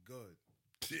 he good.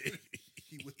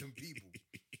 He with them people.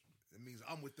 It means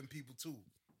I'm with them people too.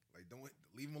 Like don't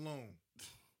leave him alone.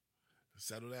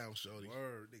 Settle down, shorty.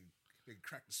 Word, they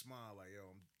cracked a smile like yo,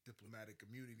 I'm diplomatic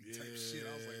immunity type shit.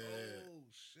 I was like, oh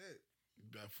shit. You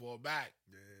better fall back.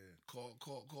 Yeah. Call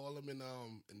him in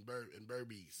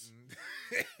Burbies.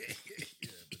 Yeah,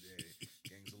 but yeah,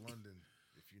 Gangs of London.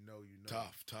 If you know, you know.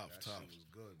 Tough. That shit was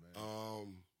good,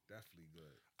 man. Definitely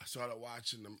good. I started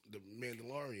watching the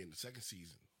Mandalorian, the second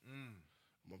season.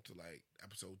 I'm up to like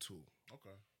episode 2.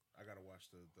 Okay. I gotta watch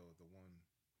the one,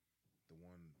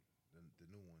 the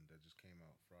new one that just came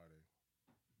out Friday.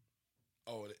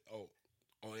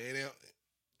 And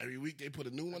every week they put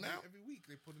a new one out. Every week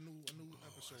they put a new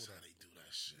episode That's how out. they do that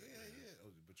shit.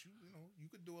 Yeah. But you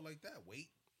could do it like that. Wait,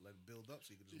 let it build up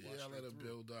so you can just watch. Yeah, I let it through.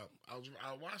 build up.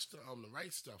 I watched the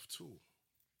right stuff too.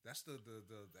 That's the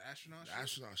astronaut. The shit?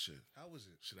 astronaut shit. How was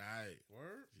it? Should I?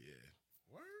 Word. Yeah.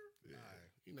 Word. Yeah. Aight.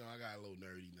 You know, I got a little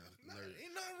nerdy now.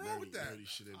 Ain't nothing wrong with that. Nerdy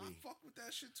shit in I me. fuck with that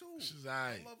shit too. Shit's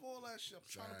aight. I love all that shit. I'm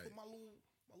It's trying to aight. put my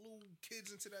little kids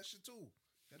into that shit too.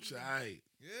 That Should nigga- I?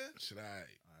 Yeah. Should I?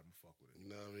 I'm gonna fuck with it. You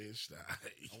know what I mean? Should I?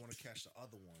 I want to catch the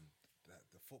other one,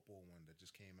 the football one that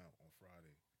just came out on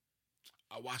Friday.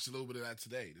 I watched a little bit of that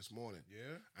today, this morning.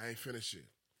 Yeah, I ain't finished it.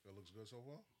 it looks good so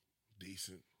far.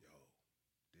 Decent. Yo,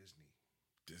 Disney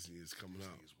Disney is coming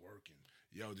out. is working.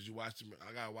 Yo, did you watch the?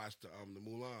 I gotta watch the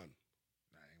Mulan.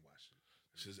 Nah, I ain't watched it.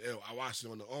 She's ill. I watched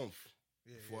it on the Oomph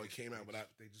Yeah, before it came out, but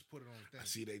they just put it on the thing. I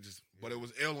see they just. But it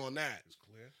was ill on that, It's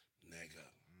clear. nigga.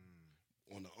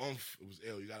 On the Oomph, it was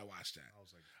ill. You gotta watch that. I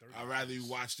was like, 30 I'd rather you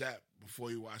watch that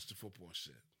before you watch the football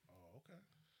shit. Oh, okay.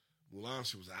 Mulan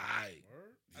shit was alright.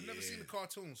 Word. I never Yeah. seen the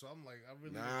cartoon, so I'm like, I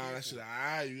really Nah, that shit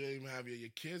alright. You didn't even have your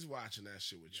kids watching that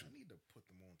shit with Yeah, I you. need to put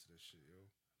them on to this shit, yo.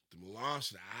 The Mulan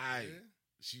shit alright. Yeah,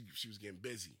 She was getting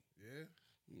busy. yeah.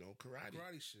 You know, karate.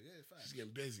 Karate shit, yeah. Facts. She's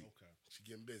getting busy. Okay. She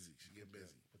getting busy. She getting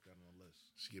busy. Put that on the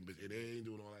list. She getting busy. They ain't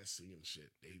doing all that singing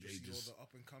shit. They You see just all the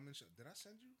up and coming shit. Did I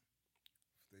send you?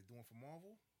 They doing for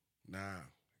Marvel? nah.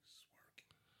 It's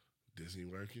working. Disney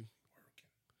working.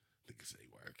 Working. Niggas say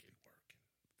working. Working.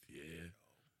 Yeah.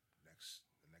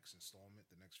 The next installment,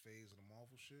 the next phase of the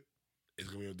Marvel shit. It's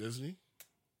gonna be on Disney.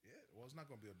 Yeah, well, it's not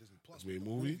gonna be on Disney Plus. It's gonna be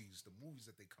but a movie? the movies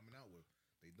that they coming out with,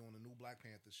 they doing the new Black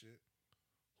Panther shit.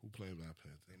 Who playing Black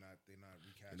Panther? They not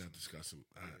recasting. They're not discussing.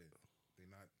 Yeah, they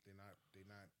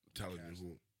not Telling you recasting.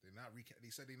 who. They're not They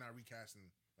said they're not recasting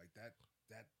like that.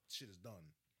 That shit is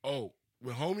done. Oh,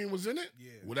 when Homie was in it,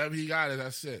 Yeah. whatever he got,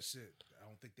 that's it. That's it. I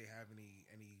don't think they have any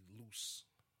loose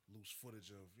footage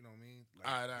of, you know what I mean? Like,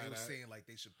 Alright, they alright, were alright. saying like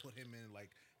they should put him in like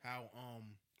how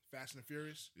Fast and the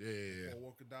Furious. Yeah. Paul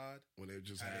Walker died. When they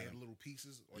just How they had had him. little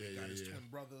pieces, or Yeah, they got yeah, his yeah. twin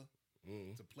brother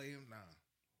Mhm. to play him. Nah,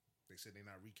 they said they're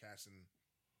not recasting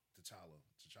T'Challa.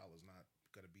 T'Challa's not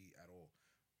gonna be at all.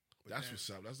 But That's then- what's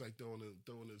up. That's like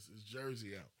throwing his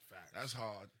jersey out. Facts. That's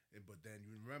hard. But then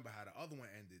you remember how the other one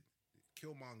ended.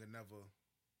 Killmonger never,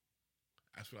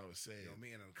 That's what I was saying. you know what I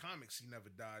mean? And in the comics, he never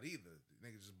died either. The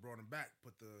niggas just brought him back,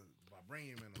 put the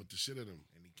vibranium in him, Put the shit in him.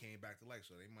 and he came back to life.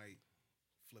 So they might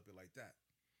flip it like that.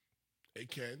 It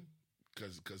can,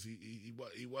 because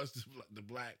he was the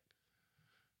black.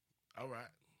 All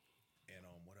right. And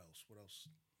what else? What else?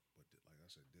 But like I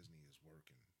said, Disney is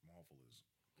working. Marvel is.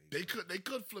 They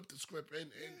could flip the script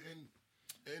and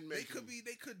They make could him- be.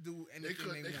 They could do they anything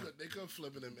could they want. they could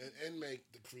flip it and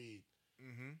make the Creed.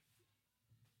 Mm-hmm.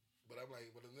 But I'm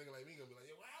like, but a nigga like me gonna be like,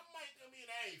 yo, well, how Mike gonna be in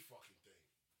every fucking thing?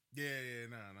 Yeah,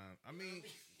 nah. I mean,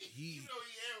 he you know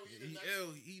he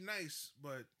ill. He nice,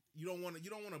 but you don't want to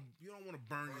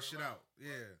burn your shit him out. out.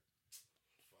 Yeah.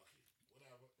 Fuck it,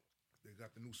 whatever. They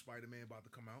got the new Spider-Man about to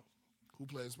come out. Who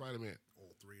played Spider-Man?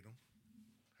 All three of them.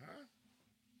 Huh?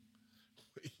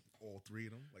 All three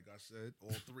of them. Like I said,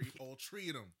 all three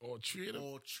of them. Or treat him?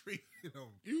 All three of them.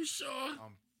 You sure?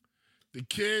 Um, The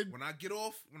kid. When I get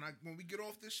off, when we get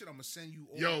off this shit, I'm gonna send you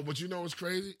all. Yo, but you know what's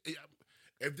crazy?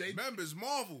 If they Remember, it's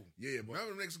Marvel. Yeah, but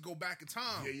Remember, niggas go back in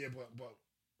time. yeah, but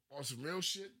on some real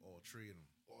shit, All three of them.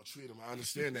 or treat them. I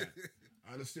understand that.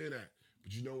 I understand that.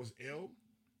 But you know what's ill?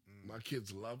 My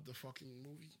kids love the fucking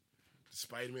movie, the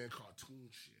Spider-Man cartoon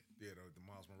shit. Yeah, the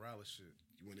Miles Morales shit.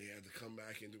 When they had to come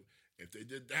back and do, if they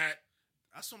did that,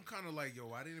 That's some kind of like, yo,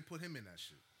 why didn't put him in that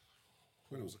shit?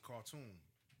 But it was a cartoon.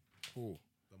 who?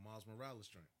 The Miles Morales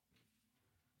joint.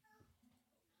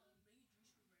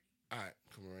 All right,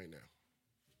 come on right now.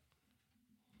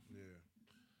 Yeah.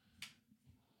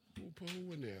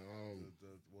 Who in there?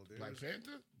 Well, Black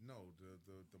Panther. No,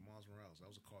 the Miles Morales. That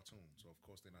was a cartoon, so of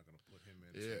course they're not gonna put him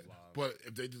in. Yeah, some live. but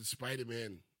if they did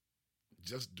Spider-Man,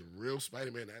 just the real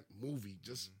Spider-Man, that movie,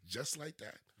 just like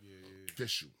that, yeah,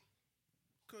 official,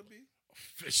 could be,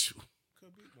 official,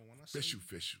 could be. But when I say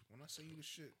official. when I say you the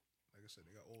shit, like I said,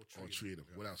 they got all three. Or treat them.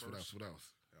 They got What else? the What else? first- What else?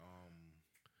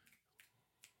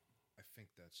 I think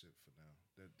that's it for now.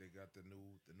 They got the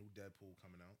new Deadpool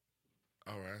coming out.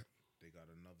 All right. They got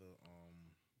another.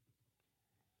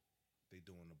 They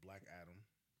doing the Black Adam.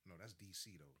 No, that's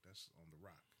DC though. That's on The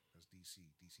Rock. That's DC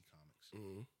Comics.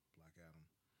 Mm-hmm. Black Adam.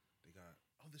 They got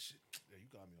other shit. Yeah, you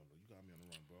got me on the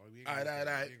run, bro. We ain't All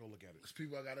right. We ain't gonna look at it. There's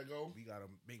people I gotta go. We gotta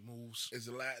make moves. It's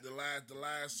the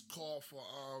last call for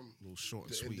A little short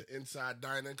and the, sweet. the inside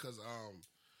dining because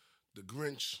the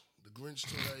Grinch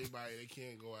told everybody they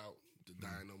can't go out to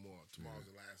dine no more. Tomorrow's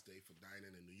the last day for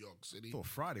dining in New York City. I thought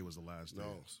Friday was the last day.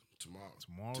 No, tomorrow.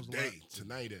 Tomorrow's today. the last.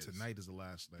 Tonight is. Tonight is the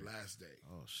last day. Last day.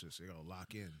 Oh shit! So they gotta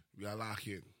lock in. We gotta lock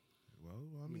in. Well,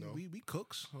 I mean, know. we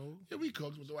cooks. So. Yeah, we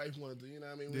cooked what the wife wanted to do. You know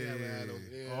what I mean? We Yeah. haven't had those.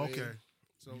 You know Oh, what I mean? okay.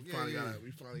 So we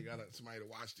finally got somebody to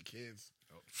watch the kids.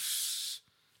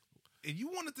 And you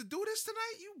wanted to do this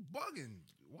tonight? You bugging?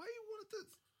 Why you wanted to?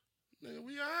 Nigga,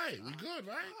 we all right. We good,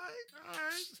 right? All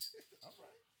right.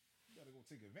 You gotta go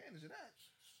take advantage of that.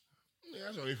 Yeah,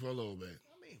 that's only for a little bit.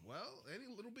 I mean, well, any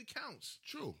little bit counts.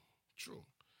 True.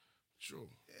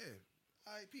 Yeah.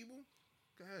 All right, people.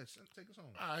 Go ahead. Take us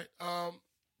home. All right.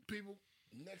 People,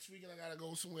 next weekend I gotta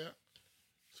go somewhere.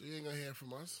 So you ain't gonna hear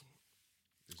from us.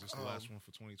 Is this the last one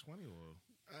for 2020 or?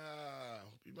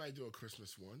 We might do a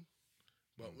Christmas one.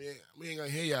 But we ain't gonna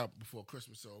hear y'all before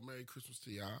Christmas, so Merry Christmas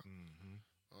to y'all. Mm-hmm.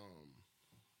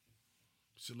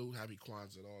 Salute, Happy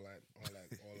Kwanzaa,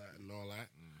 and all that.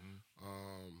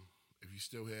 Mm-hmm. If you're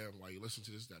still here while you listen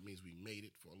to this, that means we made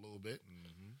it for a little bit.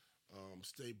 Mm-hmm.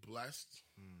 Stay blessed.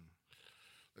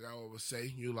 Like I always say,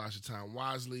 utilize your time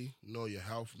wisely. Know your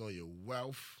health. Know your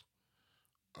wealth.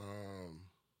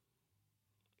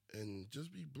 And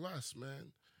just be blessed,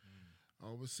 man. I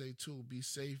always say, too, be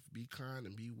safe, be kind,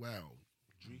 and be well.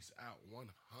 Drees out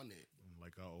 100.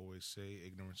 Like I always say,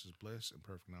 ignorance is bliss and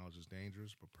perfect knowledge is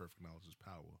dangerous, but perfect knowledge is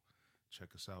power. Check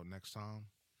us out next time.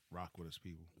 Rock with us,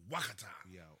 people. Wakata.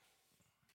 We out.